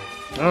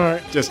All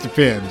right. just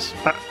depends.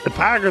 The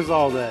Packers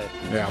all day.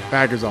 Yeah,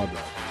 Packers all day.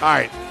 All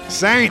right,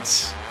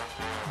 Saints,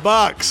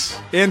 Bucks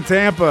in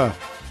Tampa.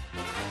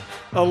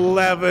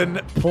 11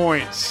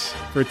 points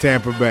for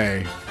Tampa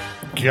Bay.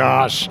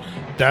 Gosh,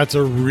 that's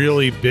a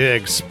really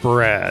big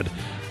spread.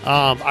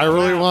 I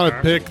really want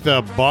to pick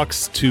the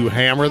Bucks to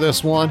hammer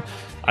this one.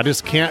 I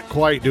just can't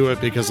quite do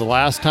it because the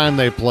last time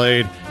they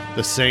played,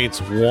 the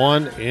Saints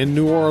won in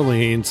New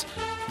Orleans.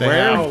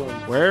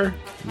 Where?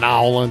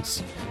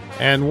 Nowlands.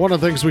 And one of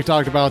the things we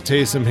talked about,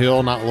 Taysom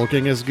Hill not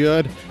looking as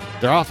good.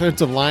 Their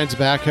offensive line's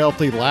back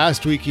healthy.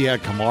 Last week he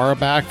had Kamara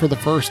back for the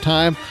first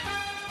time.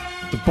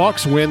 The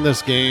Bucks win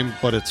this game,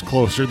 but it's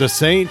closer. The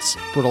Saints,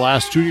 for the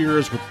last 2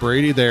 years with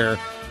Brady there,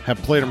 have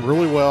played them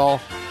really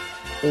well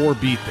or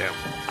beat them.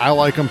 I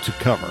like them to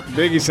cover.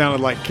 Biggie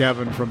sounded like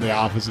Kevin from The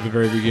Office at the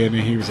very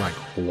beginning. He was like,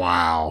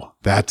 wow,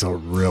 that's a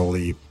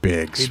really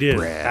big He spread.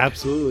 did.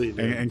 Absolutely.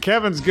 Did. And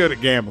Kevin's good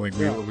at gambling,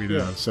 we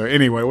know. So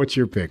anyway, what's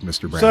your pick,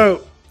 Mr. Brown?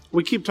 So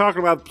we keep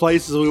talking about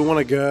places we want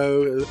to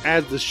go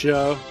as the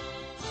show.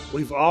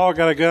 We've all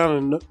got to go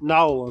to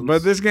Nowlands.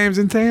 But this game's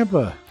in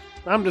Tampa.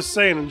 I'm just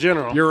saying in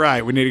general. You're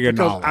right. We need to go to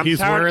Because Nolans. I'm He's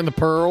tired- wearing the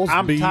pearls.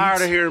 I'm beads.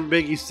 tired of hearing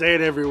Biggie say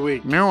it every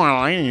week. New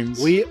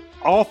Orleans. We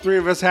all three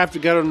of us have to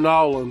go to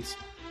Nowlands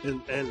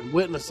and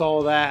witness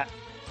all that.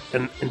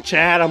 And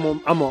Chad, I'm gonna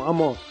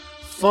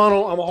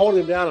funnel. I'm gonna hold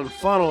him down and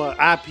funnel an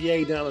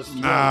IPA down his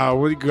throat.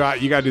 Well, you got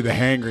to do the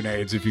hand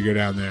grenades if you go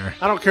down there.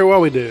 I don't care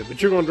what we do,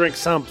 but you're gonna drink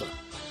something,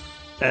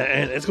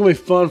 and it's gonna be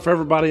fun for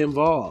everybody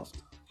involved.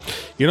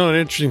 You know, an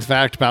interesting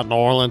fact about New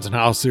Orleans and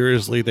how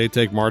seriously they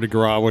take Mardi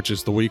Gras, which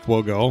is the week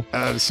we'll go.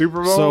 The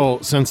Super Bowl? So,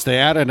 since they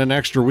added an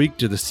extra week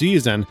to the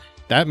season,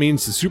 that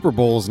means the Super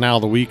Bowl is now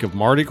the week of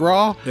Mardi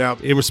Gras. Yep.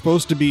 It was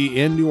supposed to be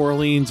in New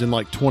Orleans in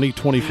like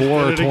 2024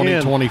 or Did it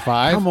again.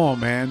 2025. Come on,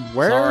 man.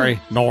 Where? Sorry,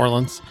 New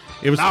Orleans.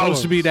 It was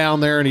supposed to be down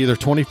there in either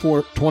 2024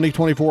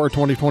 or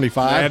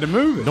 2025. They had to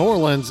move it. New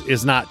Orleans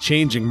is not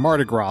changing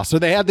Mardi Gras, so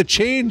they had to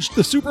change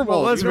the Super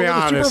Bowl. Well, let's You know be where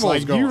the Super honest. Bowl's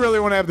Like, do going. you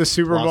really want to have the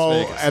Super Las Bowl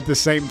Vegas. at the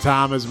same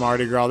time as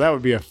Mardi Gras? That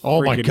would be a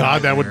Oh my freaking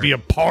God, that would nightmare.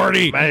 be a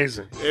party.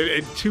 Amazing.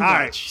 Too All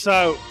right, much.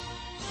 so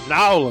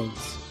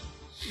Nowlands.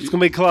 It's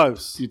gonna be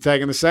close. You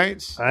taking the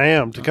Saints? I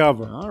am to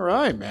cover. All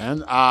right,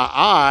 man.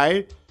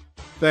 I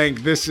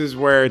think this is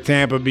where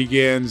Tampa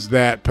begins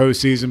that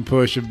postseason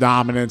push of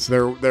dominance.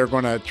 They're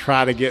going to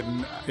try to get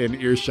in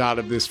earshot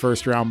of this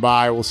first round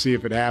bye. We'll see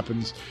if it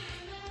happens.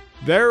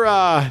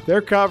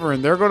 They're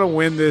covering. They're going to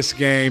win this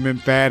game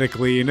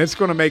emphatically, and it's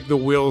going to make the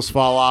wheels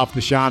fall off the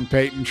Sean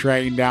Payton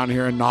train down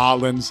here in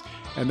Nolans,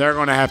 and they're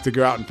going to have to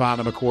go out and find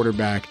them a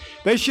quarterback.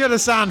 They should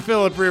have signed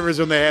Phillip Rivers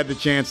when they had the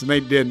chance, and they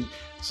didn't.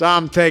 So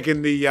I'm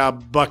taking the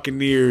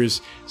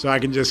Buccaneers so I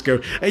can just go,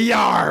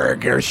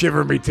 yarg, or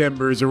shiver me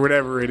timbers, or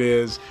whatever it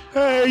is.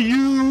 Hey,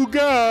 you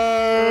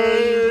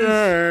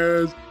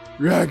guys.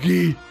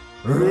 Rocky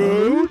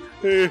Road.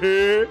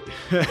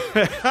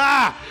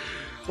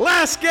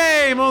 Last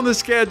game on the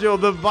schedule,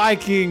 the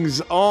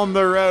Vikings on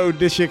the road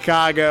to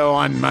Chicago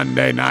on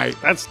Monday night.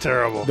 That's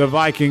terrible. The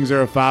Vikings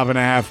are a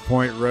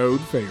 5.5-point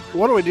road favorite.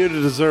 What do we do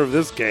to deserve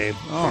this game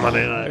on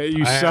Monday night?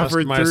 You I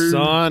suffered asked my through.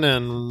 son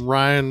and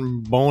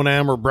Ryan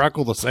Bonham or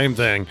Breckle the same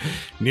thing.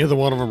 Neither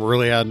one of them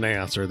really had an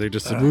answer. They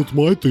just said, well, it's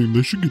my team.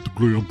 They should get the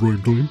play on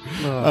prime time.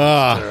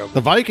 terrible.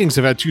 The Vikings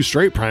have had 2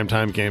 straight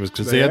primetime games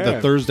because they had the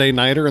have. Thursday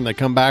nighter and they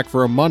come back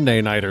for a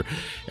Monday nighter.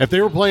 If they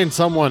were playing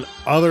someone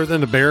other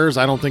than the Bears,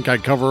 I don't think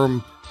I'd cover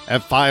them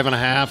at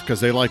 5.5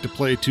 because they like to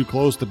play too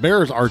close. The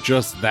Bears are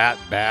just that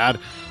bad.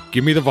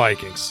 Give me the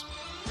Vikings.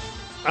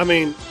 I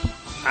mean,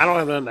 I don't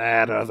have nothing to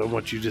add other than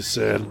what you just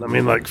said. I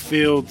mean, like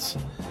Fields,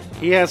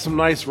 he has some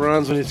nice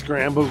runs when he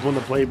scrambles when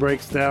the play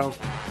breaks down.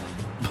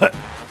 But,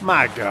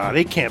 my God,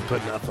 he can't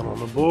put nothing on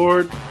the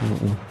board.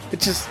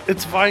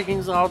 It's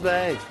Vikings all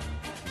day.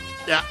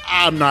 Yeah,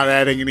 I'm not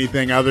adding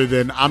anything other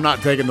than I'm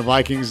not taking the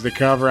Vikings to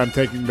cover. I'm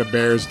taking the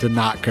Bears to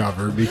not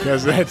cover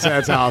because that's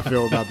how I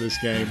feel about this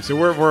game. So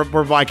we're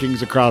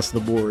Vikings across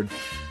the board.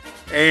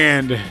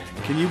 And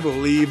can you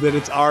believe that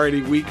it's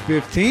already week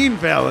 15,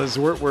 fellas?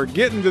 We're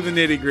getting to the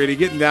nitty-gritty,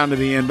 getting down to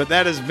the end. But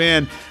that has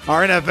been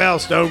our NFL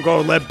Stone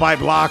Cold Lead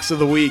Pipe Locks of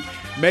the Week.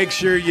 Make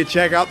sure you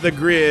check out the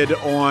grid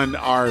on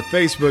our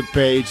Facebook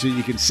page so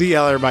you can see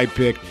how everybody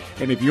picked.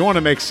 And if you want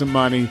to make some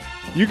money,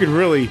 you can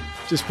really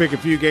just pick a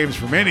few games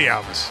from any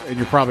of us, and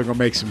you're probably going to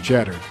make some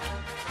cheddar.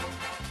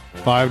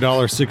 $5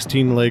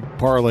 16-leg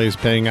parlays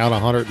paying out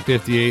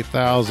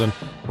 $158,000.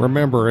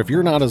 Remember, if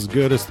you're not as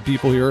good as the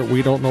people here at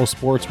We Don't Know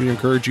Sports, we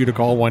encourage you to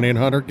call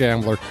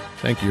 1-800-GAMBLER.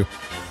 Thank you.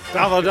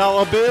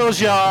 Dollar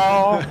bills,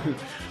 y'all.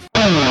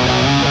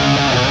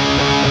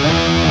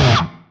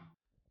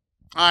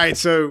 All right,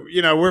 so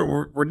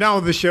we're done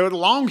with the show. The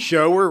long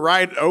show. We're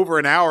right over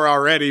an hour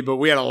already, but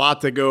we had a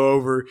lot to go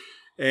over.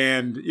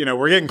 And,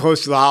 we're getting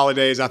close to the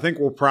holidays. I think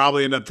we'll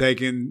probably end up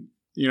taking,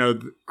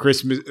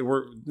 Christmas.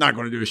 We're not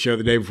going to do a show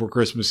the day before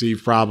Christmas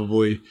Eve,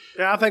 probably.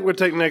 Yeah, I think we'll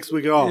take next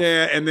week off.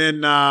 Yeah, and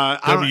then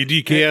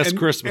WDKS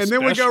Christmas and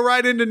then special. we go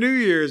right into New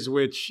Year's,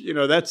 which,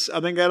 I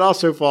think that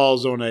also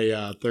falls on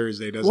a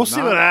Thursday, doesn't it? We'll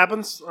see what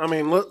happens. I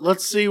mean,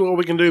 let's see what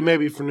we can do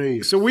maybe for New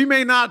Year's. So we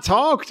may not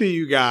talk to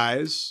you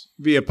guys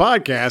via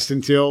podcast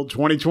until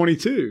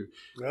 2022.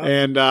 Yeah.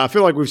 And I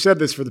feel like we've said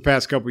this for the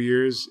past couple of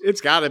years.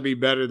 It's got to be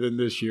better than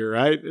this year,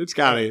 right? It's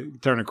got to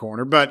turn a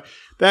corner. But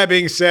that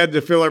being said,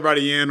 to fill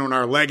everybody in on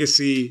our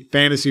legacy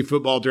fantasy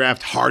football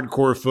draft,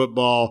 hardcore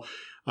football,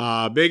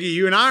 Biggie,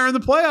 you and I are in the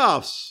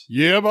playoffs.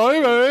 Yeah,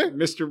 baby.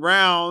 Mr.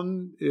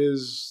 Brown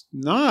is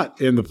not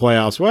in the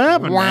playoffs. What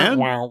happened,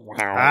 man?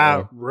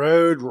 I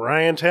rode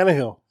Ryan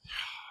Tannehill.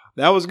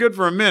 That was good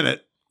for a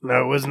minute.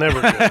 No, it was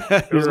never good.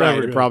 It was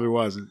never good. It probably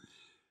wasn't.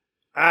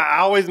 I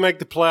always make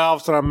the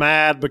playoffs and I'm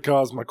mad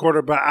because my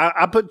quarterback,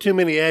 I put too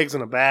many eggs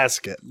in a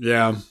basket.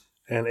 Yeah.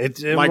 And it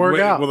didn't work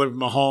out. With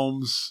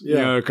Mahomes,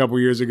 a couple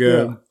years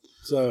ago.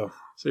 Yeah.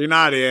 So you're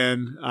not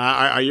in.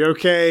 Are you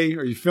okay?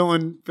 Are you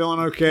feeling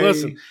okay?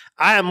 Listen,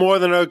 I am more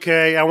than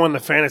okay. I won the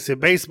Fantasy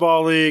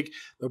Baseball League.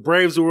 The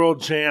Braves are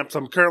world champs.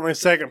 I'm currently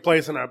second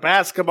place in our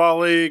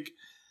basketball league.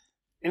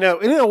 You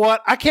know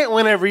what? I can't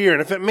win every year.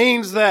 And if it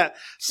means that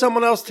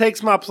someone else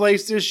takes my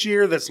place this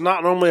year that's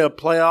not normally a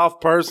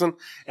playoff person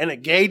and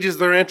it gauges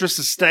their interest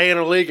to stay in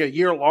a league a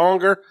year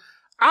longer,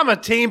 I'm a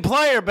team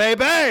player,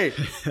 baby.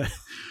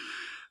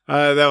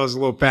 That was a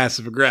little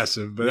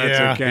passive-aggressive, but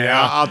that's okay.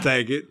 Yeah. I'll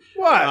take it.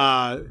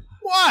 What?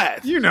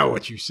 What? You know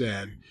what you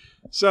said.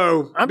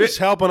 So I'm just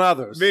helping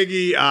others.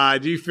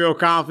 Biggie, do you feel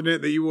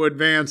confident that you will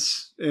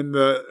advance in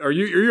the –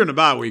 you're in the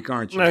bye week,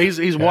 aren't you? No,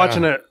 he's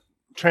watching it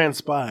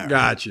transpire.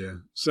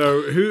 Gotcha.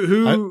 So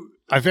who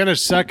I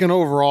finished second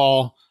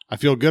overall. I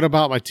feel good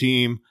about my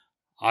team.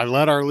 I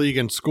led our league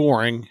in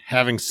scoring.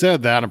 Having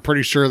said that, I'm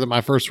pretty sure that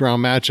my first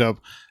round matchup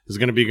is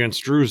going to be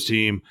against Drew's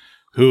team,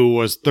 who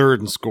was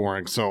third in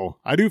scoring. So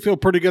I do feel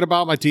pretty good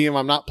about my team.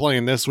 I'm not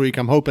playing this week.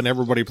 I'm hoping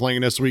everybody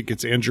playing this week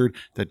gets injured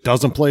that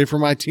doesn't play for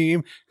my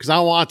team because I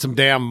want some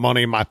damn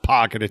money in my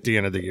pocket at the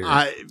end of the year.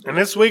 And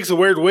this week's a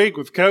weird week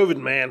with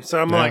COVID, man.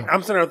 So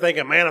I'm sitting there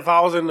thinking, man, if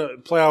I was in the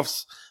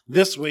playoffs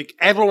this week,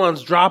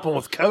 everyone's dropping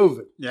with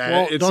COVID. Yeah,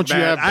 well, don't bad.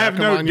 You have? I have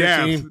no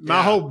depth.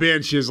 My whole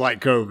bench is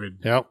like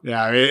COVID. Yep.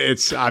 Yeah,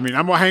 I'm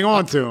gonna hang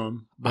on to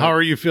them. How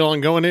are you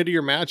feeling going into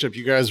your matchup?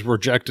 You guys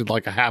projected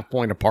like a half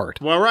point apart.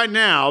 Well, right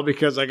now,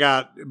 because I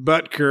got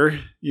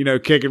Butker,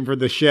 kicking for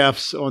the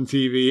Chefs on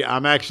TV,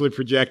 I'm actually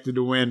projected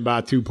to win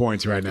by 2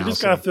 points right now. You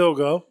just got a field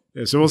goal.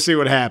 Yeah, so we'll see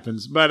what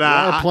happens. But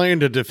we're playing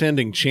the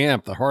defending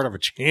champ, the heart of a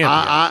champion.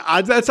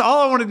 That's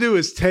all I want to do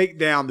is take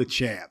down the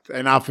champ,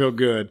 and I'll feel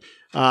good.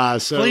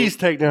 So please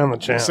take down the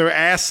champ. So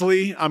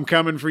Ashley, I'm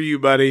coming for you,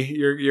 buddy.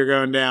 You're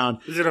going down.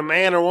 Is it a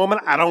man or woman?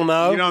 I don't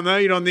know. You don't know.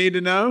 You don't need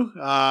to know.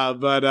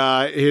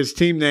 But his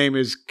team name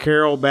is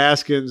Carol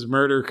Baskin's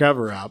Murder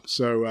Cover Up.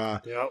 So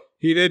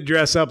he did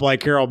dress up like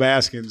Carol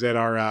Baskins at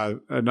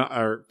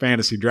our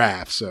fantasy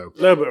draft. So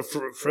no, but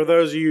for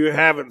those of you who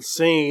haven't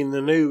seen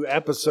the new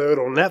episode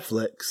on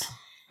Netflix,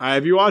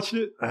 have you watched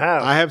it? I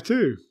have. I have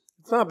too.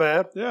 It's not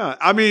bad. Yeah,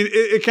 I mean,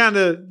 it kind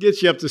of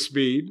gets you up to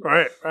speed.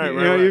 Right.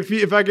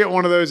 If I get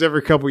one of those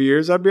every couple of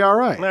years, I'd be all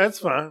right. No, that's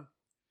fine.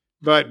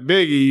 But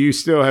Biggie, you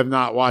still have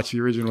not watched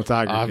the original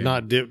Tiger King. I've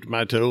not dipped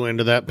my toe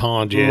into that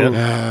pond yet.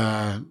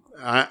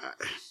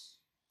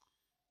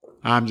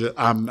 I'm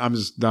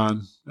just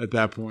done at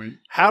that point.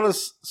 How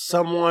does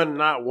someone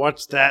not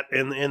watch that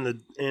in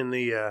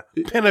the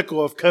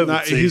pinnacle of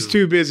COVID season? He's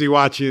too busy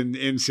watching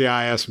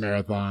NCIS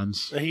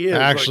marathons. He is.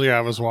 Actually,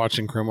 I was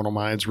watching Criminal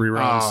Minds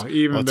reruns. Oh,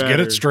 even Let's better. get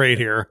it straight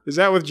here. Is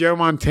that with Joe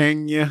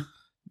Montaigne?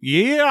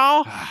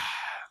 Yeah.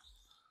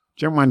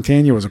 Joe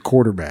Montana was a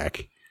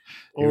quarterback.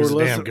 Or was a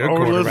damn listen, good or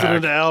quarterback.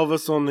 listening to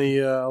Elvis on the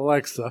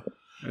Alexa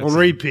on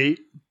repeat.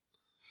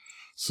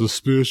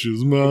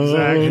 Suspicious minds.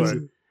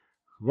 Exactly.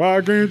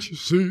 Why can't you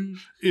see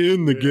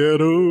In the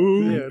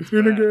ghetto. Yeah, it's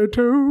in the bad.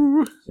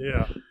 ghetto?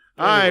 Yeah.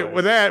 All right, Anyways.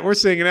 with that, we're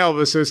singing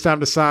Elvis, so it's time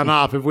to sign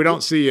off. If we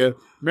don't see you,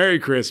 Merry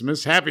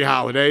Christmas, Happy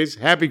Holidays,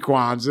 Happy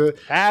Kwanzaa,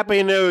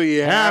 Happy New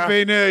Year.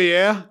 Happy New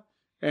Year,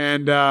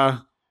 and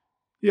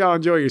y'all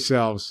enjoy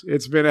yourselves.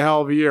 It's been a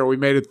hell of a year. We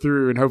made it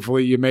through, and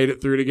hopefully you made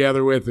it through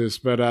together with us.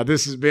 But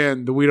this has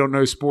been the We Don't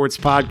Know Sports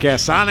podcast,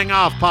 signing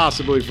off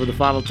possibly for the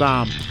final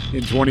time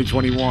in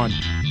 2021.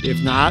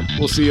 If not,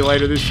 we'll see you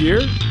later this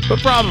year, but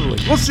probably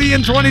we'll see you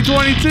in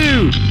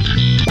 2022.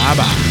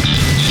 Bye-bye.